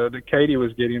that Katie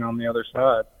was getting on the other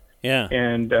side. Yeah.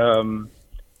 And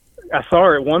I saw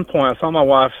her at one point. I saw my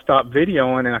wife stop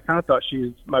videoing, and I kind of thought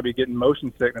she might be getting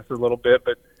motion sickness a little bit,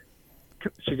 but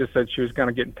she just said she was kind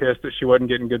of getting pissed that she wasn't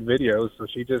getting good videos, so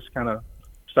she just kind of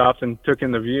stopped and took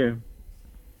in the view.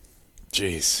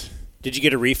 Jeez. Did you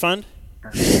get a refund?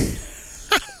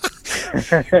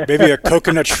 Maybe a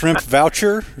coconut shrimp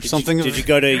voucher or something? Did you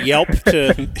go to Yelp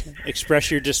to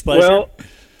express your displeasure? Well,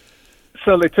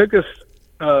 so they took us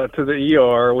to the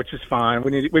ER, which is fine.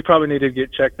 We probably needed to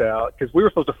get checked out because we were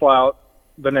supposed to fly out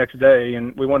the next day,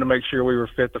 and we wanted to make sure we were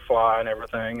fit to fly and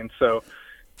everything. And so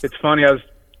it's funny, I was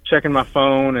checking my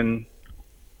phone, and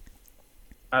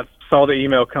I saw the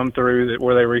email come through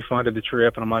where they refunded the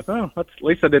trip, and I'm like, oh, at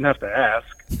least I didn't have to ask.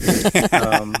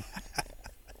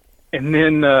 And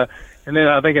then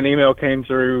I think an email came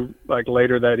through like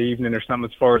later that evening or something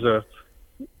as far as a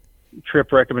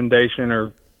trip recommendation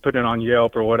or putting it on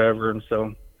Yelp or whatever. And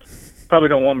so probably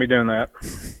don't want me doing that.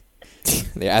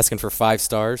 They're asking for 5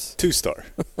 stars? 2-star.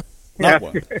 Not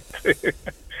one.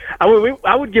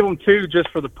 I would give him 2 just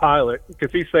for the pilot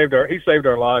because he saved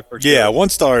our life. For sure. Yeah, 1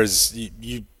 star is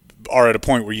you are at a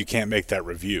point where you can't make that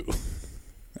review.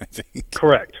 I think.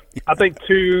 Correct. I think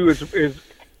 2 is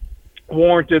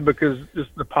warranted because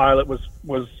just the pilot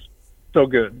was so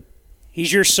good.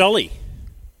 He's your Sully.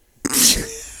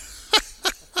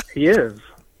 He is.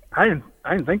 I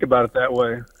didn't think about it that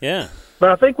way. Yeah. But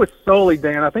I think with Sully,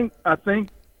 Dan, I think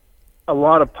a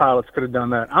lot of pilots could have done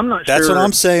that. I'm not sure. That's what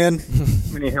I'm saying.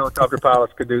 Many helicopter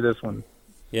pilots could do this one.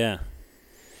 Yeah.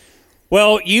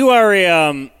 Well, you are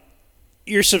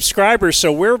your subscribers,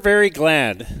 so we're very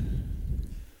glad.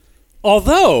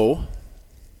 Although,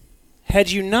 had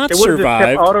you not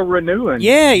survived, kept auto renewing.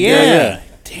 Yeah.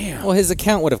 Damn. Well, his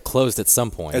account would have closed at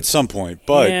some point. At some point,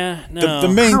 but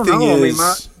the main thing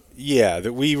is,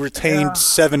 that we retained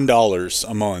 $7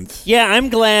 a month. Yeah, I'm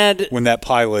glad when that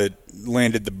pilot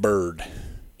landed the bird.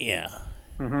 Yeah.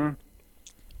 Mm-hmm.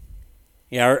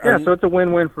 Yeah. So it's a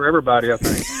win-win for everybody, I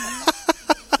think.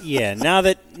 Yeah. Now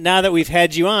that we've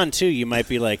had you on too, you might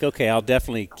be like, okay, I'll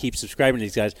definitely keep subscribing to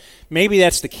these guys. Maybe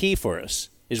that's the key for us.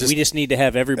 We just need to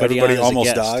have everybody on as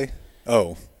almost a guest. die.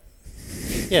 Oh.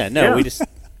 Yeah. No, we just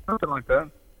something like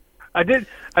that. I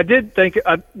did think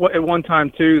at one time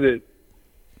too that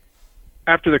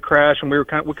after the crash, and we were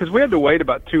because we had to wait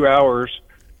about 2 hours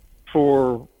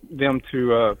for them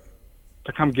to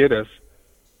come get us.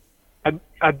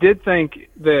 I did think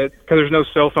that because there's no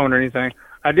cell phone or anything,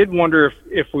 I did wonder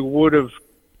if we would have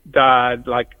died.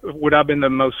 Like, would I have been the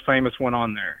most famous one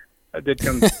on there? That did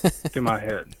come to my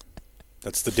head.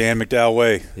 That's the Dan McDowell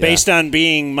way. Based on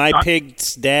being my pig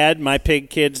kid's dad?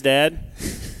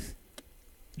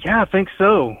 Yeah, I think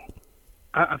so.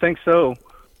 I think so.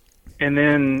 And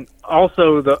then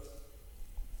also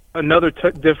another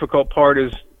difficult part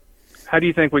is, how do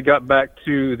you think we got back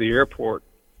to the airport?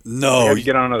 No. We had to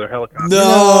get on another helicopter.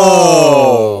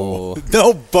 No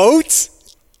boat?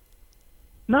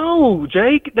 No,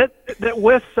 Jake. That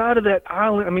west side of that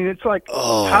island, I mean, it's like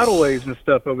tidal waves and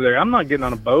stuff over there. I'm not getting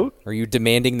on a boat. Are you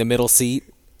demanding the middle seat?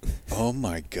 Oh,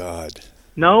 my God.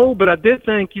 No, but I did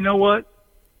think, you know what?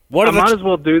 I might as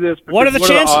well do this. What are the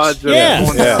chances? Odds yeah.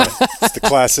 It's the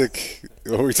classic.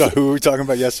 Who were we talking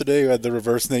about yesterday? Who had the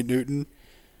reverse Nate Newton?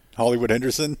 Hollywood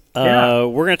Henderson?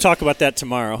 We're going to talk about that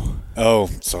tomorrow. Oh,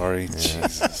 sorry.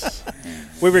 Jesus.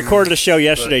 We recorded a show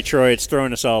yesterday, Troy. It's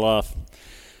throwing us all off.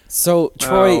 So,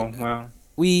 Troy,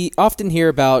 we often hear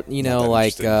about,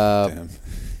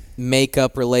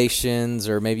 makeup relations,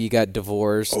 or maybe you got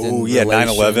divorced. Oh, yeah,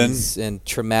 9/11. And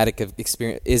traumatic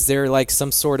experience. Is there like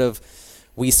some sort of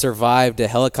we survived a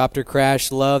helicopter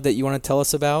crash love that you want to tell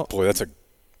us about? Boy,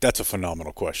 that's a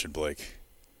phenomenal question, Blake.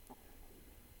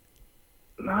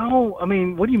 No, I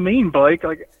mean, what do you mean, Blake?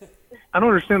 Like, I don't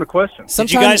understand the question.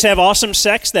 Did you guys have awesome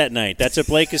sex that night? That's what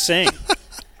Blake is saying.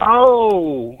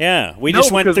 Oh. Yeah, we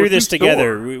just went through this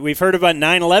together. We've heard about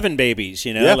 9/11 babies,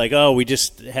 we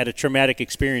just had a traumatic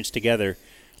experience together.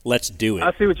 Let's do it.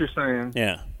 I see what you're saying.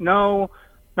 Yeah. No,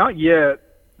 not yet.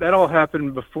 That all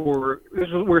happened before.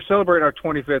 We're celebrating our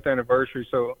 25th anniversary,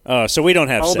 so. Oh, so we don't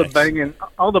have all sex.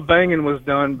 All the banging was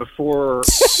done before.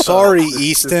 Sorry,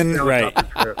 Easton. Right.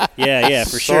 Yeah,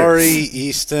 for sure. Sorry,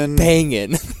 Easton.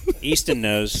 Banging. Easton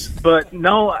knows. But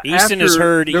no, Easton has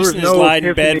heard. Easton has lied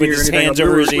in bed with his hands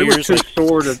over his ears. We were too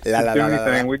sore to do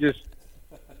anything. We just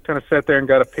kind of sat there and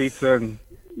got a pizza and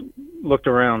looked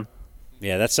around.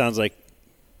 Yeah, that sounds like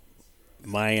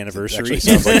my anniversary. Actually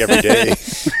sounds like every day.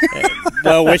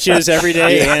 Well, which is every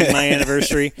day and my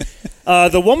anniversary.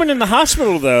 The woman in the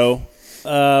hospital, though,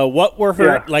 what were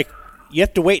her like? You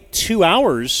have to wait 2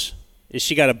 hours Is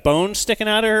she got a bone sticking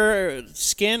out of her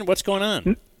skin? What's going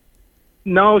on?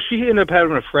 No, she ended up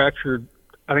having a fractured,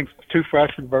 I think 2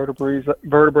 fractured vertebrae,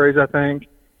 I think.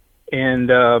 And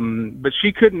but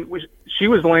she couldn't. She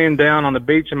was laying down on the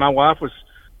beach, and my wife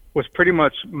was pretty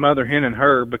much mother henning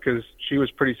her because she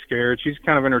was pretty scared. She's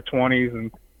kind of in her 20s,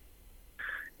 and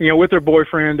with her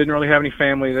boyfriend, didn't really have any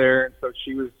family there, and so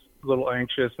she was a little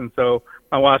anxious. And so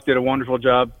my wife did a wonderful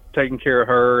job taking care of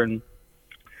her.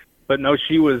 But no,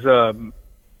 she was.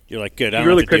 You're like, good. She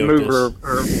really couldn't move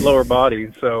her lower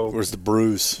body. So where's the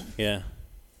bruise? Yeah.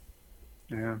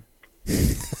 Yeah.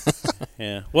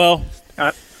 Yeah. Well,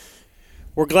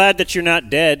 we're glad that you're not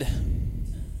dead.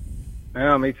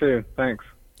 Yeah, me too. Thanks.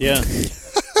 Yeah.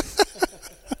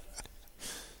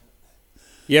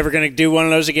 You ever going to do one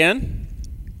of those again?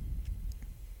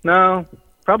 No,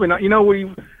 probably not.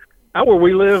 Out where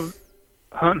we live,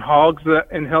 hunting hogs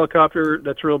in helicopter,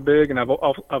 that's real big, and I've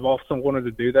also wanted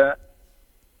to do that,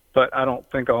 but I don't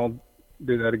think I'll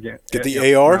do that again. Get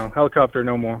the AR? No, helicopter,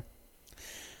 no more.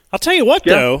 I'll tell you what,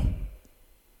 though.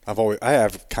 I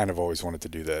have kind of always wanted to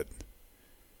do that.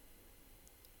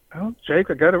 Oh, Jake,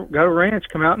 I got a ranch.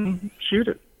 Come out and shoot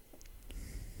it.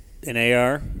 An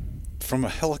AR? From a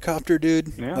helicopter,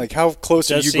 dude? Yeah. Like, how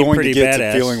close are you going to get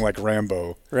to feeling like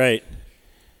Rambo? Right.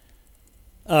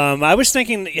 I was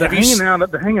thinking... The hanging out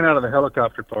of the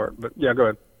helicopter part, but yeah, go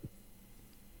ahead.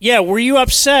 Yeah, were you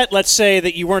upset, let's say,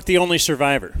 that you weren't the only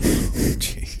survivor?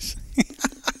 Jeez.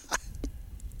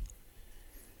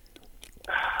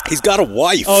 He's got a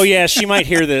wife. Oh, yeah, she might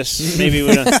hear this. Maybe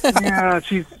yeah,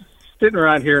 she's sitting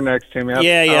right here next to me.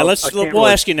 We'll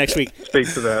ask you next week.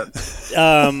 Speak to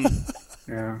that.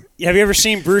 Yeah. Have you ever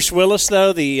seen Bruce Willis,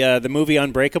 though, the movie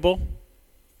Unbreakable?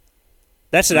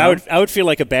 That's it. No. I would feel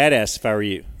like a badass if I were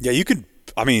you. Yeah, you could.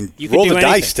 I mean, you roll could the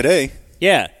dice today.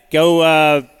 Yeah,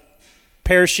 go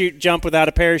parachute jump without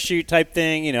a parachute type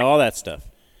thing. All that stuff.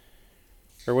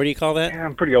 Or what do you call that? Yeah,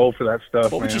 I'm pretty old for that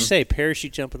stuff. What would you say?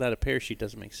 Parachute jump without a parachute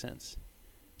doesn't make sense.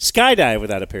 Skydive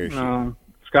without a parachute. No,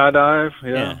 skydive.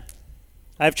 Yeah.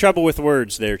 I have trouble with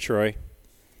words there, Troy.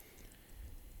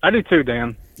 I do too,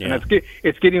 Dan. Yeah. And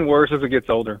it's getting worse as it gets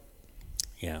older.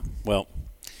 Yeah. Well.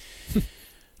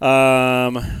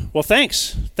 Well,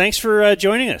 thanks. Thanks for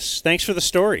joining us. Thanks for the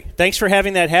story. Thanks for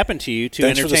having that happen to you to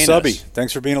entertain us. Thanks for the subby.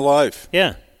 Thanks for being alive.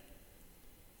 Yeah.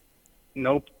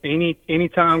 Nope.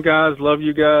 Anytime, guys. Love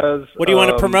you guys. What do you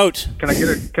want to promote? Can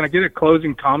I get a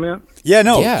closing comment? Yeah.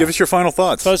 Give us your final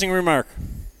thoughts. Closing remark.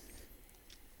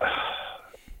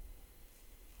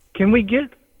 Can we get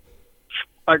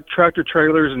tractor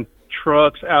trailers and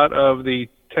trucks out of the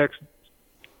text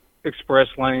express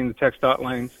lane, the text dot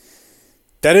lanes?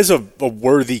 That is a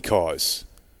worthy cause.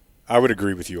 I would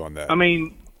agree with you on that. I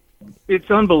mean, it's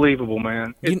unbelievable,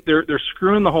 man. They're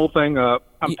screwing the whole thing up.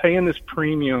 I'm paying this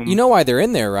premium. You know why they're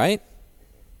in there, right?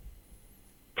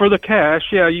 For the cash,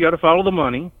 yeah. You got to follow the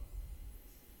money,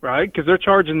 right? Because they're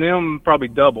charging them probably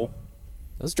double.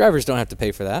 Those drivers don't have to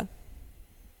pay for that.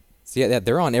 See,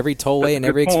 they're on every tollway and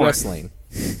every express lane.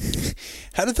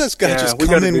 How did those guys just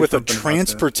come in with a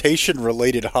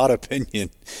transportation-related hot opinion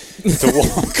to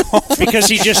walk off? Because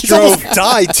he just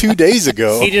died 2 days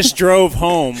ago. He just drove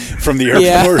home from the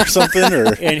airport or something,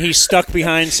 and he's stuck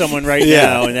behind someone right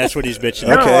now, and that's what he's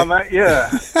bitching about.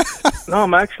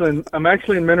 I'm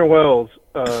actually in Mineral Wells,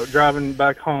 driving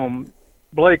back home.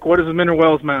 Blake, what is the Mineral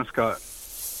Wells mascot?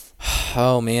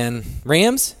 Oh man,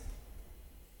 Rams.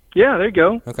 Yeah, there you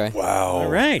go. Okay. Wow. All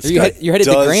right. You're headed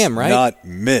to Graham, right? Not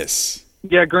miss.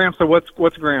 Yeah, Graham. So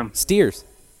what's Graham? Steers.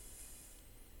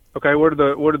 Okay. What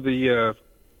are the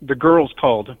girls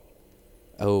called?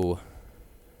 Oh.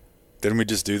 Didn't we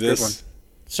just do this?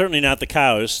 Certainly not the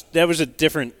cows. That was a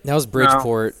different. That was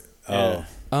Bridgeport. No.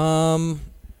 Oh.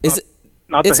 It's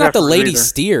not the lady either.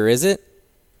 steer, is it?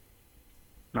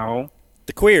 No.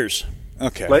 The queers.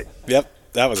 Okay. Yep.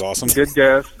 That was awesome. Good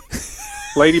guess.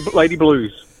 Lady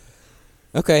Blues.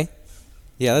 Okay.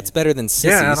 Yeah, that's better than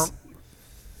sissies. Yeah,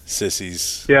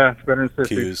 sissies. Yeah, it's better than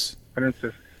sissies. Q's. Better than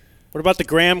sissies. What about the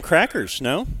Graham crackers?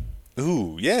 No?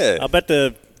 Ooh, yeah. I'll bet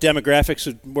the demographics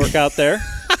would work out there.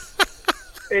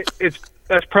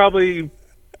 That's probably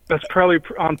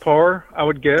on par, I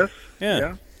would guess.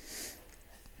 Yeah.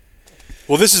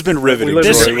 Well, this has been riveting. Man.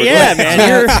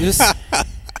 Just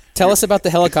tell us about the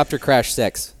helicopter crash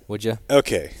sex, would you?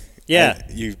 Okay. Yeah.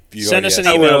 You send us an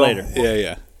email later.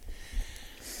 Yeah.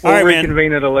 We'll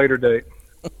reconvene at a later date.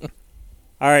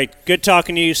 All right. Good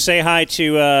talking to you. Say hi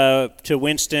to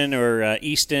Winston or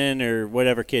Easton or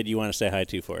whatever kid you want to say hi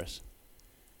to for us.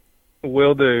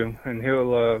 Will do. And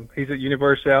he's at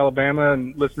University of Alabama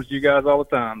and listens to you guys all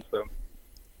the time. So.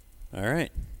 All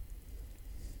right.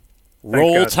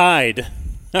 Roll Tide.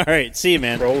 All right. See you,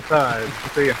 man. Roll Tide.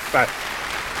 See you. Bye.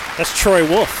 That's Troy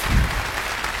Wolf.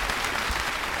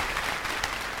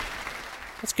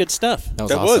 That's good stuff. That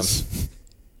was awesome.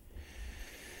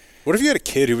 What if you had a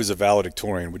kid who was a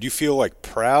valedictorian? Would you feel like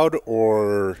proud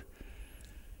or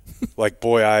like,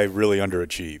 boy, I really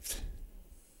underachieved?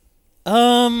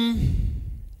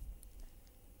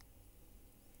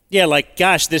 Yeah, like,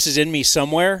 gosh, this is in me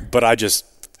somewhere. But I just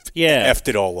effed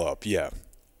it all up. Yeah.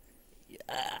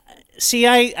 See,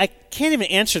 I can't even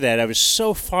answer that. I was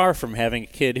so far from having a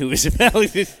kid who was a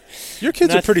valedictorian. Your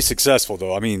kids are pretty successful,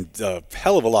 though. I mean, a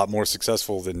hell of a lot more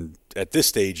successful than, at this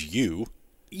stage, you.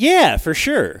 Yeah, for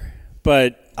sure.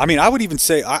 But I mean, I would even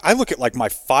say I look at like my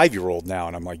 5-year-old now,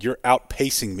 and I'm like, you're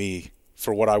outpacing me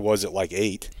for what I was at like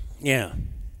 8. Yeah.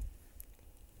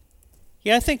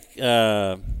 Yeah, I think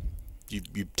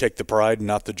you take the pride and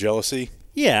not the jealousy.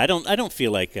 Yeah, I don't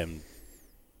feel like I'm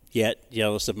yet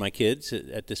jealous of my kids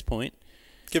at this point.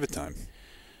 Give it time.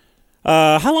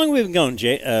 How long have we been going,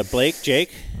 Blake?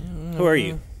 Jake? Who are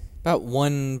you? About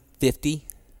 150.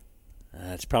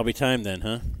 It's probably time then,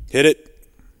 huh? Hit it.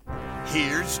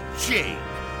 Here's Jake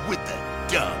with the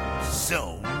Dumb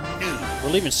Zone News.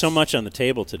 We're leaving so much on the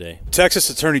table today. Texas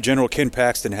Attorney General Ken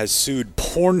Paxton has sued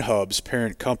Pornhub's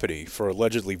parent company for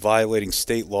allegedly violating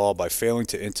state law by failing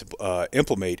to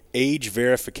implement age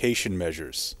verification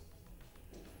measures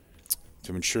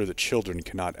to ensure that children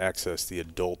cannot access the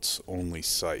adults-only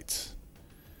site.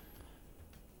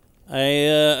 I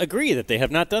agree that they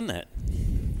have not done that.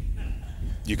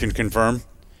 You can confirm?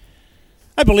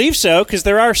 I believe so, because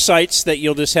there are sites that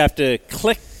you'll just have to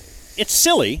click. It's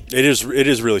silly. It is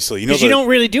really silly. Because you don't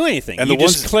really do anything. And you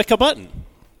just click a button.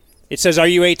 It says, are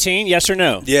you 18? Yes or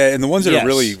no? Yeah, and the ones that are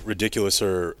really ridiculous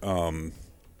are,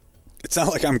 it's not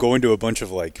like I'm going to a bunch of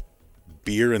like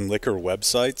beer and liquor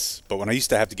websites, but when I used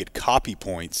to have to get copy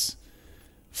points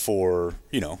for,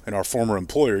 in our former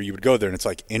employer, you would go there and it's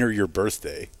like, enter your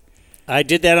birthday. I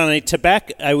did that on a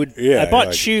tobacco. I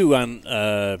bought chew on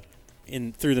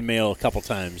through the mail a couple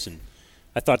times, and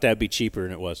I thought that'd be cheaper,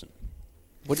 and it wasn't.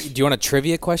 What do you want a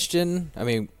trivia question? I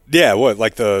mean, yeah, what,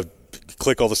 like the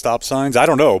click all the stop signs? I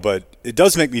don't know, but it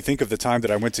does make me think of the time that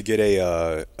I went to get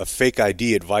a fake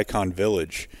ID at Vicon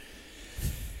Village,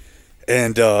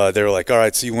 and they were like, "All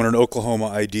right, so you want an Oklahoma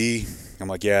ID?" I'm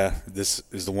like, "Yeah, this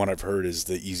is the one I've heard is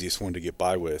the easiest one to get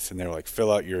by with." And they're like,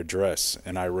 "Fill out your address,"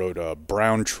 and I wrote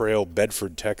Brown Trail,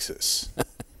 Bedford, Texas.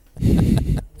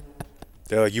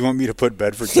 They're like, "You want me to put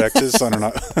Bedford, Texas on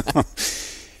an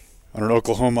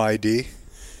Oklahoma ID?"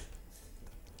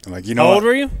 I'm like, How old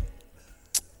were you?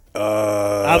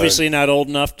 Obviously not old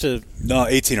enough to. No,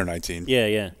 18 or 19.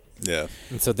 Yeah.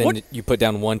 And so then you put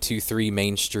down 123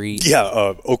 Main Street. Yeah,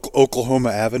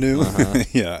 Oklahoma Avenue. Uh-huh.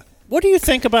 Yeah. What do you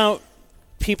think about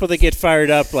people that get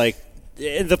fired up, like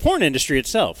in the porn industry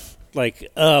itself? Like,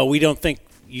 we don't think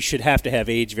you should have to have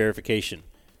age verification.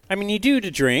 I mean, you do to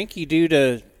drink, you do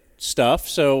to stuff,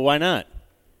 so why not?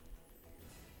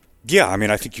 Yeah, I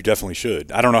mean, I think you definitely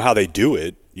should. I don't know how they do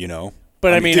it,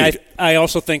 But I mean, I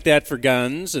also think that for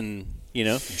guns and,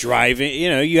 driving,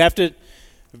 you have to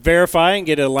verify and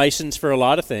get a license for a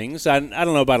lot of things. I don't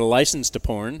know about a license to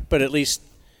porn, but at least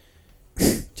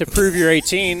to prove you're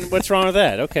 18, what's wrong with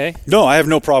that? Okay. No, I have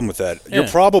no problem with that. Yeah. You're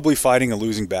probably fighting a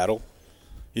losing battle,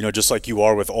 just like you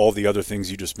are with all the other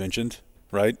things you just mentioned,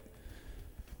 right?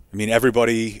 I mean,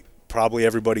 probably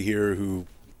everybody here who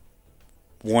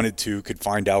wanted to could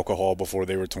find alcohol before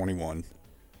they were 21.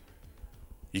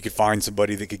 You could find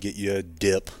somebody that could get you a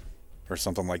dip or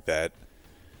something like that.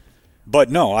 But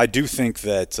no, I do think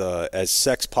that as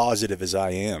sex positive as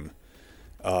I am,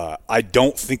 I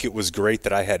don't think it was great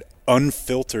that I had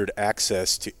unfiltered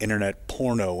access to internet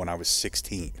porno when I was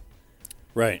 16.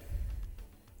 Right.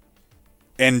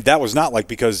 And that was not like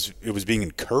because it was being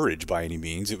encouraged by any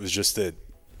means. It was just that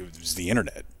it was the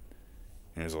internet.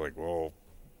 And it was like, well,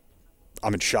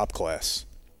 I'm in shop class.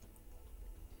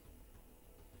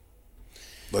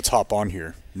 Let's hop on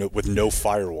here with no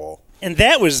firewall. And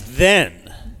that was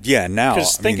then. Yeah, now. I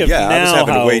was having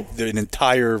to wait an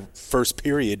entire first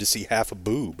period to see half a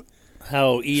boob.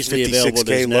 How easily available it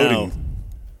is now. Loading.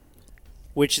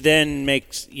 Which then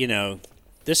makes,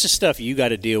 this is stuff you got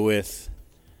to deal with.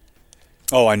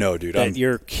 Oh, I know, dude. That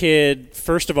your kid,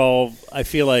 first of all, I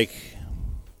feel like,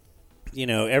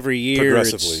 every year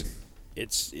progressively.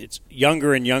 It's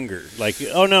younger and younger. Like,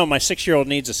 oh, no, my 6-year-old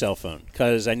needs a cell phone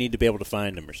because I need to be able to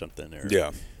find him or something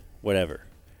or whatever.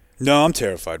 No, I'm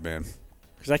terrified, man.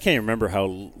 Because I can't even remember how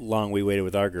long we waited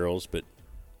with our girls, but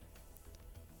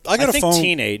I think a phone,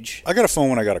 teenage. I got a phone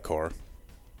when I got a car.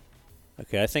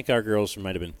 Okay, I think our girls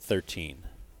might have been 13.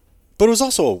 But it was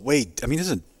also this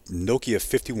isn't Nokia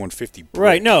 5150 brick.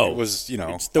 Right, no. It was,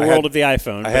 it's the world of the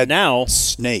iPhone. I had now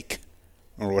Snake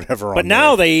or whatever. But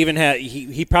now they even have.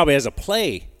 He probably has a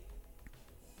Play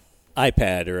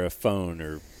iPad or a phone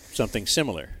or something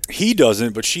similar. He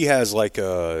doesn't, but she has like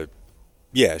a.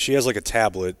 Yeah, she has like a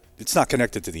tablet. It's not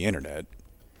connected to the internet,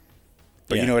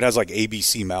 but it has like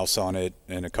ABC Mouse on it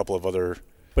and a couple of other.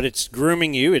 But it's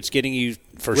grooming you. It's getting you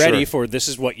ready for this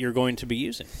is what you're going to be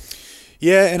using.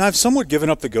 Yeah, and I've somewhat given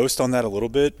up the ghost on that a little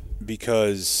bit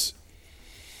because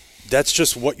that's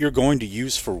just what you're going to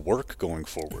use for work going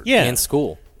forward. Yeah, and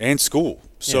school.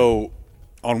 So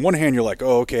on one hand, you're like,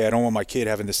 oh, okay, I don't want my kid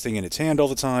having this thing in its hand all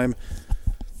the time.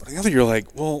 But on the other, you're like,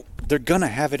 well, they're going to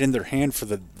have it in their hand for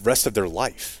the rest of their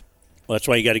life. Well, that's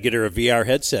why you got to get her a VR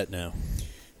headset now.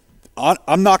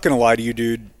 I'm not going to lie to you,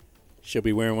 dude. She'll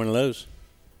be wearing one of those.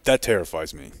 That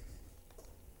terrifies me.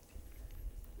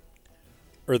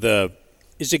 Or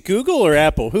is it Google or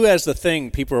Apple? Who has the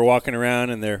thing people are walking around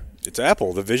and they're... It's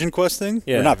Apple, the Vision Quest thing?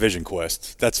 Yeah. Or not Vision Quest.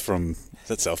 Is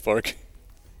that South Park?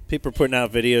 People are putting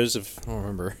out videos of I don't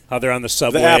remember how they're on the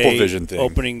subway. The Apple Vision thing.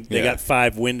 Opening, they got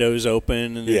 5 windows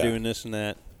open and they're doing this and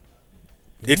that.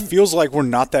 It feels like we're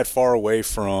not that far away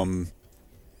from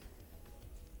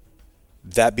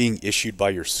that being issued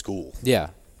by your school. Yeah.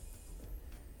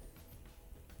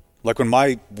 Like when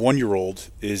my 1-year-old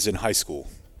is in high school,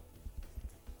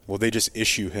 well, they just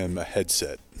issue him a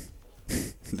headset.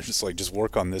 They're just like, just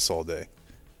work on this all day.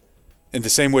 In the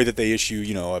same way that they issue,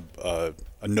 a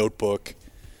notebook,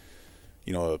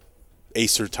 a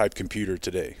Acer type computer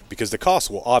today, because the cost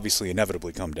will obviously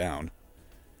inevitably come down.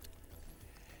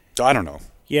 So I don't know.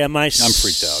 Yeah, I'm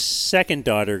freaked out. Second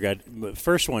daughter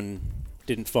first one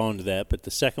didn't fall into that, but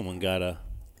the second one got a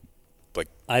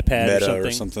iPad Meta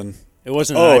or something. It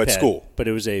wasn't an iPad, at school. But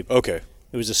it was It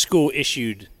was a school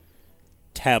issued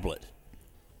tablet.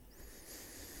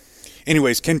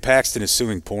 Anyways, Ken Paxton is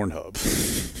suing Pornhub.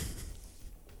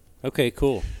 Okay,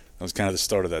 cool. That was kind of the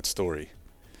start of that story.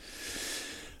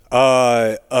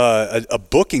 A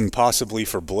booking possibly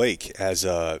for Blake as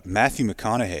Matthew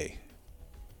McConaughey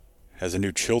has a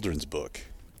new children's book.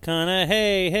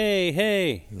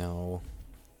 Hey. No.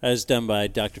 As done by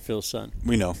Dr. Phil's son.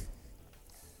 We know.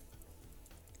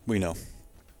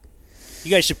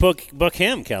 You guys should book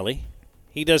him, Kelly.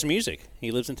 He does music.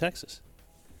 He lives in Texas.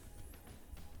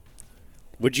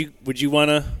 Would you want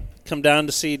to come down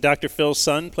to see Dr. Phil's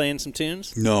son playing some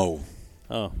tunes? No.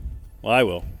 Oh, well, I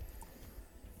will.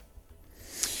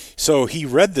 So he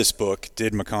read this book,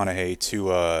 did McConaughey,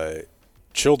 to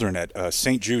children at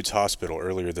St. Jude's Hospital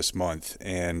earlier this month,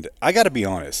 and I got to be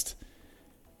honest,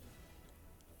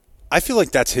 I feel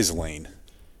like that's his lane.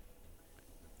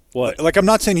 What? Like, I'm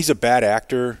not saying he's a bad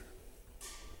actor,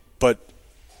 but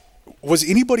was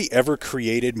anybody ever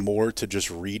created more to just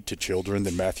read to children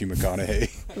than Matthew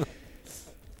McConaughey?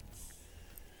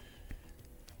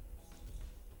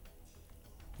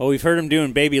 Well, we've heard him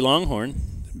doing Baby Longhorn.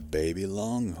 Baby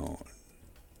Longhorn.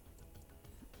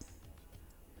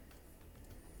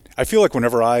 I feel like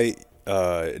whenever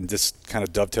and this kind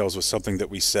of dovetails with something that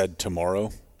we said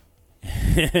tomorrow.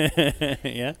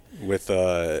 Yeah. With,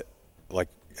 like,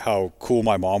 how cool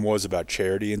my mom was about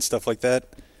charity and stuff like that.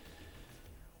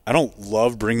 I don't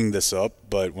love bringing this up,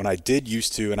 but when I did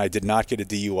used to, and I did not get a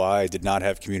DUI, I did not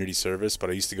have community service, but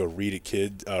I used to go read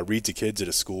to kids at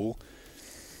a school.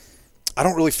 I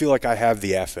don't really feel like I have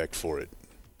the affect for it.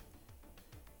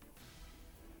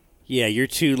 Yeah, you're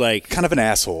too, kind of an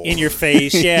asshole. In your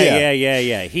face.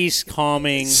 Yeah. He's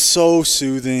calming. So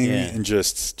soothing and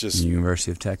just. The University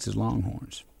of Texas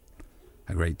Longhorns.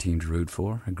 A great team to root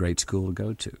for, a great school to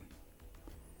go to.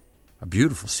 A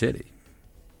beautiful city.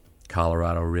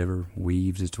 Colorado River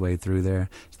weaves its way through there.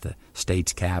 It's the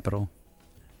state's capital.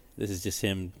 This is just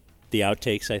him, the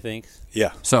outtakes, I think.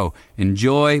 Yeah. So,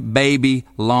 enjoy Baby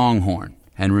Longhorn.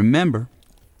 And remember,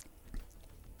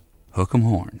 hook 'em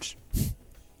horns.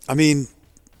 I mean...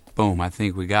 Boom, I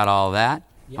think we got all that.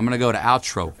 Yeah. I'm going to go to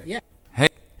outro. Yeah. Hey.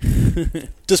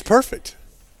 Just perfect.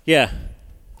 Yeah.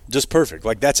 Just perfect.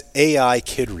 Like, that's AI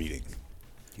kid reading.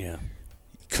 Yeah.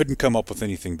 Couldn't come up with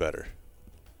anything better.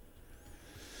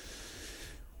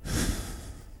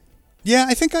 Yeah,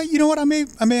 I think you know what? I may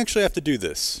actually have to do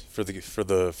this for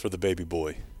the baby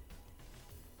boy.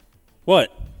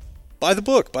 What? Buy the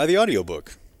book, buy the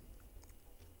audiobook.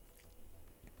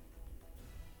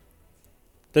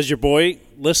 Does your boy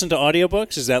listen to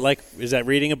audiobooks? Is that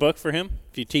reading a book for him?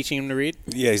 If you're teaching him to read?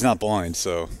 Yeah, he's not blind,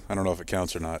 so I don't know if it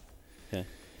counts or not. Okay.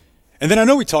 And then I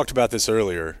know we talked about this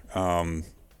earlier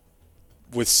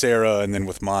with Sarah, and then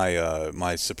with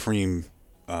my supreme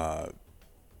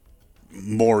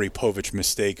Maury Povich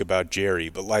mistake about Jerry,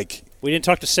 but we didn't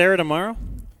talk to Sarah tomorrow.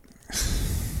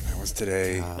 That was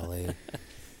today. Golly.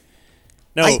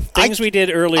 No, things we did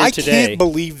earlier today. I can't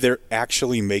believe they're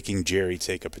actually making Jerry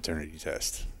take a paternity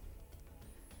test.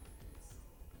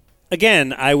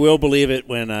 Again, I will believe it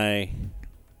when I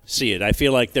see it. I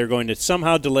feel like they're going to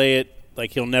somehow delay it,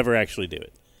 like he'll never actually do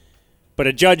it. But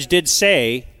a judge did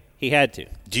say he had to.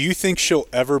 Do you think she'll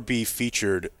ever be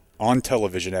featured on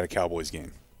television at a Cowboys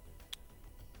game?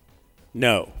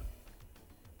 No.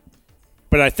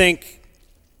 But I think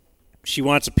she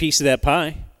wants a piece of that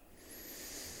pie.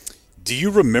 Do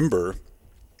you remember?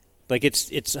 Like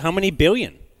it's how many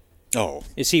billion? Oh.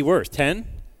 Is he worth? 10?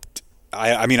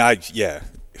 Yeah.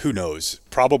 Who knows?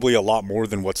 Probably a lot more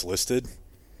than what's listed.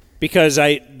 Because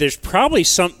there's probably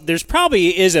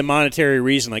is a monetary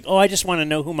reason, like, I just want to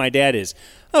know who my dad is.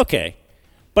 Okay.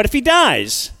 But if he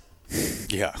dies,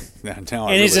 yeah,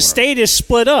 and his estate is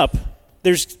split up,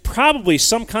 there's probably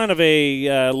some kind of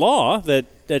a law that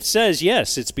says,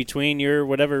 yes, it's between your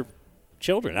whatever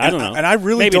children. I don't know. And I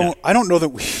really Maybe don't. not. I don't know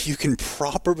that you can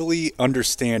properly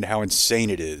understand how insane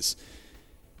it is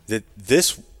that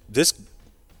this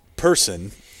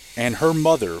person and her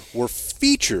mother were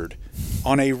featured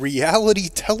on a reality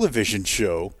television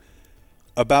show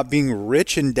about being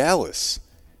rich in Dallas.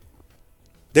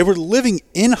 They were living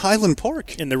in Highland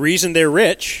Park. And the reason they're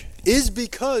rich is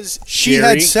because she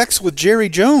had sex with Jerry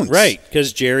Jones. Right,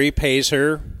 because Jerry pays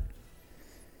her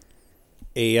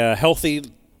a healthy,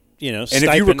 stipend. And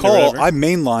if you recall, I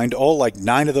mainlined all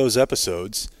 9 of those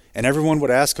episodes, and everyone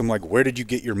would ask him, where did you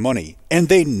get your money? And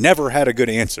they never had a good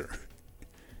answer.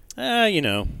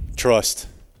 Trust.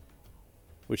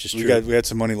 Which is true. We had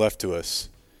some money left to us.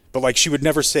 But, she would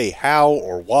never say how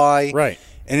or why. Right.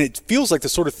 And it feels like the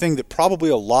sort of thing that probably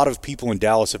a lot of people in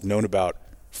Dallas have known about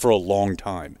for a long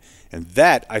time. And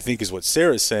that, I think, is what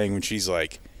Sarah's saying when she's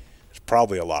like, there's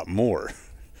probably a lot more.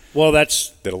 Well,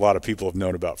 that's that a lot of people have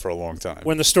known about for a long time.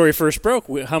 When the story first broke,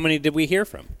 how many did we hear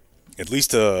from? At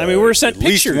least we were sent at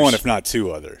pictures. least one, if not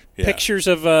two other. Yeah. Pictures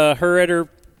of her at her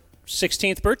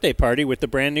 16th birthday party with the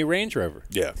brand new Range Rover.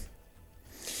 Yeah.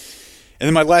 And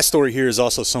then my last story here is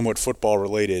also somewhat football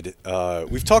related.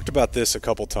 We've talked about this a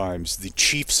couple times. The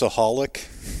Chiefsaholic,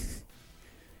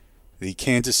 the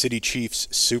Kansas City Chiefs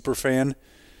super fan.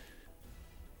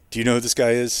 Do you know who this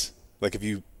guy is?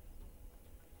 Can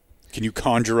you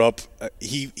conjure up?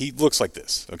 He looks like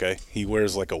this. Okay, he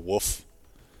wears a wolf.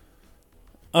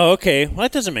 Oh, okay. Well,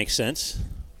 that doesn't make sense.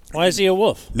 Why is he a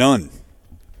wolf? None.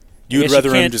 You'd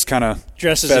rather him just kind of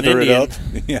feather it up.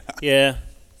 Yeah. Yeah.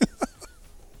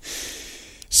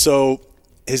 So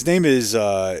his name is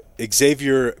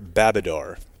Xavier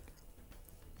Babidar.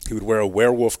 He would wear a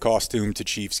werewolf costume to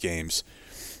Chiefs games.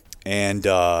 And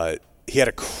he had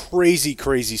a crazy,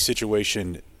 crazy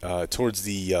situation towards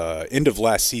the end of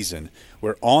last season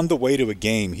where on the way to a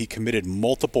game he committed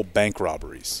multiple bank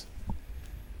robberies.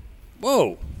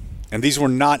 Whoa. And these were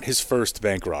not his first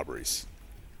bank robberies.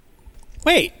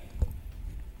 Wait.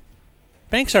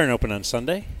 Banks aren't open on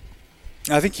Sunday.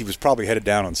 I think he was probably headed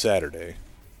down on Saturday.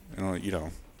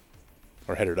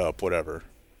 Or headed up, whatever.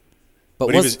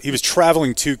 But he was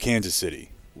traveling to Kansas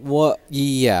City. Well,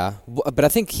 yeah, but I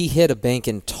think he hit a bank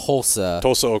in Tulsa,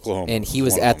 Oklahoma, and he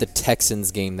was at the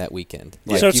Texans game that weekend.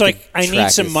 So it's I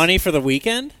need some money for the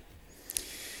weekend?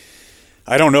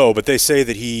 I don't know, but they say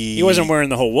that he wasn't wearing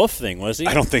the whole wolf thing, was he?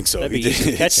 I don't think so. That'd be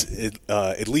easy to catch him.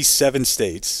 At least 7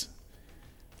 states,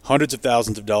 hundreds of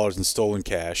thousands of dollars in stolen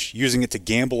cash, using it to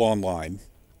gamble online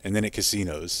and then at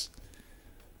casinos.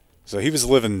 So he was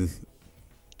living.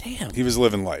 Damn. He was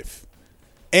living life,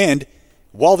 and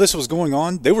while this was going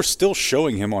on, they were still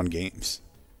showing him on games,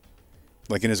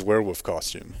 in his werewolf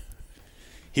costume.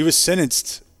 He was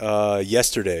sentenced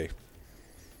yesterday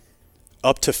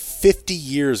up to 50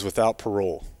 years without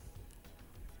parole.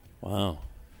 Wow.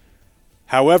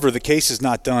 However, the case is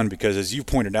not done because, as you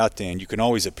pointed out, Dan, you can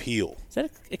always appeal. Is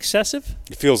that excessive?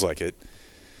 It feels like it.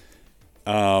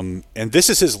 And this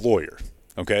is his lawyer,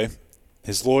 okay?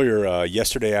 His lawyer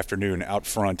yesterday afternoon out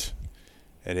front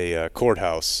at a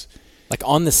courthouse.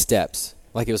 On the steps.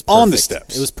 It was perfect. On the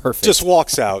steps. It was perfect. Just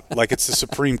walks out like it's the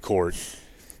Supreme Court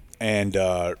and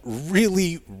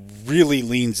really, really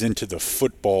leans into the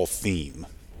football theme.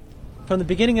 From the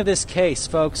beginning of this case,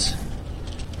 folks,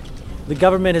 the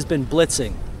government has been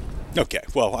blitzing. Okay,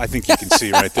 well, I think you can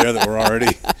see right there that we're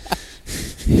already...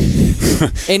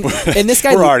 and this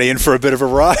guy... We're already in for a bit of a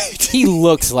ride. He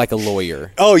looks like a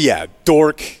lawyer. Oh, yeah,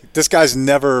 dork. This guy's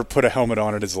never put a helmet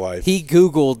on in his life. He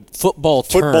Googled football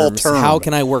terms. How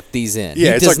can I work these in?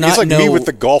 Yeah, it's like me with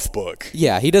the golf book.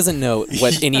 Yeah, he doesn't know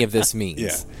what any of this means.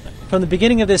 Yeah. From the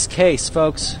beginning of this case,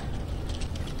 folks,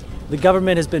 the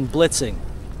government has been blitzing.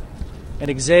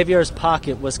 and Xavier's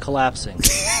pocket was collapsing.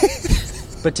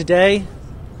 But today,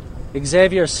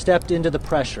 Xavier stepped into the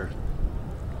pressure.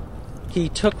 He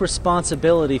took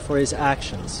responsibility for his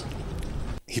actions.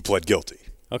 He pled guilty.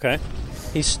 Okay.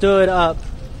 He stood up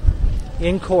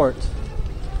in court,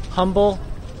 humble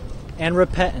and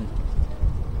repentant,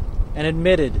 and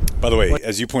admitted. By the way,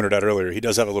 as you pointed out earlier, he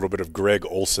does have a little bit of Greg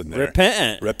Olson there.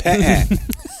 Repentant.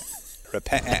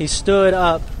 He stood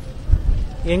up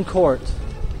in court,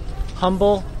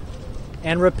 humble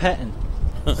and repentant,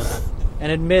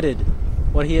 and admitted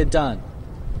what he had done.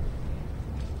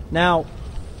 Now,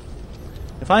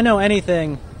 if I know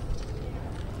anything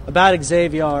about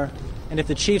Xavier, and if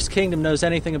the Chiefs Kingdom knows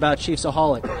anything about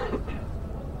Chiefsaholic,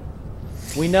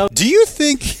 we know... Do you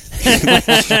think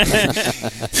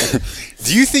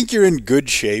you're in good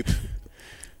shape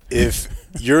if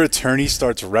your attorney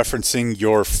starts referencing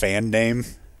your fan name,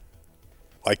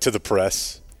 like to the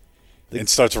press, and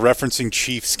starts referencing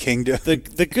Chiefs Kingdom? The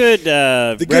good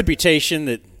reputation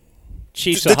that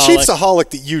Chiefsaholic... The Chiefsaholic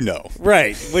that you know.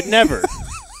 Right, would never.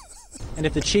 And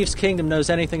if the Chiefs Kingdom knows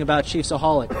anything about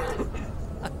Chiefsaholic,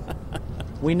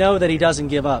 we know that he doesn't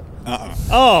give up.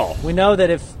 Oh. We know that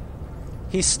if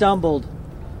he stumbled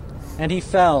and he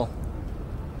fell,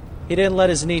 he didn't let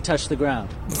his knee touch the ground.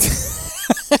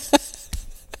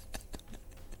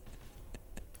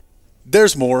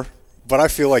 There's more, but I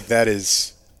feel like that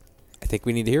is... I think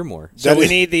we need to hear more. So we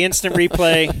need the instant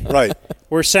replay. Right.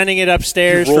 We're sending it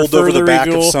upstairs He rolled for further over the back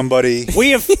review. of somebody.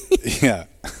 We have... Yeah.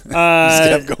 Just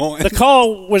kept going. The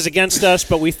call was against us,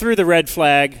 but we threw the red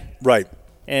flag. Right.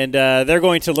 And they're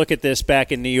going to look at this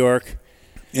back in New York.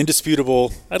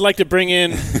 Indisputable. I'd like to bring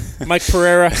in Mike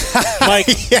Pereira.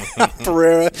 Mike. Yeah,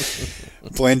 Pereira.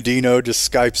 Blandino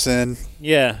just Skypes in.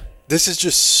 Yeah. This is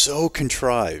just so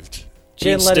contrived.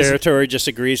 Gene's territory just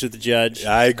agrees with the judge.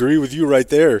 I agree with you right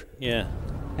there. Yeah.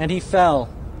 And he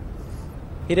fell.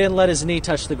 He didn't let his knee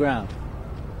touch the ground.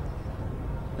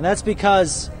 And that's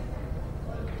because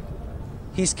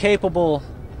he's capable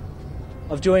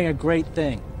of doing a great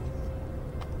thing.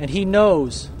 And he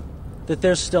knows that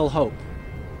there's still hope.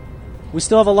 We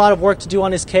still have a lot of work to do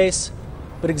on his case,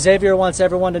 but Xavier wants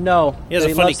everyone to know that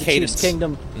he loves the Chiefs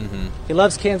Kingdom. Mm-hmm. He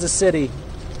loves Kansas City,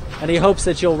 and he hopes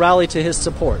that you'll rally to his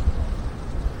support.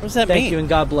 What does that mean? Thank you and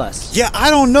God bless. Yeah, I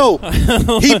don't know.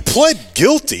 He pled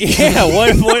guilty. Yeah,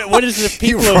 what is the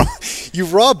people... You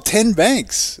robbed 10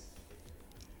 banks,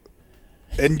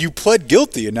 and you pled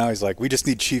guilty, and now he's like, we just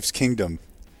need Chiefs Kingdom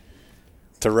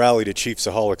to rally to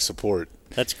Chiefsaholic support.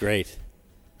 That's great.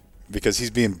 Because he's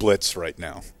being blitzed right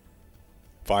now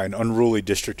by an unruly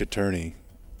district attorney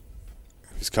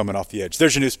who's coming off the edge.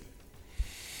 There's your news.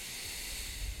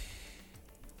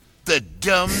 The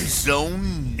Dumb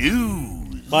Zone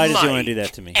News. Why did you want to do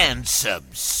that to me? And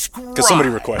subscribe. Because somebody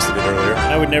requested it earlier.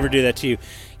 I would never do that to you.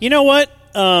 You know what?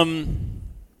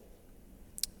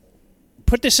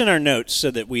 Put this in our notes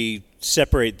so that we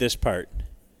separate this part.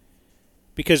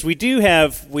 Because we've been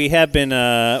having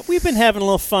a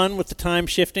little fun with the time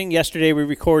shifting. Yesterday we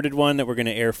recorded one that we're going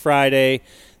to air Friday.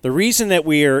 The reason that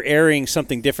we are airing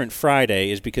something different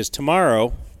Friday is because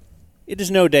tomorrow, it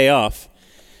is no day off.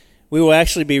 We will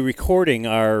actually be recording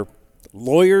our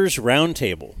Lawyers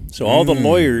Roundtable. So all the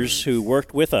lawyers who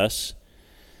worked with us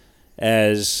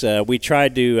as we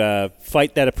tried to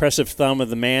fight that oppressive thumb of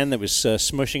the man that was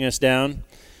smushing us down.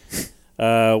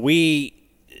 I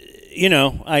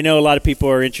know a lot of people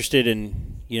are interested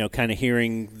in, kind of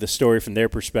hearing the story from their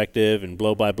perspective and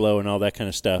blow by blow and all that kind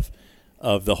of stuff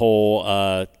of the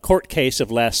whole court case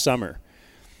of last summer.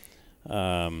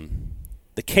 The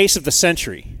case of the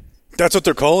century. That's what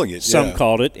they're calling it. Some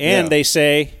called it. And they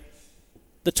say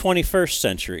the 21st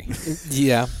century.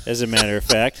 Yeah. As a matter of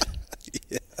fact.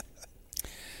 Yeah.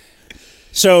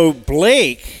 So,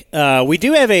 Blake, we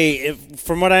do have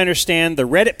from what I understand, the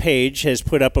Reddit page has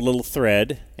put up a little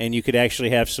thread, and you could actually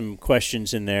have some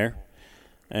questions in there.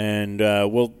 And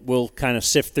we'll kind of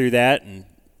sift through that and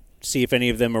see if any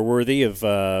of them are worthy of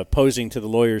posing to the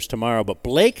lawyers tomorrow. But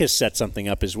Blake has set something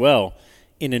up as well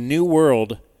in a new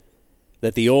world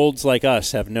that the olds like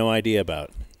us have no idea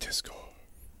about.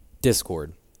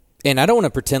 Discord. And I don't want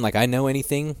to pretend like I know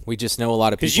anything. We just know a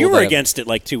lot of people. Because you were against it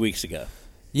like 2 weeks ago.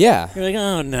 Yeah. You're like,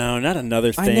 oh, no, not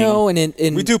another thing. I know, and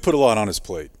we do put a lot on his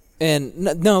plate. And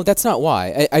no, that's not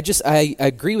why. I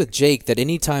agree with Jake that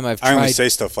anytime I've tried... I only say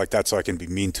stuff like that so I can be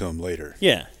mean to him later.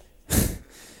 Yeah.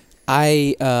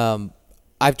 I've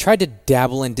tried to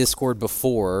dabble in Discord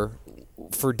before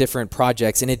for different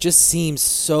projects, and it just seems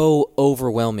so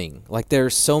overwhelming. Like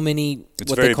there's so many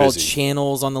what they call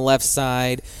channels on the left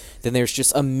side. Then there's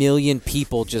just a million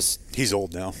people just... He's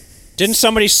old now. Didn't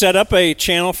somebody set up a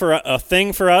channel for a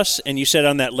thing for us, and you said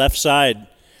on that left side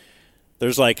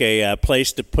there's like a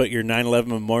place to put your 9/11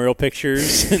 memorial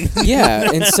pictures? Yeah,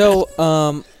 and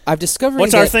so I've discovered.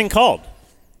 What's our thing called?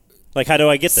 Like, how do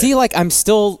I get there? See, like I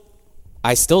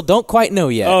still don't quite know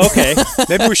yet. Oh, okay.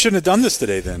 Maybe we shouldn't have done this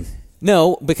today then.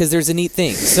 No, because there's a neat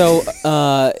thing. So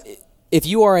if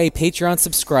you are a Patreon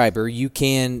subscriber, you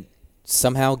can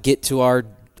somehow get to our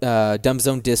Dumb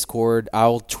Zone Discord.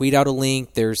 I'll tweet out a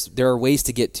link. There are ways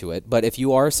to get to it. But if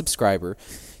you are a subscriber,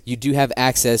 you do have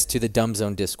access to the Dumb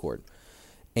Zone Discord.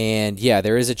 And, yeah,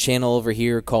 there is a channel over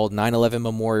here called 9/11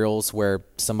 Memorials where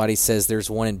somebody says there's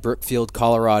one in Brookfield,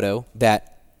 Colorado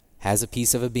that has a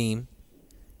piece of a beam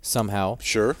somehow.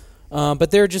 Sure. But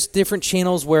there are just different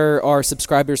channels where our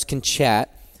subscribers can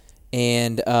chat.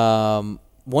 And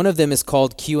one of them is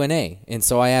called Q&A. And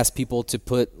so I asked people to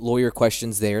put lawyer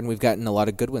questions there, and we've gotten a lot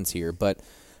of good ones here. But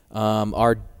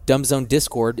our Dumb Zone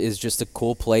Discord is just a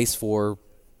cool place for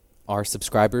our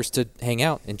subscribers to hang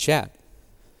out and chat.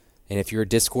 And if you're a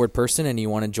Discord person and you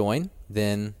want to join,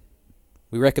 then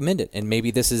we recommend it. And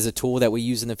maybe this is a tool that we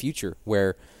use in the future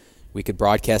where we could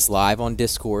broadcast live on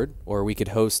Discord, or we could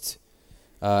host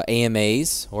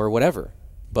AMAs or whatever.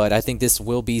 But I think this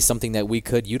will be something that we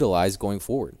could utilize going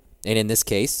forward. And in this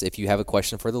case, if you have a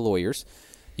question for the lawyers,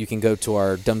 you can go to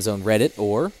our Dumb Zone Reddit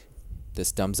or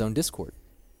this Dumb Zone Discord.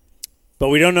 But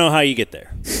we don't know how you get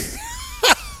there.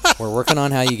 We're working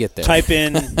on how you get there. Type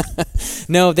in.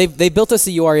 No, they built us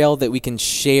a URL that we can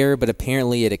share, but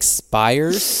apparently it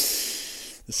expires.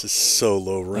 This is so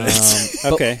low rent.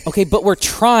 Okay, but we're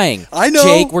trying. I know.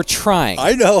 Jake, we're trying.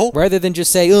 I know. Rather than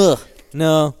just say, ugh,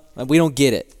 no, we don't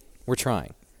get it. We're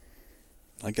trying.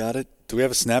 I got it. Do we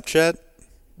have a Snapchat?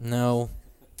 No.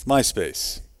 It's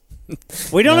MySpace.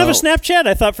 We don't have a Snapchat?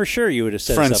 I thought for sure you would have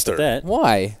set us up with that.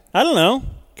 Why? I don't know.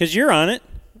 Because you're on it.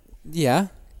 Yeah.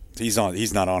 He's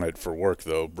not on it for work,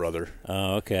 though, brother.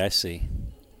 Oh, okay. I see.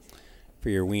 For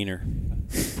your wiener.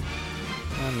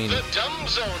 I mean, The Dumb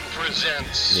Zone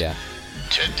presents yeah.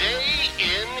 Today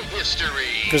in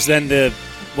History. Because then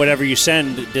whatever you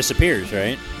send disappears,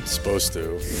 right? It's supposed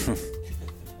to.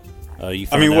 You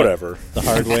found out whatever. The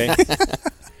hard way.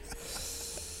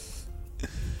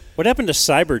 What happened to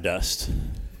Cyberdust?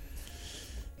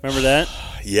 Remember that?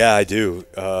 Yeah, I do.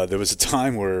 There was a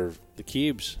time where the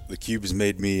cubes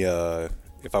made me.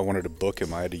 If I wanted to book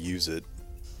him, I had to use it.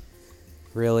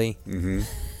 Really? Mm-hmm.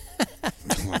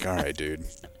 I'm like, all right, dude.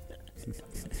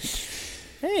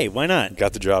 Hey, why not?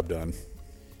 Got the job done.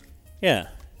 Yeah,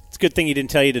 it's a good thing he didn't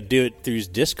tell you to do it through his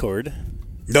Discord.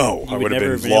 No, I would have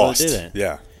never been able lost. to do that.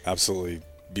 Yeah, absolutely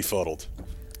befuddled.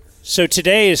 So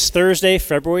today is Thursday,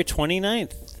 February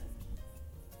 29th.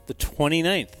 The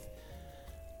 29th.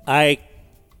 I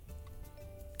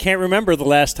can't remember the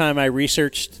last time I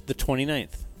researched the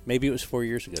 29th. Maybe it was 4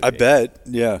 years ago. I bet,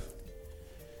 yeah.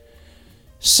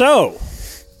 So,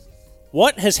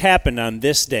 what has happened on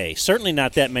this day? Certainly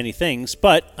not that many things,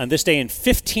 but on this day in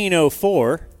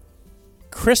 1504,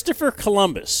 Christopher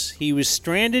Columbus, he was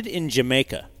stranded in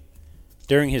Jamaica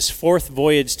during his fourth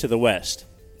voyage to the West.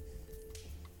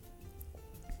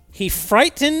 He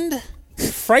frightened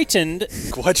Why'd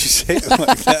you say it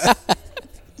like that?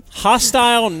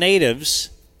 hostile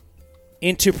natives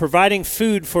into providing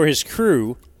food for his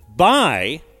crew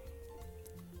by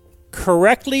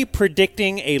correctly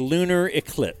predicting a lunar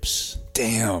eclipse.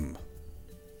 Damn.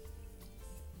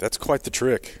 That's quite the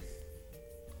trick.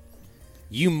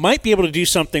 You might be able to do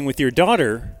something with your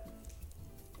daughter.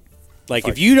 Like,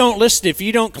 if you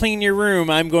don't clean your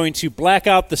room, I'm going to black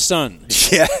out the sun.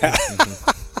 Yeah.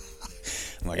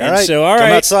 I'm like, all right,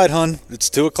 come outside, hon.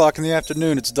 It's 2 o'clock in the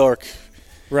afternoon. It's dark.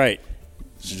 Right.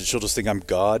 She'll just think I'm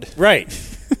God. Right.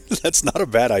 That's not a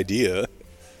bad idea.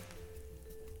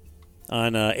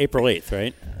 On April 8th,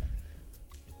 right?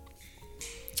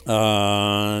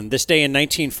 On this day in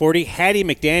 1940, Hattie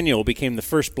McDaniel became the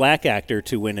first black actor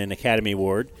to win an Academy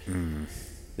Award.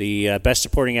 The Best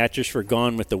Supporting Actress for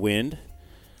Gone with the Wind.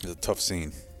 It's a tough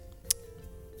scene.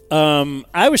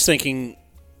 I was thinking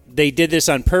they did this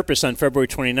on purpose on February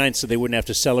 29th so they wouldn't have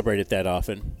to celebrate it that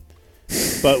often.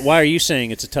 But why are you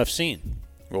saying it's a tough scene?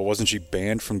 Well, wasn't she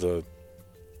banned from the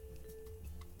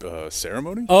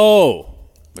ceremony? Oh.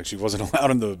 Like she wasn't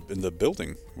allowed in the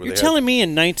building. You're telling me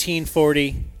in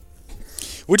 1940?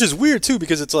 Which is weird, too,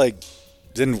 because it's like,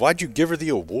 then why'd you give her the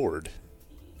award?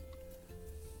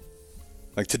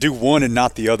 Like, to do one and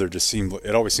not the other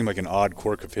it always seemed like an odd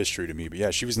quirk of history to me. But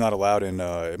yeah, she was not allowed in,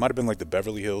 it might have been like the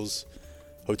Beverly Hills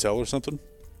Hotel or something.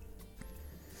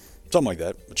 Something like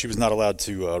that. But she was not allowed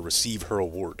to receive her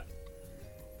award.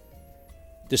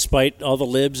 Despite all the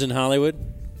libs in Hollywood?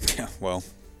 Yeah, well.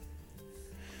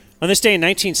 On this day in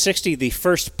 1960, the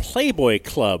first Playboy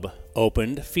Club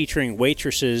opened, featuring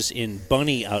waitresses in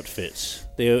bunny outfits.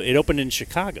 It opened in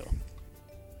Chicago.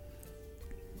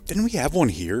 Didn't we have one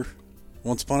here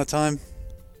once upon a time?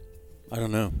 I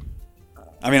don't know.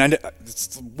 I mean,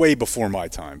 it's way before my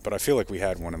time, but I feel like we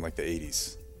had one in like the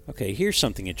 80s. Okay, here's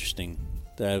something interesting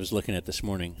that I was looking at this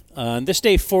morning. On this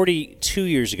day 42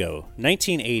 years ago,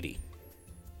 1980.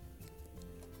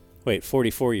 Wait,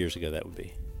 44 years ago that would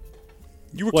be.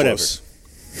 You were Whatever.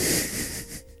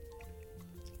 Close.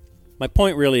 My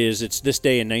point really is it's this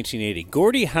day in 1980.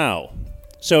 Gordie Howe.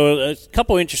 So a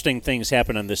couple interesting things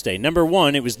happened on this day. Number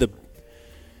one, it was the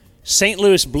St.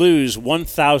 Louis Blues'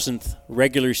 1,000th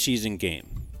regular season game.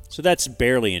 So that's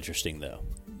barely interesting, though.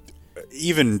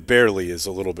 Even barely is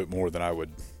a little bit more than I would.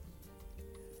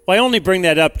 Well, I only bring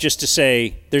that up just to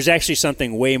say there's actually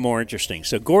something way more interesting.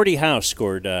 So Gordie Howe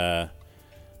scored a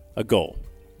goal.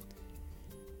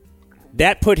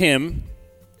 That put him,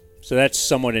 so that's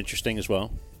somewhat interesting as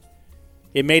well.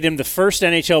 It made him the first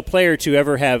NHL player to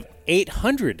ever have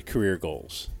 800 career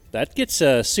goals. That gets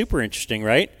super interesting,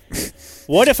 right?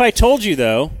 What if I told you,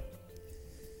 though,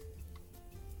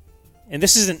 and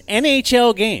this is an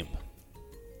NHL game.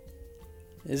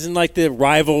 Isn't like the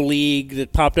rival league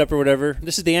that popped up or whatever.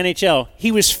 This is the NHL.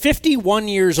 He was 51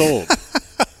 years old.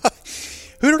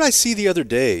 Who did I see the other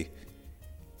day?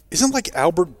 Isn't like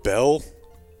Albert Bell?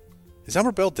 Is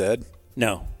Albert Bell dead?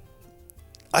 No.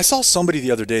 I saw somebody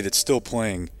the other day that's still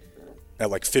playing at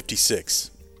like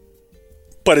 56.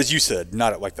 But as you said,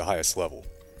 not at like the highest level.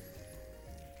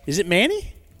 Is it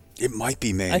Manny? It might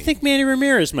be Manny. I think Manny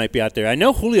Ramirez might be out there. I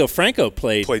know Julio Franco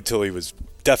played till he was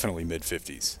definitely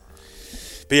mid-50s.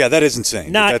 But yeah, that is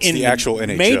insane. Not that's in the actual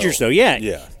NHL. Majors, though, yeah.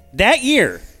 Yeah. That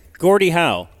year, Gordie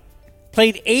Howe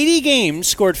played 80 games,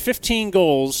 scored 15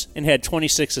 goals, and had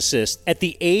 26 assists at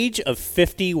the age of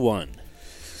 51.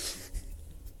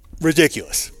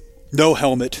 Ridiculous. No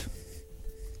helmet.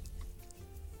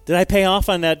 Did I pay off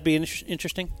on that being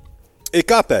interesting? It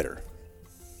got better.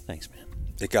 Thanks, man.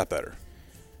 It got better.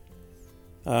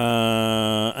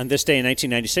 On this day in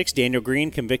 1996, Daniel Green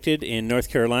convicted in North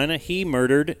Carolina. He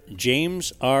murdered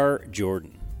James R.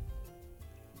 Jordan.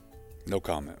 No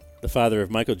comment. The father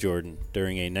of Michael Jordan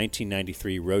during a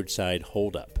 1993 roadside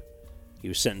holdup. He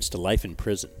was sentenced to life in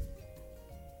prison.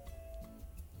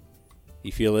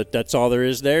 You feel that that's all there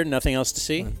is there? Nothing else to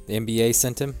see? The NBA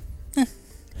sent him?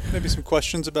 Maybe some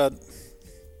questions about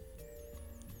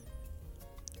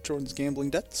Jordan's gambling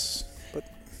debts.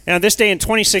 Now, this day in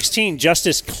 2016,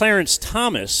 Justice Clarence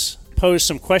Thomas posed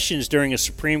some questions during a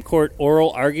Supreme Court oral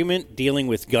argument dealing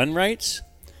with gun rights.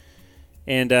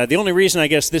 And the only reason I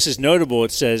guess this is notable,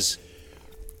 it says,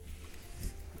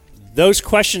 those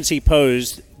questions he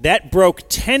posed, that broke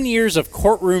 10 years of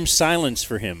courtroom silence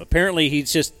for him. Apparently,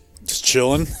 he's just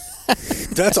chilling.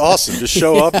 That's awesome. Just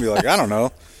show up and be like, I don't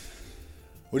know.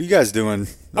 What are you guys doing?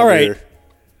 All right. Here?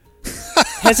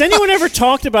 Has anyone ever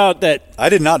talked about that? I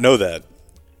did not know that.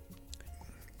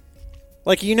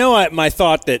 Like, my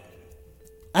thought that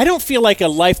I don't feel like a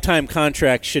lifetime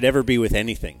contract should ever be with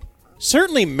anything.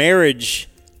 Certainly marriage,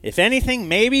 if anything,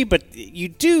 maybe, but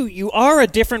you are a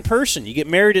different person. You get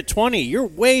married at 20, you're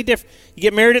way different. You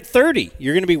get married at 30,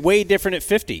 you're going to be way different at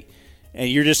 50. And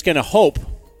you're just going to hope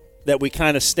that we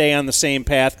kind of stay on the same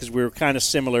path because we were kind of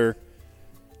similar,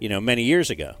 many years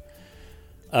ago.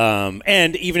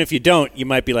 And even if you don't, you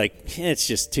might be like, it's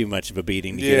just too much of a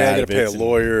beating to get out of it. Yeah, I got to pay a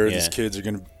lawyer. These kids are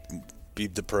going to be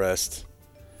depressed.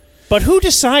 But who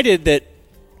decided that?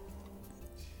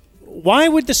 Why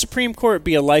would the Supreme Court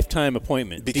be a lifetime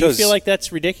appointment? Do you feel like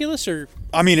that's ridiculous, or?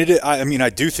 I mean, I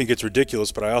do think it's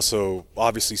ridiculous, but I also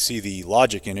obviously see the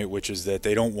logic in it, which is that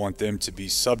they don't want them to be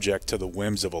subject to the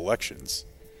whims of elections.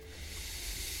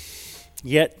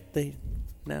 Yet they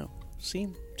now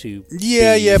seem to.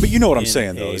 Yeah, but you know what I'm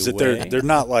saying, though, is that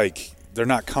they're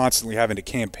not constantly having to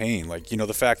campaign. Like,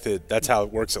 the fact that that's how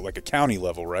it works at like a county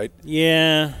level, right?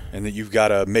 Yeah. And that you've got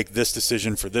to make this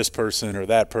decision for this person or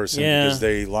that person because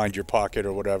they lined your pocket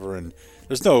or whatever. And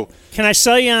there's no. Can I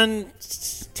sell you on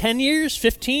 10 years,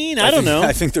 15? I don't know.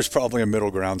 I think there's probably a middle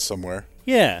ground somewhere.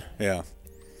 Yeah. Yeah.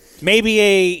 Maybe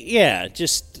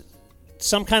just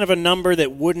some kind of a number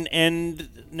that wouldn't end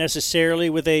necessarily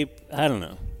with I don't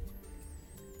know.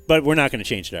 But we're not going to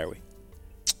change it, are we?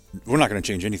 We're not going to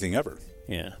change anything ever.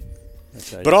 Yeah.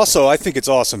 But also, I think it's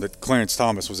awesome that Clarence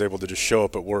Thomas was able to just show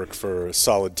up at work for a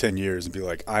solid 10 years and be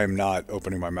like, I am not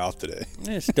opening my mouth today. I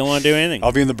just don't want to do anything.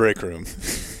 I'll be in the break room.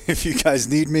 If you guys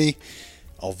need me,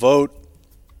 I'll vote.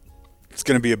 It's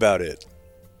going to be about it.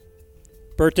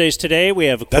 Birthdays today, we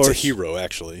have, of course. That's a hero,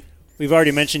 actually. We've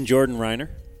already mentioned Jordan Reiner.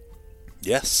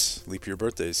 Yes, leap year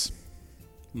birthdays.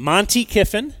 Monty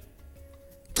Kiffin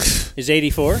is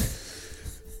 84.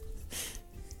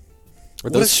 Were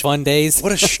those fun days?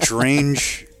 What a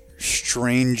strange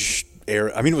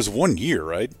era. I mean, it was 1 year,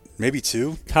 right? Maybe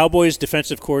 2. Cowboys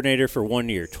defensive coordinator for 1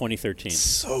 year, 2013.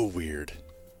 So weird.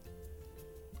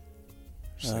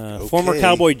 Former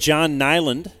Cowboy John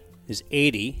Nyland is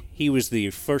 80. He was the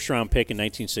first-round pick in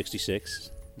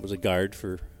 1966. Was a guard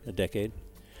for a decade.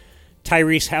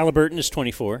 Tyrese Halliburton is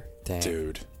 24. Dang.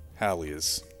 Dude, Hallie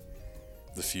is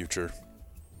the future.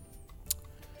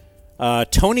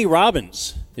 Tony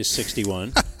Robbins is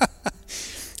 61.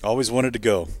 Always wanted to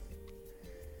go.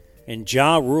 And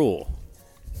Ja Rule.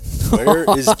 Where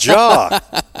is Ja?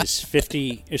 Is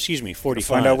 45.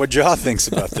 Find out what Ja thinks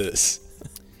about this.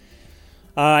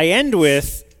 I end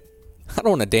with... I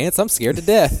don't want to dance. I'm scared to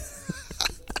death.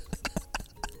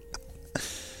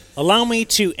 Allow me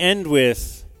to end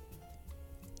with,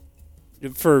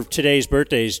 for today's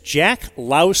birthdays, Jack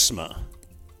Lousma.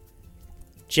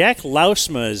 Jack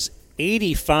Lousma is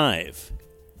 85.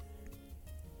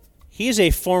 He is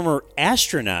a former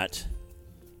astronaut.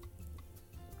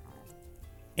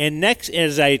 And next,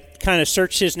 as I kind of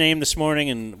searched his name this morning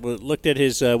and looked at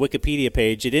his Wikipedia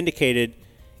page, it indicated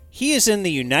he is in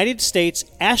the United States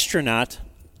Astronaut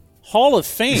Hall of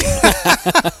Fame.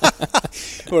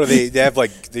 What do they have?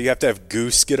 Like, do you have to have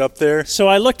Goose get up there? So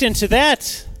I looked into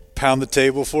that. Pound the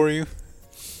table for you.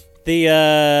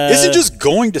 Isn't just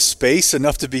going to space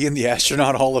enough to be in the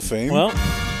Astronaut Hall of Fame? Well,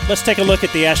 let's take a look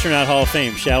at the Astronaut Hall of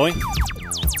Fame, shall we?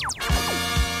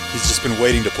 He's just been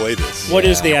waiting to play this. What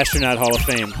is the Astronaut Hall of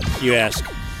Fame, you ask?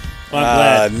 Well, I'm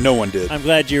glad. No one did. I'm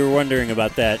glad you were wondering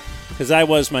about that, because I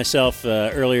was myself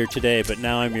earlier today, but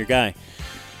now I'm your guy.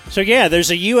 So, yeah,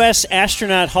 there's a U.S.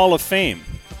 Astronaut Hall of Fame.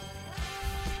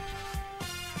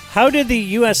 How did the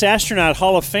U.S. Astronaut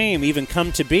Hall of Fame even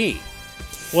come to be?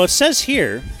 Well, it says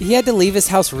here... He had to leave his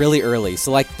house really early,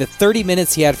 so like the 30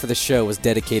 minutes he had for the show was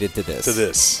dedicated to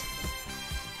this.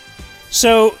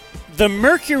 So, the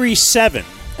Mercury 7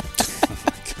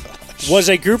 was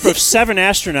a group of 7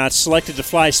 astronauts selected to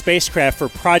fly spacecraft for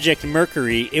Project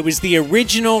Mercury. It was the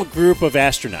original group of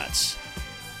astronauts.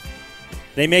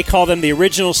 They may call them the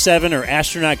original 7 or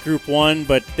Astronaut Group 1,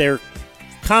 but they're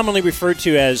commonly referred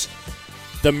to as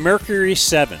the Mercury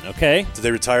 7, okay? Did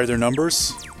they retire their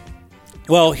numbers?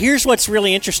 Well, here's what's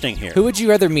really interesting here. Who would you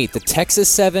rather meet, the Texas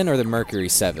 7 or the Mercury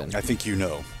 7? I think you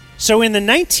know. So in the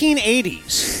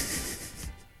 1980s,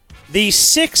 the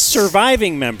 6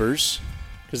 surviving members,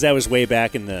 because that was way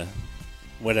back in the,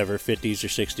 50s or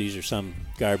 60s or some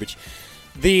garbage,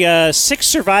 the 6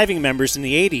 surviving members in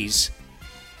the 80s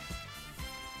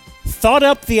thought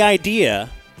up the idea...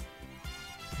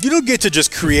 You don't get to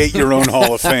just create your own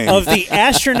Hall of Fame. Of the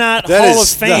Astronaut Hall of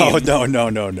Fame.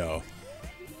 No.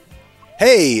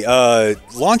 Hey,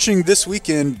 launching this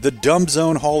weekend, the Dumb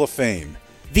Zone Hall of Fame.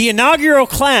 The inaugural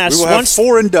class. We will have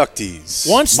 4 inductees.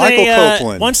 Michael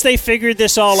Copeland. Once they figured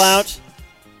this all out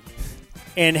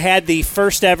and had the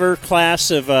first ever class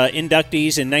of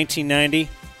inductees in 1990,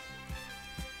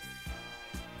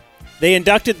 they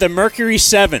inducted the Mercury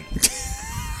 7.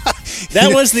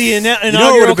 That was the inaugural class. You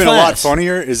know what would have been a lot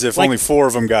funnier is if only 4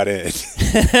 of them got in.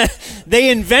 They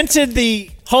invented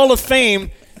the Hall of Fame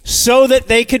so that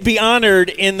they could be honored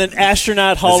in the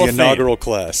Astronaut Hall of Fame. The inaugural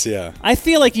class, yeah. I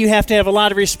feel like you have to have a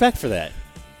lot of respect for that.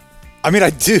 I mean, I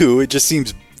do. It just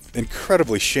seems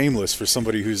incredibly shameless for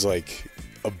somebody who's like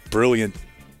a brilliant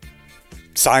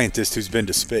scientist who's been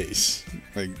to space.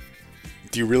 Like,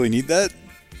 do you really need that?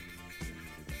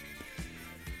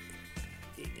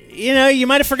 You know, you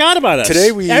might have forgot about us.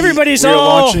 Today we are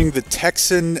launching the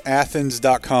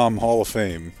TexanAthens.com Hall of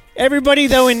Fame. Everybody,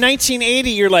 though, in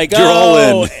 1980, you're like, you're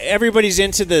all in. Everybody's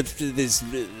into this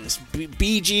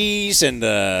Bee Gees and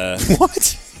the...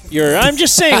 What? I'm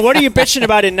just saying, what are you bitching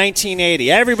about in 1980?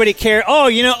 Everybody cared.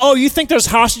 You think those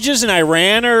hostages in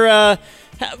Iran are...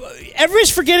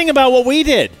 everybody's forgetting about what we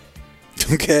did.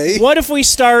 Okay. What if we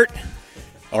start...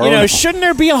 shouldn't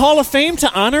there be a Hall of Fame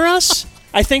to honor us?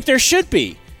 I think there should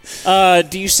be. Do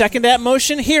you second that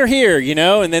motion? Here,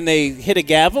 and then they hit a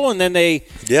gavel, and then they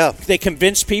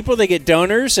convince people, they get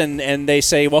donors, and they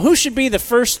say, well, who should be the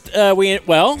first? I don't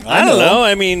know.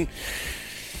 I mean,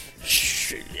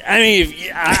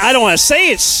 I don't want to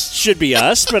say it should be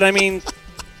us, but I mean,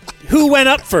 who went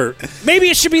up first? Maybe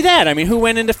it should be that. I mean, who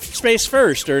went into space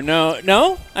first, or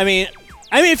no? I mean,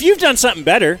 if you've done something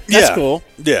better, that's cool.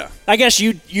 Yeah. I guess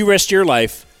you risked your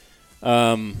life.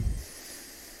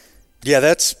 Yeah,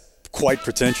 that's quite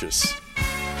pretentious.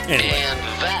 Anyway. And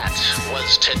that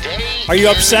was today. Are you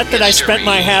upset that I spent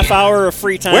my half hour of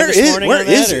free time this morning? Where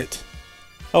is it?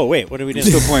 Oh, wait, what are we doing?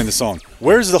 Still playing the song.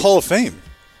 Where's the Hall of Fame?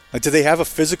 Do they have a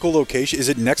physical location? Is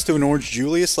it next to an Orange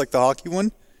Julius like the hockey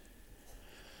one?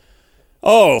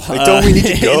 Oh, don't we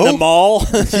need to go? In the mall?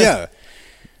 Yeah.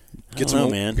 Get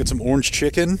some orange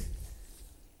chicken.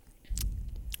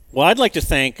 Well, I'd like to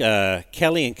thank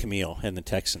Kelly and Camille and the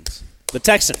Texans. The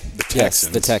Texan. Yes,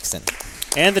 the Texan.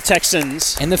 And the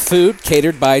Texans. And the food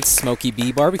catered by Smokey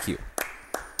Bee Barbecue.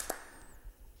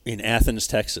 In Athens,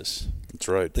 Texas. That's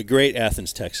right. The great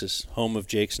Athens, Texas, home of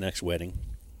Jake's next wedding.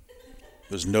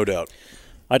 There's no doubt.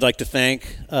 I'd like to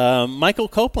thank Michael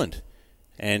Copeland.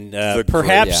 And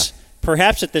perhaps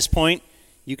at this point,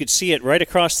 you could see it right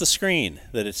across the screen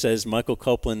that it says Michael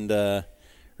Copeland or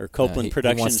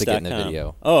CopelandProductions.com. He wants to get in the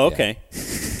video. Oh, okay.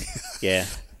 Yeah.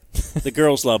 The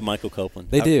girls love Michael Copeland.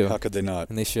 They do. How could they not?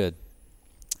 And they should.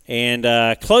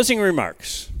 And closing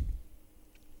remarks.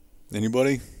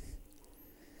 Anybody?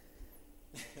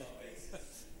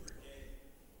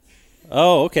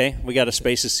 Oh, okay. We got a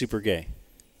Space is Super Gay.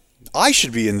 I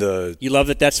should be in the. You love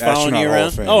that that's following you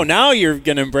around? Oh, now you're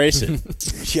going to embrace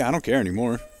it. Yeah, I don't care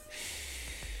anymore.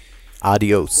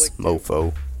 Adios,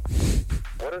 mofo.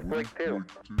 What does Blake do?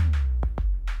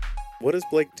 What does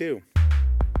Blake do?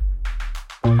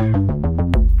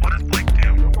 What does Blake do?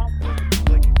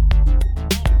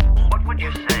 What would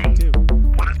you say?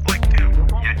 What does Blake do?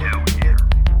 You do here.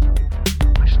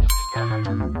 Listen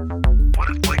together. What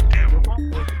does Blake do?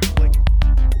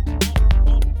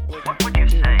 What would you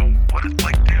say? What does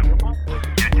Blake do?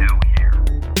 You do here.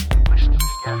 Listen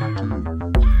together.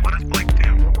 What does Blake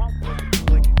do?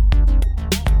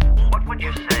 What would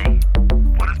you say?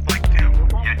 What does Blake do?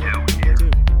 You do here.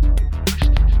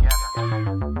 Listen together.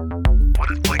 What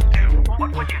does Blake do?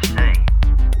 What would you say?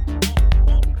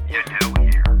 You do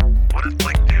here. What does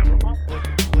Blake do?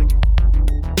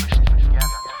 Listen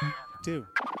together. Do.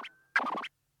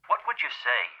 What would you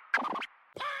say?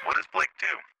 What does Blake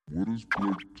do? What does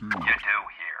Blake do? You do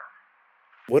here.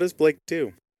 What does Blake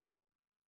do?